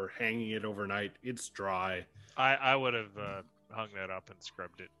you were hanging it overnight. It's dry. I would have hung that up and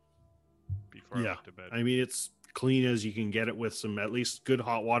scrubbed it before I went to bed. I mean, it's clean as you can get it with some at least good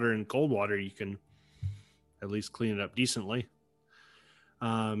hot water and cold water. You can at least clean it up decently.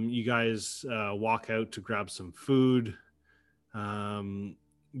 You guys walk out to grab some food.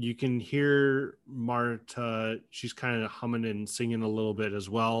 You can hear Marta. She's kind of humming and singing a little bit as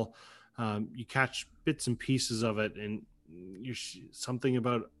well. You catch bits and pieces of it, and you're something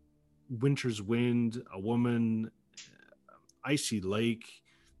about winter's wind, a woman, icy lake.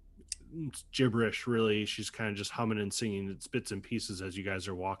 It's gibberish, really. She's kind of just humming and singing. It's bits and pieces as you guys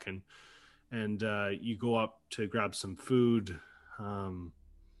are walking. And you go up to grab some food.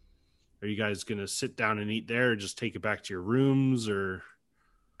 Are you guys gonna sit down and eat there, or just take it back to your rooms, or?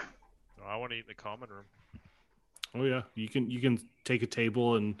 No, I want to eat in the common room. Oh yeah, you can take a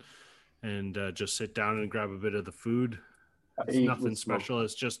table and just sit down and grab a bit of the food. It's nothing special.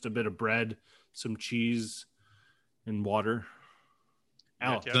 It's just a bit of bread, some cheese, and water.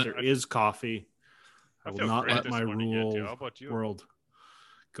 Alex, there is coffee. I will not let my world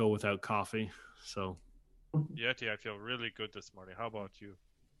go without coffee. So, Yeti, I feel really good this morning. How about you?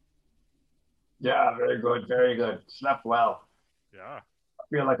 Yeah, very good, very good. Slept well. Yeah. I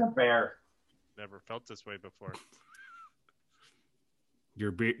feel like a bear. Never felt this way before.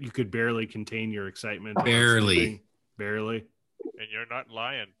 You could barely contain your excitement. Barely. And you're not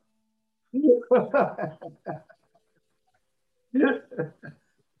lying.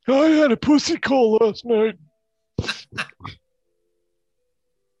 I had a pussy call last night.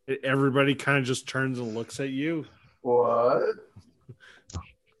 Everybody kind of just turns and looks at you. What?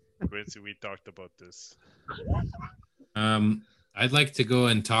 Quincy, we talked about this. I'd like to go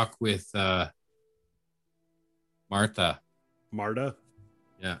and talk with Martha. Marta?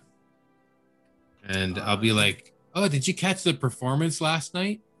 Yeah. And I'll be like, oh, did you catch the performance last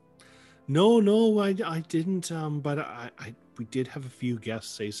night? No, I didn't. But we did have a few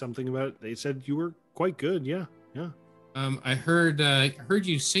guests say something about it. They said you were quite good. Yeah. I heard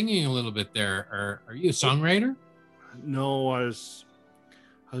you singing a little bit there. Are you a songwriter? No, I was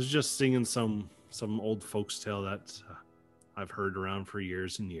just singing some old folks tale that I've heard around for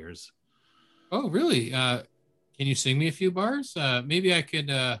years and years. Oh, really? Can you sing me a few bars? Maybe I could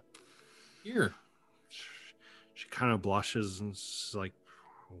hear. She kind of blushes and she's like,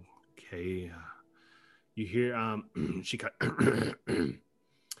 okay. You hear, she got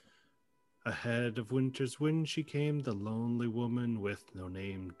ahead of winter's wind she came, the lonely woman with no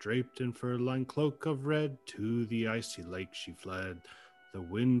name, draped in fur-lined cloak of red, to the icy lake she fled. The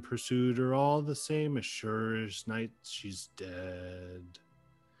wind pursued her all the same, as sure as night she's dead.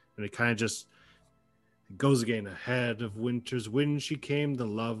 And it kind of just goes again. Ahead of winter's wind she came, the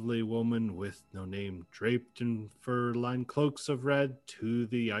lovely woman with no name, draped in fur-lined cloaks of red, to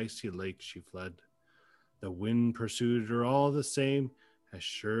the icy lake she fled. The wind pursued her all the same, as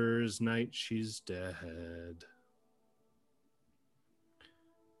sure as night she's dead.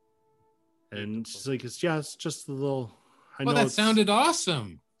 And she's like, it's just a little. I know that sounded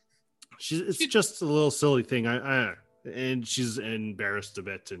awesome. It's just a little silly thing. And she's embarrassed a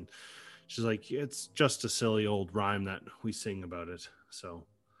bit, and she's like, it's just a silly old rhyme that we sing about it. So.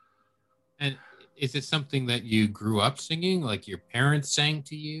 And is it something that you grew up singing? Like your parents sang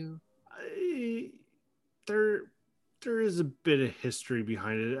to you? There is a bit of history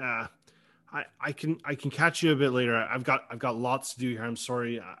behind it. I can catch you a bit later. I've got lots to do here. I'm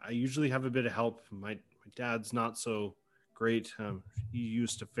sorry. I usually have a bit of help. My dad's not so great. He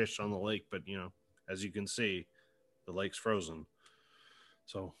used to fish on the lake, but as you can see, the lake's frozen.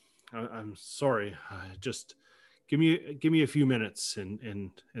 So I'm sorry. Just give me a few minutes, and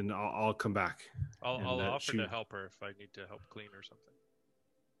I'll come back. I'll offer to help her if I need to help clean or something.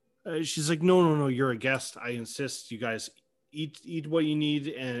 She's like, no, you're a guest. I insist you guys eat what you need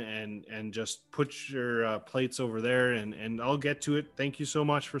and just put your plates over there and I'll get to it. Thank you so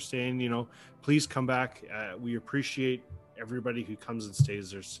much for staying. Please come back. We appreciate everybody who comes and stays.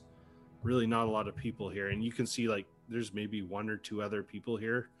 There's really not a lot of people here, and you can see like there's maybe one or two other people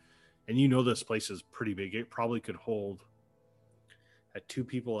here, and this place is pretty big. It probably could hold, at 2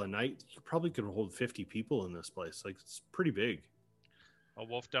 people a night, you probably could hold 50 people in this place. Like, it's pretty big. I'll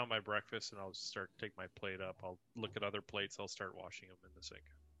wolf down my breakfast and I'll take my plate up. I'll look at other plates. I'll start washing them in the sink.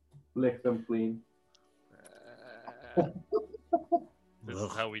 Lick them clean. This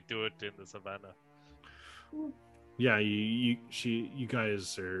is how we do it in the savannah. Yeah, you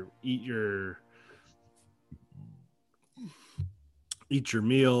guys eat your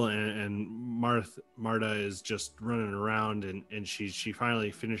meal, and Marta is just running around, and she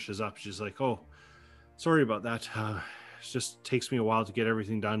finally finishes up. She's like, oh, sorry about that. It just takes me a while to get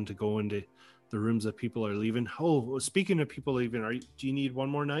everything done to go into the rooms that people are leaving. Oh, speaking of people leaving, do you need one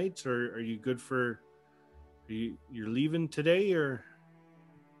more night, or are you good for? You're leaving today, or?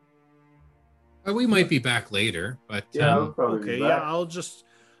 We might be back later, but yeah, okay. Yeah,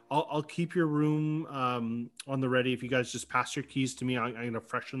 I'll keep your room on the ready. If you guys just pass your keys to me, I'm gonna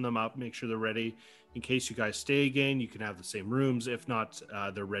freshen them up, make sure they're ready in case you guys stay again. You can have the same rooms. If not,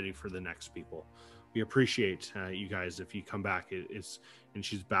 they're ready for the next people. We appreciate you guys if you come back. And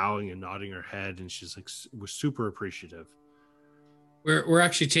she's bowing and nodding her head, and she's like, we're super appreciative. We're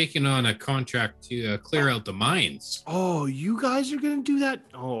actually taking on a contract to clear out the mines. Oh, you guys are gonna do that?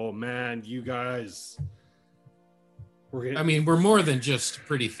 Oh man, you guys. we're more than just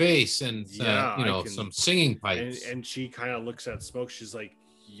pretty face and Yeah, some singing pipes. And she kind of looks at Smoke. She's like,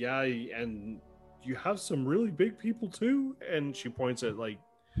 yeah, and you have some really big people too. And she points at like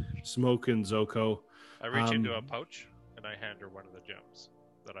Smoke and Zoko. I reach into a pouch and I hand her one of the gems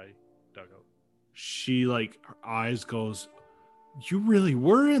that I dug out. She like her eyes goes, you really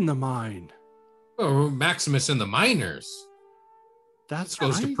were in the mine. Oh, Maximus and the miners. That's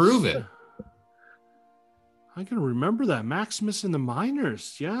goes to right. prove it. I can remember that. Maximus and the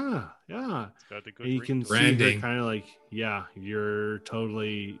miners. Yeah. It's got the good And you ring can to it. see her Branding. kind of like, yeah, you're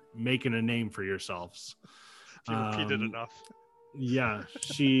totally making a name for yourselves. If you repeat it Um, enough. Yeah,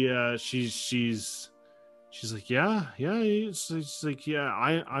 she's like, yeah. It's like, yeah,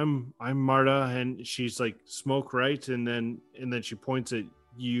 I'm Marta, and she's like, Smoke, right? And then she points at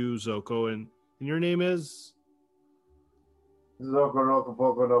you, Zoko, and your name is. Zoko Roko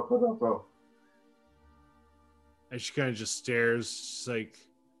Poko Roko Roko. And she kind of just stares. She's like,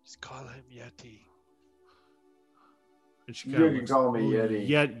 Just call him Yeti. and she You kind of can call me Yeti.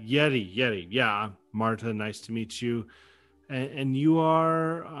 Yeti. Yeah, Marta. Nice to meet you. And you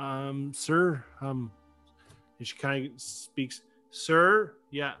are, sir. And she kind of speaks, sir.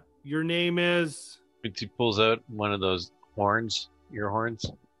 Yeah, your name is. He pulls out one of those horns, ear horns.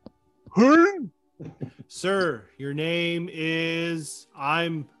 Sir, your name is.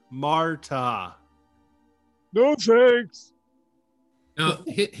 I'm Marta. No thanks. No,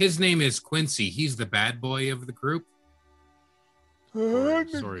 his name is Quincy. He's the bad boy of the group. I'm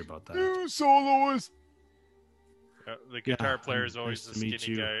Sorry about a that. new soloist. The guitar Yeah, player is nice always to the meet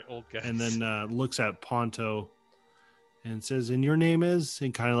skinny you. guy, old guy. And then Looks at Ponto and says, and your name is?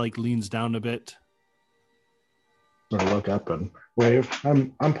 And kind of like leans down a bit. I look up and wave.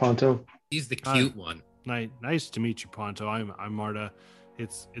 I'm Ponto. He's the cute one. Nice to meet you, Ponto. I'm Marta.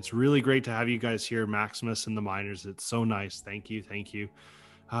 It's really great to have you guys here, Maximus and the miners. It's so nice. Thank you.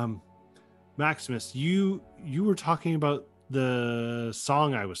 Maximus, you were talking about the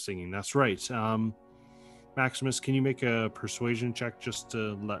song I was singing. That's right. Maximus, can you make a persuasion check just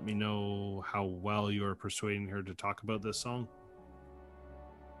to let me know how well you are persuading her to talk about this song?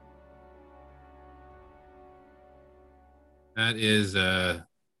 That is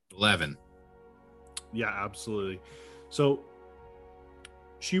 11. Yeah, absolutely. So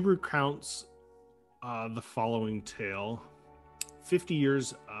she recounts the following tale. 50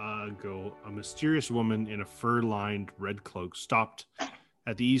 years ago, a mysterious woman in a fur-lined red cloak stopped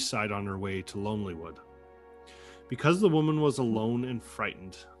at the east side on her way to Lonelywood. Because the woman was alone and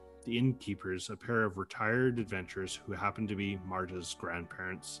frightened, the innkeepers, a pair of retired adventurers who happened to be Marta's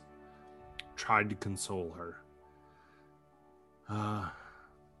grandparents, tried to console her.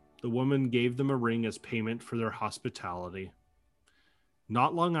 The woman gave them a ring as payment for their hospitality.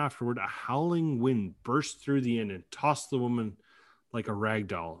 Not long afterward, a howling wind burst through the inn and tossed the woman like a rag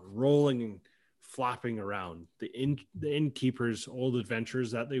doll, rolling and flapping around. The innkeepers, old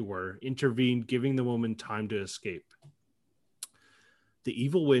adventurers that they were, intervened, giving the woman time to escape. The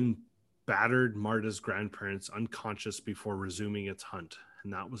evil wind battered Marta's grandparents unconscious before resuming its hunt,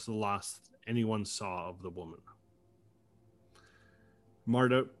 and that was the last anyone saw of the woman.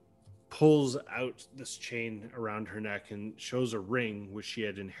 Marta pulls out this chain around her neck and shows a ring which she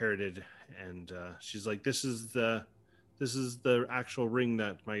had inherited, and she's like, this is the actual ring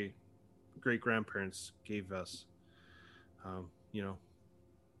that my great grandparents gave us. It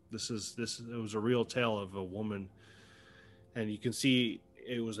was a real tale of a woman, and you can see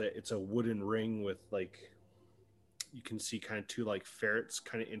it's a wooden ring with, like, you can see kind of two like ferrets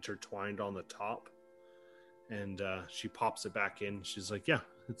kind of intertwined on the top, and she pops it back in. She's like, yeah,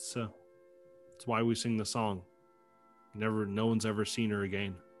 it's why we sing the song. No one's ever seen her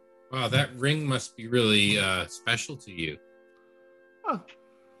again. Wow, that ring must be really special to you. Oh,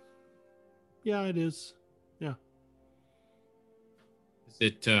 yeah, it is. Yeah. Is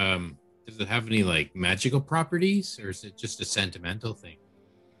it does it have any like magical properties, or is it just a sentimental thing?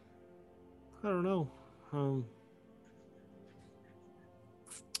 I don't know.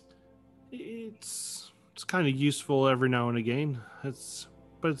 It's kind of useful every now and again.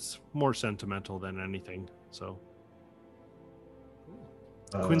 But it's more sentimental than anything. So,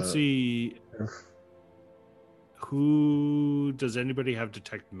 Quincy, who does anybody have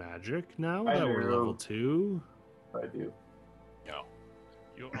detect magic now I that we're do. level 2? I do. No.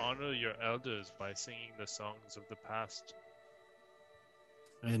 You honor your elders by singing the songs of the past.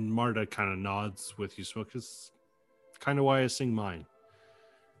 And Marta kind of nods with you, Smoke. It's kind of why I sing mine,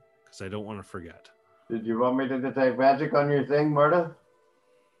 because I don't want to forget. Did you want me to detect magic on your thing, Marta?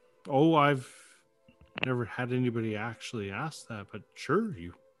 Oh, I've never had anybody actually ask that, but sure,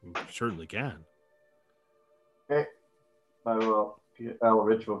 you certainly can. Okay. I will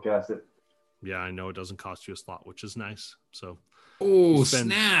ritual cast it. Yeah, I know it doesn't cost you a slot, which is nice. So, Oh,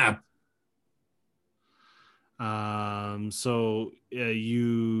 spend- snap. So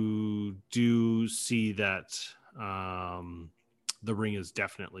you do see that the ring is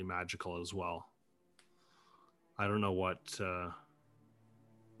definitely magical as well. I don't know what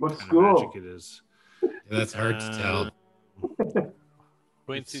What kind of school? magic it is. That's hard to tell.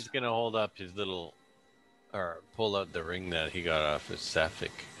 Quincy's gonna hold up his little, or pull out the ring that he got off his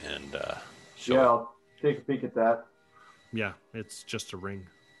Sapphic and show Yeah, it. I'll take a peek at that. Yeah, it's just a ring.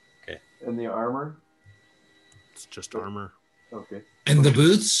 And the armor. It's just armor. Okay. And the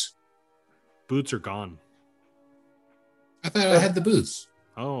boots? Boots are gone. I thought I had the boots.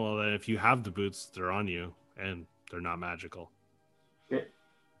 Oh, well, then if you have the boots, they're on you, and they're not magical.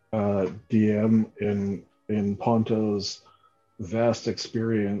 DM in Ponto's vast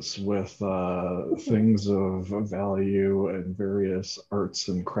experience with things of value and various arts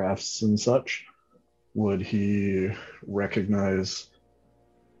and crafts and such, would he recognize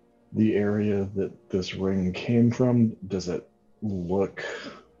the area that this ring came from? Does it look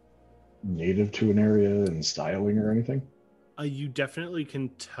native to an area in styling or anything? You definitely can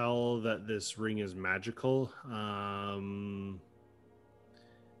tell that this ring is magical.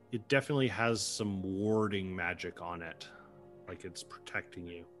 It definitely has some warding magic on it, like it's protecting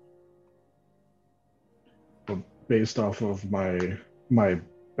you. Based off of my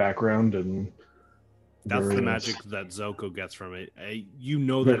background and That's the various- magic that Zoko gets from it. You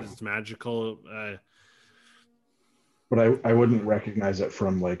know that Right. it's magical. But I wouldn't recognize it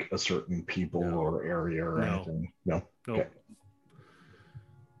from like a certain people No. or area or No. anything. No. No. Okay.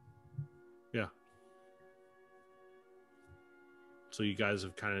 Yeah. So you guys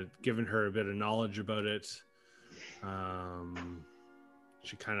have kind of given her a bit of knowledge about it.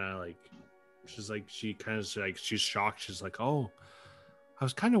 She kind of like, she's shocked. She's like, oh, I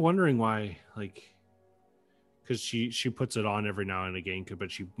was kind of wondering why, like, because she puts it on every now and again,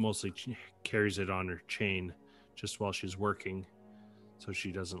 but she mostly carries it on her chain just while she's working, so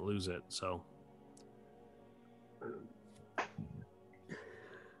she doesn't lose it. So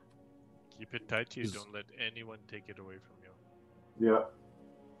Keep it tight to you. Is- Don't let anyone take it away from you. Yeah.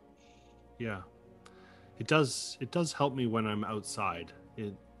 yeah, it does help me when I'm outside.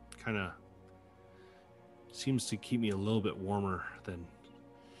 It kind of seems to keep me a little bit warmer than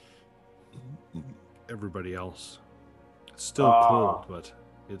everybody else. It's still cold, but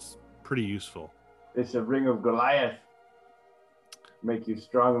it's pretty useful. It's a ring of Goliath. Make you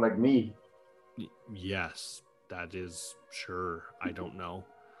strong like me. Yes, that is sure. I don't know.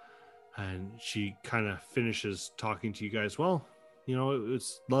 And she kind of finishes talking to you guys. Well, you know,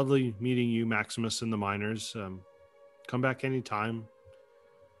 it's lovely meeting you, Maximus and the miners. Come back anytime.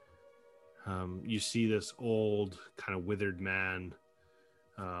 You see this old, kind of withered man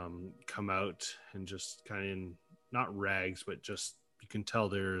come out and just kind of in, not rags, but just, you can tell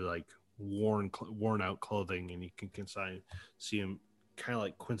they're like worn out clothing, and you can see him kind of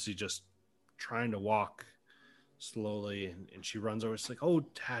like Quincy just trying to walk slowly, and she runs over. It's like, oh,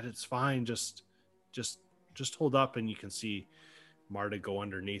 Dad, it's fine. Just hold up. And you can see Marta go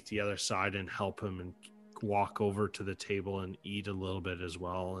underneath the other side and help him and walk over to the table and eat a little bit as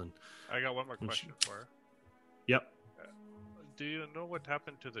well. And I got one more And question for her. yep. Do you know what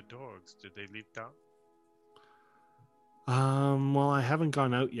happened to the dogs? Did they leave town? Well, I haven't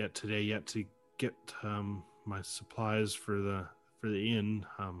gone out yet today to get my supplies for the inn.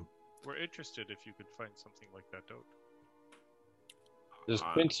 We're interested if you could find something like that out. Does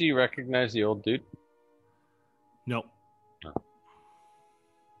Quincy recognize the old dude? No.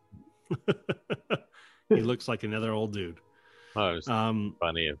 He looks like another old dude. Oh, it was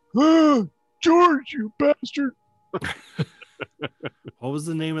funny. Ah, George, you bastard! What was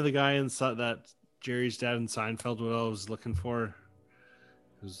the name of the guy inside that Jerry's dad in Seinfeld what I was looking for?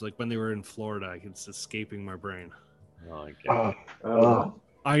 It was like when they were in Florida. It's escaping my brain. Oh, okay.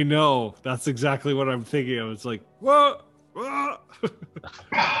 I know. That's exactly what I'm thinking of. It's like, what? I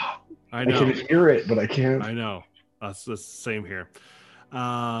I know. can hear it, but I can't. I know. That's the same here.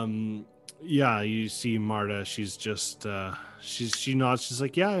 Yeah, you see Marta. She's just she nods. She's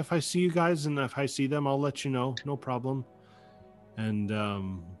like, yeah, if I see you guys and if I see them, I'll let you know. No problem. And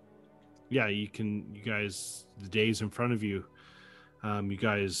yeah, you guys, the day's in front of you. You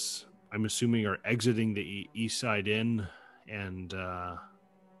guys, I'm assuming, are exiting the East Side Inn, and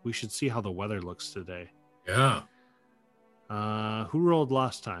we should see how the weather looks today. Yeah. Who rolled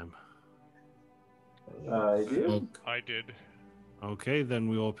last time? I did. Oh, I did. Okay, then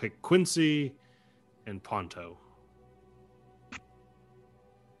we will pick Quincy and Ponto.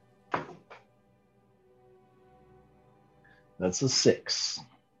 That's a 6.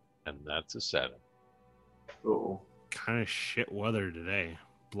 And that's a 7. Oh, Kind of shit weather today.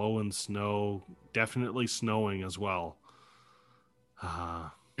 Blowing snow, definitely snowing as well.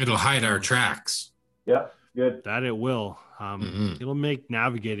 It'll hide our tracks. yeah, good. That it will. Mhm. It'll make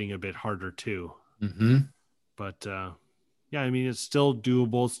navigating a bit harder too. Mm-hmm. But yeah, I mean it's still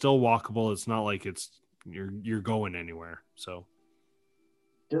doable, it's still walkable. It's not like you're going anywhere. So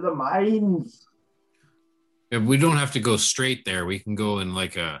To the mines. We don't have to go straight there. We can go in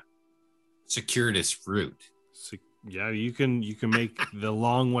like a circuitous route. yeah, you can make the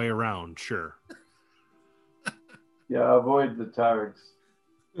long way around, sure. Yeah, avoid the targs.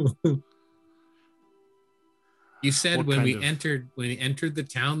 You said What when kind we of- entered the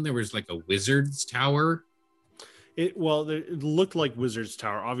town, there was like a wizard's tower. It looked like Wizard's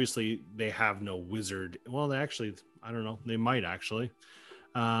Tower. Obviously, they have no wizard. Well, they actually, I don't know. They might actually.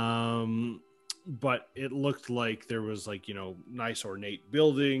 But it looked like there was like, nice ornate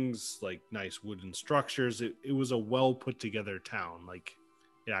buildings, like nice wooden structures. It was a well put together town. Like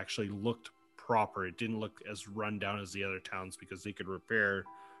it actually looked proper. It didn't look as run down as the other towns because they could repair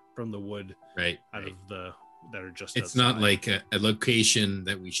from the wood Right. out of the that are just It's outside. not like a location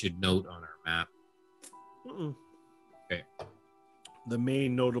that we should note on our map. Mm-mm. Okay. The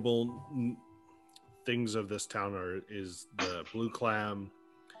main notable things of this town is the Blue Clam.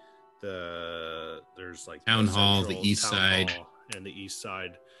 There's like Town hall, the central east town side. hall and the east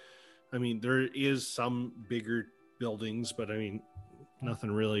side. I mean, there is some bigger buildings, but I mean,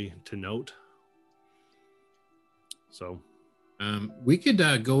 nothing really to note. So, We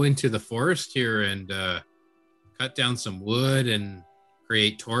could go into the forest here and cut down some wood and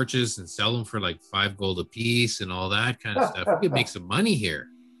create torches and sell them for like 5 gold a piece and all that kind of stuff. We could make some money here.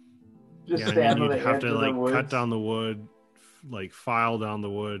 Just yeah, I stand mean, on the you'd have edge to of the like woods. cut down the wood, like file down the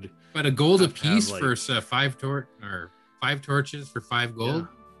wood. But a gold a Have to have, piece like- for 5 torches for 5 gold.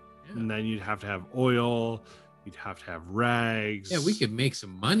 Yeah. And then you'd have to have oil. You'd have to have rags. Yeah, we could make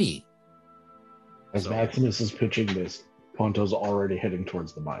some money. As So- Maximus is pitching this, Ponto's already heading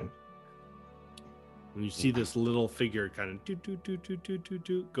towards the mine. And you see this little figure kind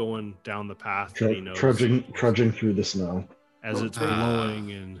of going down the path that he knows Trudging through the snow. as it's Ah.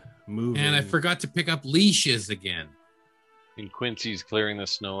 blowing and moving. And I forgot to pick up leashes again. And Quincy's clearing the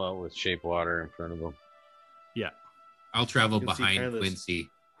snow out with shape water in front of him. I'll travel You can see behind kind of this- Quincy.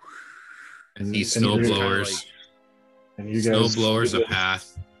 And And- these and snow you're kinda blowers. And you Snow guys blowers see a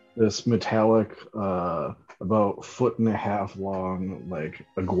path. this metallic, about 1.5 foot long, like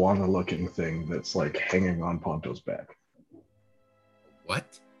iguana looking thing that's like hanging on Ponto's back.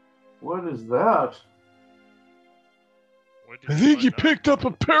 What? What is that? Where did I you think find you that? picked up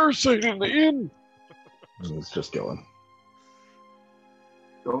a parasite in the inn. And it's just going.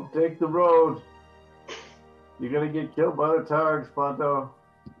 Don't take the road. You're gonna get killed by the targs, Ponto.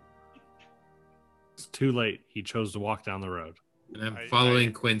 It's too late. He chose to walk down the road. And I'm I- following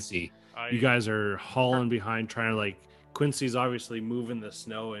I- Quincy. You guys are hauling behind, trying to like. Quincy's obviously moving the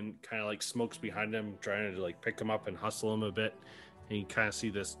snow and kind of like Smoke's behind him, trying to like pick him up and hustle him a bit. And you kind of see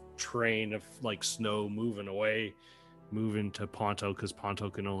this train of like snow moving away, moving to Ponto because Ponto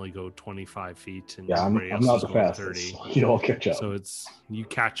can only go 25 feet and Yeah, I'm everybody else not is the going fastest. You all catch up. So you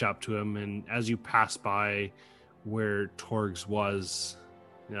catch up to him, and as you pass by where Torgs was,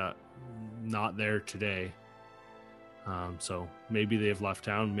 not there today. So maybe they've left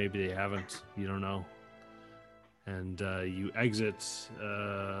town, maybe they haven't. You don't know. And you exit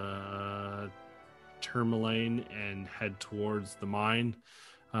Tourmaline and head towards the mine.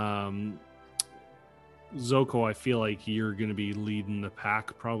 Zoko, I feel like you're going to be leading the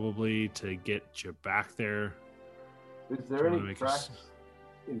pack probably to get you back there. Is Do there you wanna any make tracks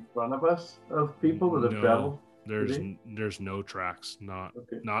in front of us of people that have No. traveled? There's no tracks.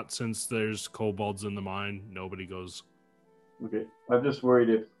 Okay. Not since there's kobolds in the mine. Nobody goes. Okay. I'm just worried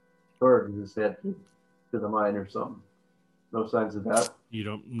if Torg is head to the mine or something. No signs of that. You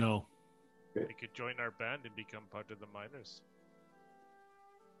don't know. They could join our band and become part of the miners.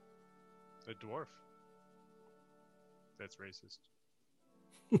 A dwarf. That's racist.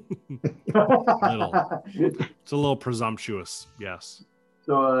 It's a little presumptuous. Yes.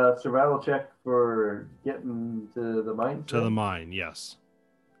 So survival check for getting to the mine. To the mine. Yes.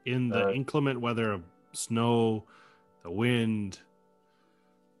 In the Uh, inclement weather of snow, the wind.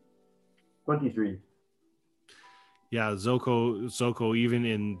 23. Yeah, Zoko, even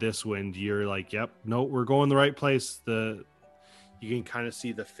in this wind, you're like, yep, no, we're going the right place. You can kind of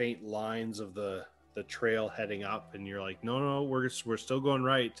see the faint lines of the trail heading up, and you're like, no, we're still going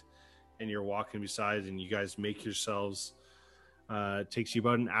right. And you're walking beside, and you guys make yourselves. It takes you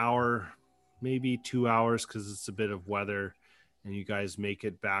about an hour, maybe 2 hours, because it's a bit of weather. and you guys make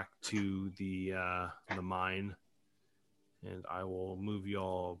it back to the mine, and I will move you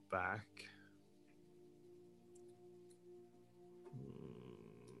all back.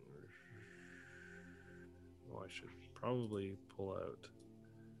 Oh, I should probably pull out.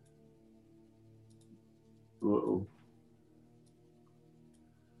 Uh-oh.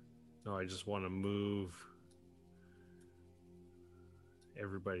 No, I just want to move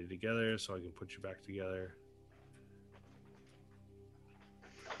everybody together so I can put you back together.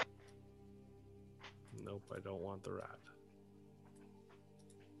 Nope, I don't want the rat.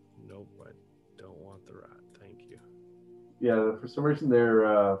 Nope, I don't want the rat. Thank you. Yeah, for some reason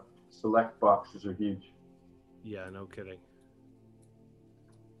their select boxes are huge. Yeah, no kidding.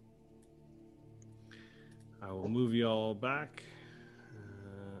 I will move you all back.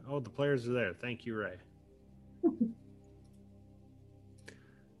 Oh, the players are there. Thank you, Ray.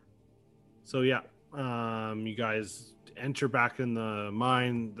 So yeah, you guys enter back in the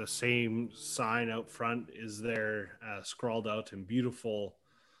mine. The same sign out front is there, scrawled out in beautiful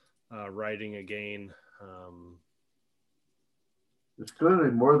writing again. There's clearly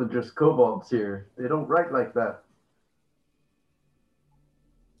more than just kobolds here. They don't write like that.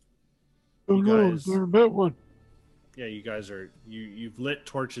 Oh You no, guys- I've never met one. Yeah, you guys are you've lit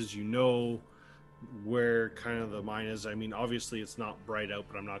torches. You know where kind of the mine is. I mean, obviously it's not bright out,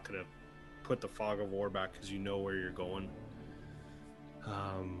 but I'm not gonna put the fog of war back because you know where you're going.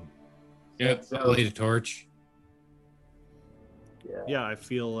 Yep, I laid a torch. Yeah, I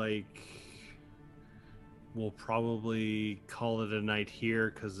feel like we'll probably call it a night here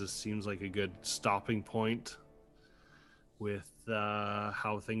because this seems like a good stopping point with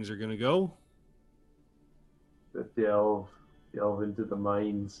how things are going to go That delve into the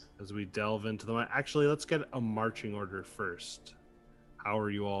mines. as we delve into the mine. Actually, let's get a marching order first. How are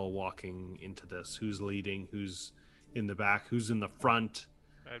you all walking into this? Who's leading? Who's in the back? Who's in the front?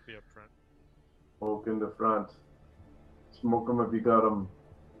 I'd be up front. Smoke in the front. Smoke them if you got them.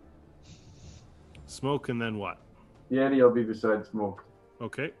 Smoke and then what? Yeti will be beside Smoke.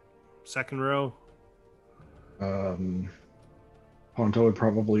 Okay. Second row. Ponto would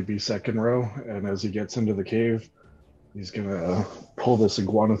probably be second row, and as he gets into the cave, he's gonna pull this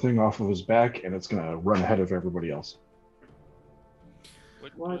iguana thing off of his back, and it's gonna run ahead of everybody else.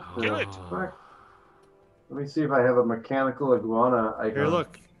 What Kill the it. fuck? Let me see if I have a mechanical iguana icon. Here,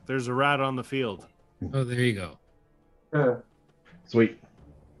 look. There's a rat on the field. Oh, there you go. Sweet.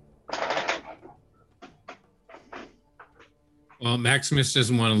 Well, Maximus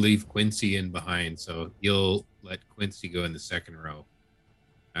doesn't want to leave Quincy in behind, so you'll let Quincy go in the second row.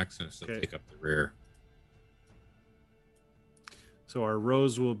 Maximus will Okay. pick up the rear. So our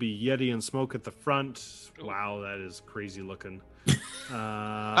rows will be Yeti and Smoke at the front. Wow, that is crazy looking. Yes.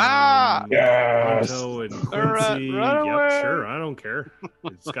 Ponto and Run Quincy. away. Yep, sure. I don't care.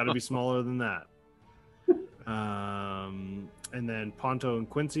 It's got to be smaller than that. And then Ponto and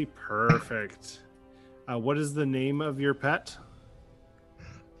Quincy. Perfect. What is the name of your pet?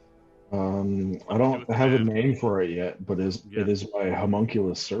 I don't have a name for it yet, but it is my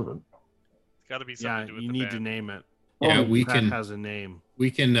homunculus servant. It's got to be Yeah, something to do with you the need to band. name it. Yeah, Oh, we Pet can has a name.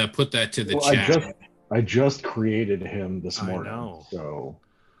 put that to the Well, chat. I just created him this I morning, know. so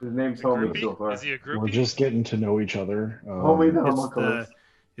His name's Is he Homie groupie? so far. Is he a we're groupie? just getting to know each other. Homie the It's homunculus.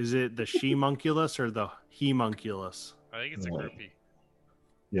 Is it the she-munculus or the he-munculus? I think it's a Right. groupie.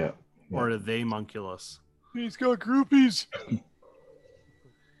 Yeah. Or they munculus? He's got groupies.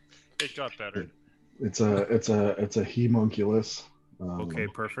 It got better. It's a homunculus. Okay,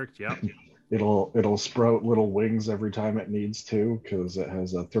 perfect. Yeah. It'll sprout little wings every time it needs to because it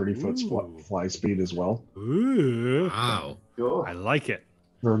has a 30-foot Ooh. fly speed as well. Ooh, Wow. Cool. I like it.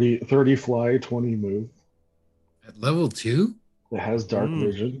 30 fly, 20 move. At level 2? It has dark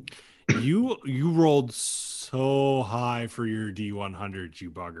vision. You rolled so high for your D100,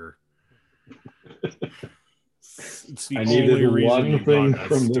 you bugger. It's the I only needed reason you one thing got that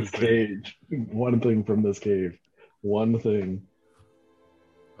from this stupid. cage. One thing from this cave. One thing.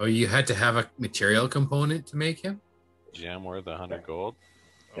 Oh, you had to have a material component to make him? Gem worth 100 gold.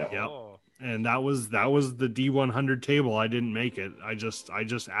 Yeah. Yep. Oh, And that was the D100 table. I didn't make it. I just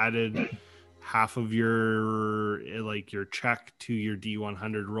added half of your check to your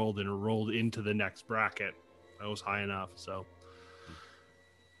D100 rolled and it rolled into the next bracket. That was high enough. So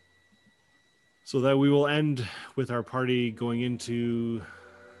that we will end with our party going into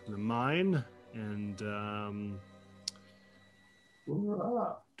the mine. And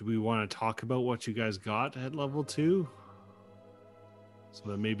Hoorah. do we want to talk about what you guys got at level 2? So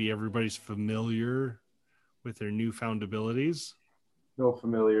that maybe everybody's familiar with their newfound abilities. No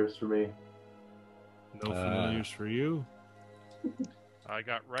familiars for me. No familiars for you. I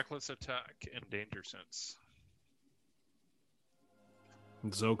got reckless attack and danger sense.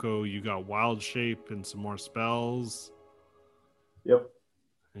 Zoko, you got wild shape and some more spells. Yep.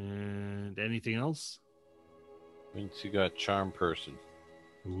 And anything else? Means you got charm person.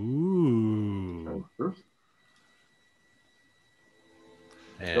 Ooh. First.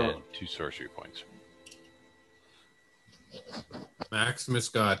 And 2 sorcery points. Maximus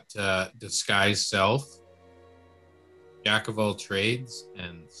got Disguise Self, Jack of All Trades,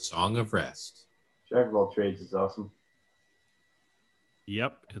 and Song of Rest. Jack of all trades is awesome.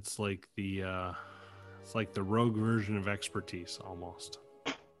 Yep, it's like the rogue version of expertise almost.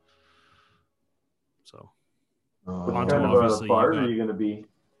 So, What Ponto, kind of obviously, a bard you got- are you going to be?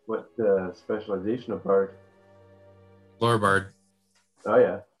 What specialization of bard? Lore Bard. Oh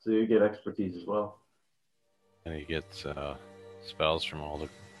yeah, so you get expertise as well. And he gets spells from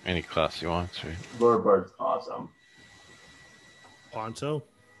any class he wants, right? Lord bard's awesome. Ponto,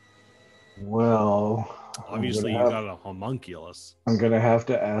 Well, obviously you got a homunculus. I'm gonna have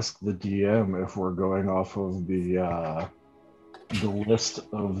to ask the DM if we're going off of the list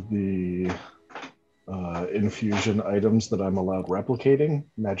of the infusion items that I'm allowed replicating,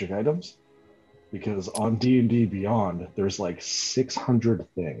 magic items, because on D&D Beyond there's like 600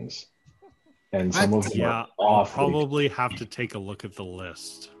 things, and some of them Yeah, are I'll awfully probably have to take a look at the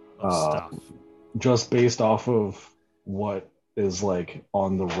list of stuff. just based off of what is like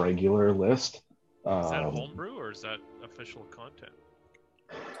on the regular list. Is that homebrew or is that official content?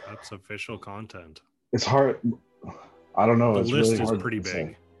 That's official content. It's hard. I don't know. The it's list really is hard pretty to say.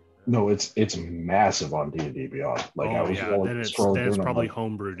 big. No, it's massive on D&D Beyond. Like I Oh was yeah, going then it's scrolling through and I'm probably like,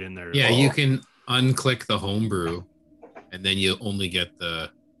 homebrewed in there. Yeah, Oh. you can unclick the homebrew, and then you only get the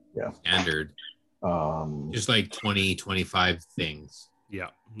standard. Just like 20, 25 things. Yeah,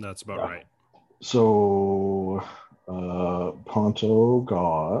 that's about Yeah. right. So Ponto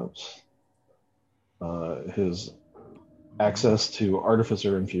got his access to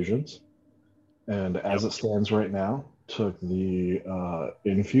artificer infusions, and as it stands right now, took the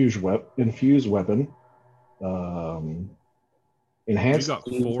infused weapon, enhanced You got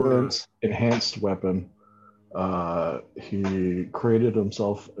defense, enhanced weapon. He created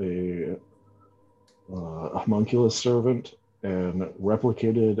himself a homunculus servant and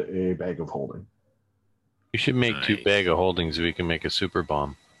replicated a bag of holding. You should make 2 Nice. bag of holdings so we can make a super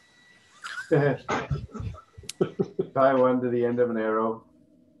bomb. Tie one to the end of an arrow.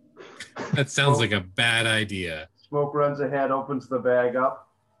 That sounds like a bad idea. Smoke runs ahead, opens the bag up,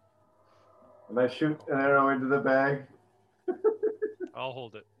 and I shoot an arrow into the bag. I'll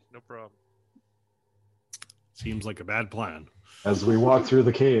hold it. No problem. Seems like a bad plan. As we walk through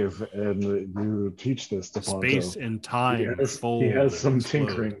the cave and you teach this to Ponto, Space and time he fold. has some and explode.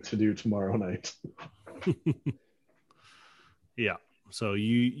 tinkering to do tomorrow night. Yeah. So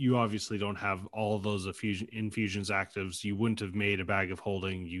you obviously don't have all of those infusions actives. You wouldn't have made a bag of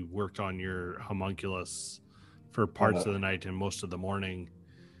holding. You worked on your homunculus for parts of the night and most of the morning.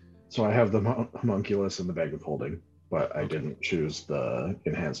 So I have the homunculus and the bag of holding, but I didn't choose the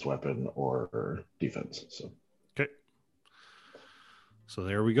enhanced weapon or defense. So Okay. So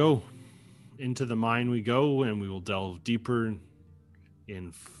there we go. Into the mine we go, and we will delve deeper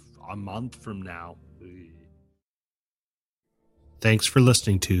in a month from now. Thanks for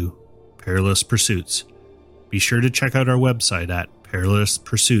listening to Perilous Pursuits. Be sure to check out our website at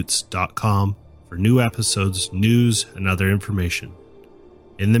perilouspursuits.com for new episodes, news, and other information.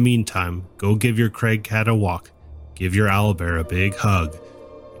 In the meantime, go give your Craig cat a walk, give your owlbear a big hug,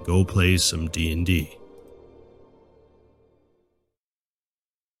 and go play some D&D.